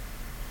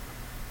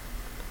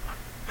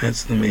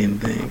 That's the main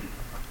thing.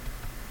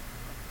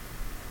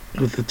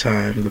 With the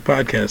time, the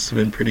podcasts have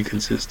been pretty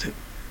consistent.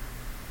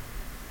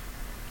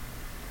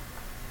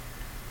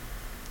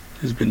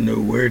 There's been no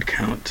word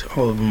count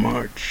all of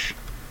March.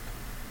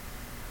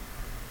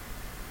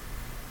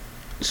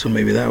 So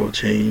maybe that will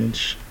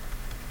change.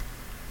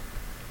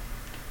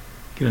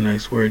 Get a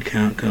nice word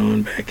count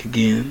going back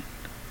again.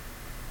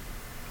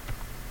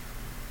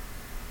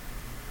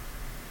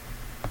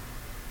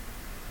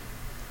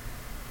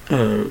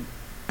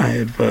 I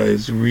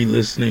advise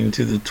re-listening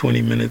to the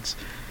 20 minutes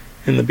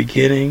in the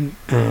beginning.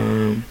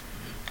 I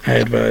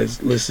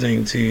advise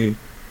listening to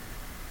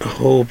a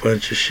whole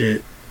bunch of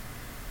shit.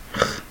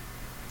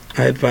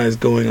 I advise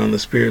going on the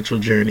spiritual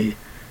journey,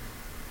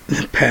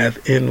 the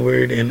path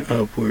inward and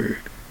upward.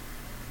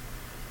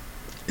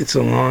 It's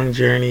a long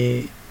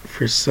journey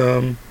for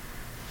some.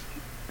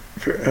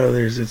 For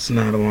others, it's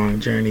not a long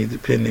journey,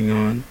 depending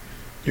on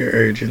your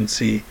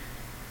urgency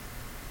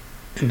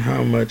and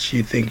how much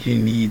you think you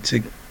need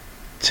to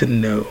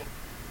know.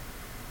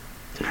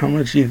 How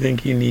much you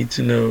think you need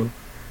to know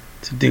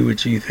to do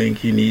what you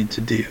think you need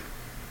to do.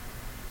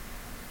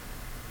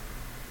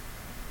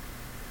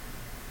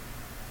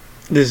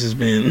 This has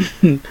been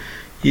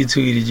You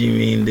Tweeted, You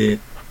Meaned It.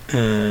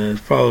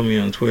 Follow me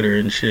on Twitter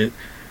and shit.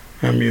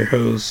 I'm your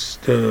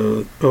host.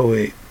 This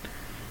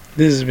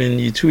has been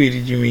You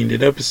Tweeted, You Meaned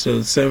It,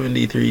 episode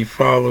 73,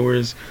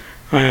 followers.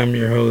 I am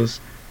your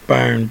host,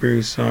 Byron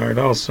Broussard,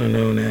 also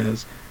known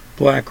as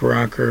Black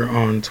Rocker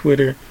on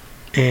Twitter,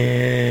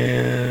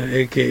 and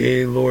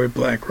aka Lord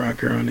Black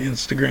Rocker on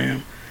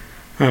Instagram.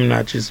 I'm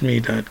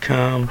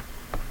notjustme.com.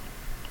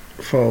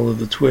 Follow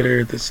the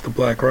Twitter, that's the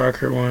Black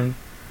Rocker one.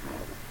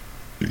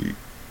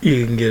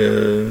 You can get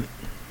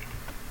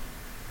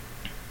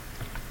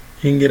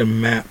a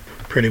map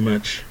pretty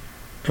much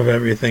of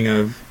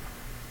everything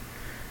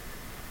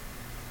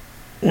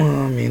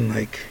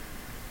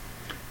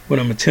what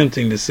I'm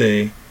attempting to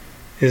say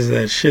is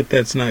that shit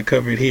that's not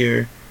covered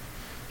here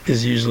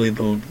is usually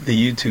the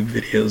YouTube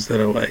videos that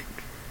I like.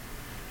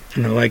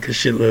 And I like a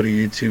shitload of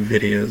YouTube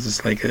videos.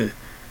 It's like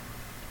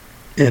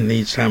and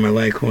each time I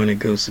like one, it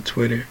goes to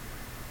Twitter.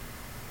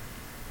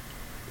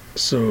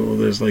 So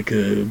there's like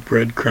a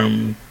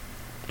breadcrumb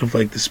of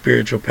like the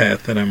spiritual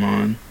path that I'm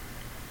on.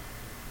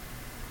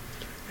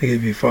 Like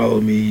if you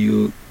follow me,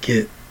 you'll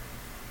get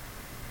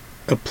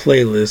a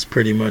playlist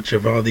pretty much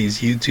of all these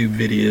YouTube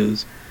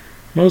videos.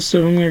 Most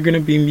of them are going to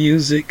be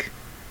music.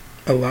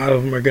 A lot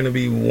of them are going to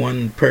be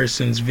one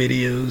person's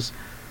videos,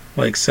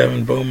 like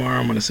Seven Bomar.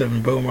 I'm on a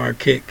Seven Bomar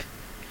kick.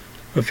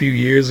 A few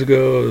years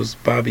ago, it was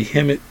Bobby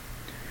Hemmett.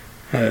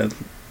 I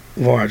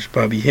watched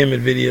Bobby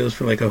Hemmett videos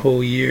for like a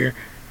whole year.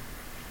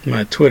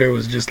 My Twitter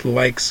was just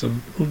like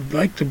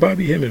the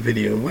Bobby Hemmett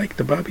video, like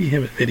the Bobby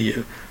Hemmett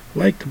video,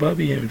 like the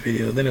Bobby Hemmett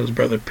video. Then it was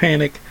Brother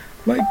Panic,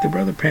 like the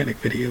Brother Panic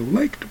video,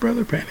 like the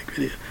Brother Panic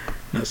video.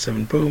 Now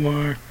Seven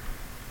Bomar.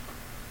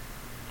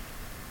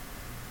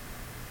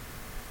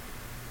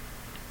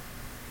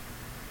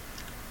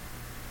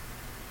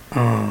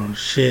 Oh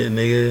shit,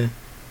 nigga.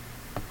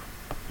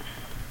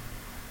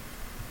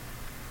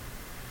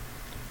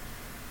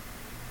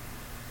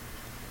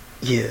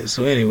 Yeah,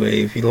 so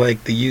anyway, if you like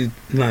if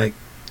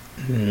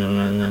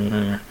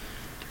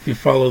you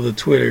follow the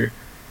Twitter,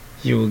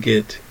 you will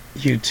get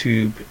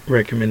YouTube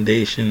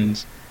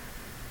recommendations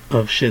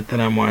of shit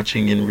that I'm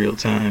watching in real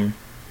time.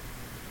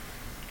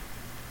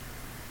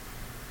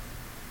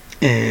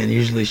 And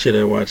usually shit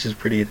I watch is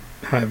pretty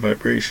high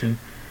vibration,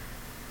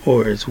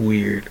 or it's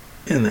weird.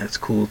 And that's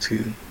cool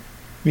too.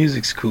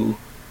 Music's cool.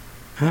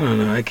 I don't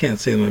know, I can't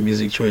say my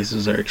music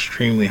choices are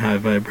extremely high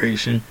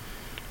vibration,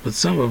 but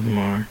some of them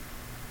are.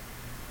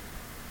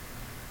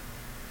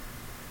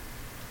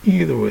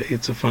 Either way,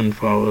 it's a fun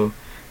follow,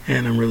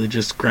 and I'm really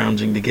just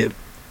scrounging to get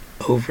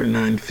over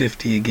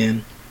 950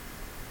 again.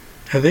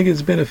 I think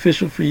it's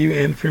beneficial for you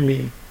and for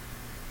me.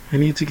 I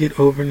need to get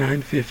over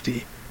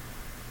 950.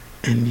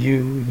 And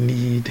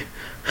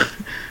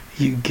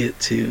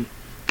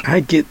I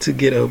get to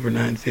get over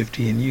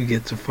 950 and you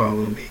get to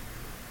follow me.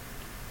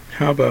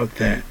 How about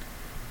that?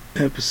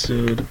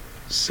 Episode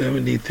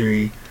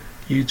 73.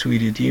 You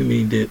Tweeted, You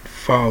Meaned It,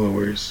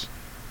 followers.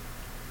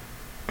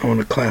 I want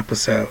to clap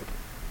us out.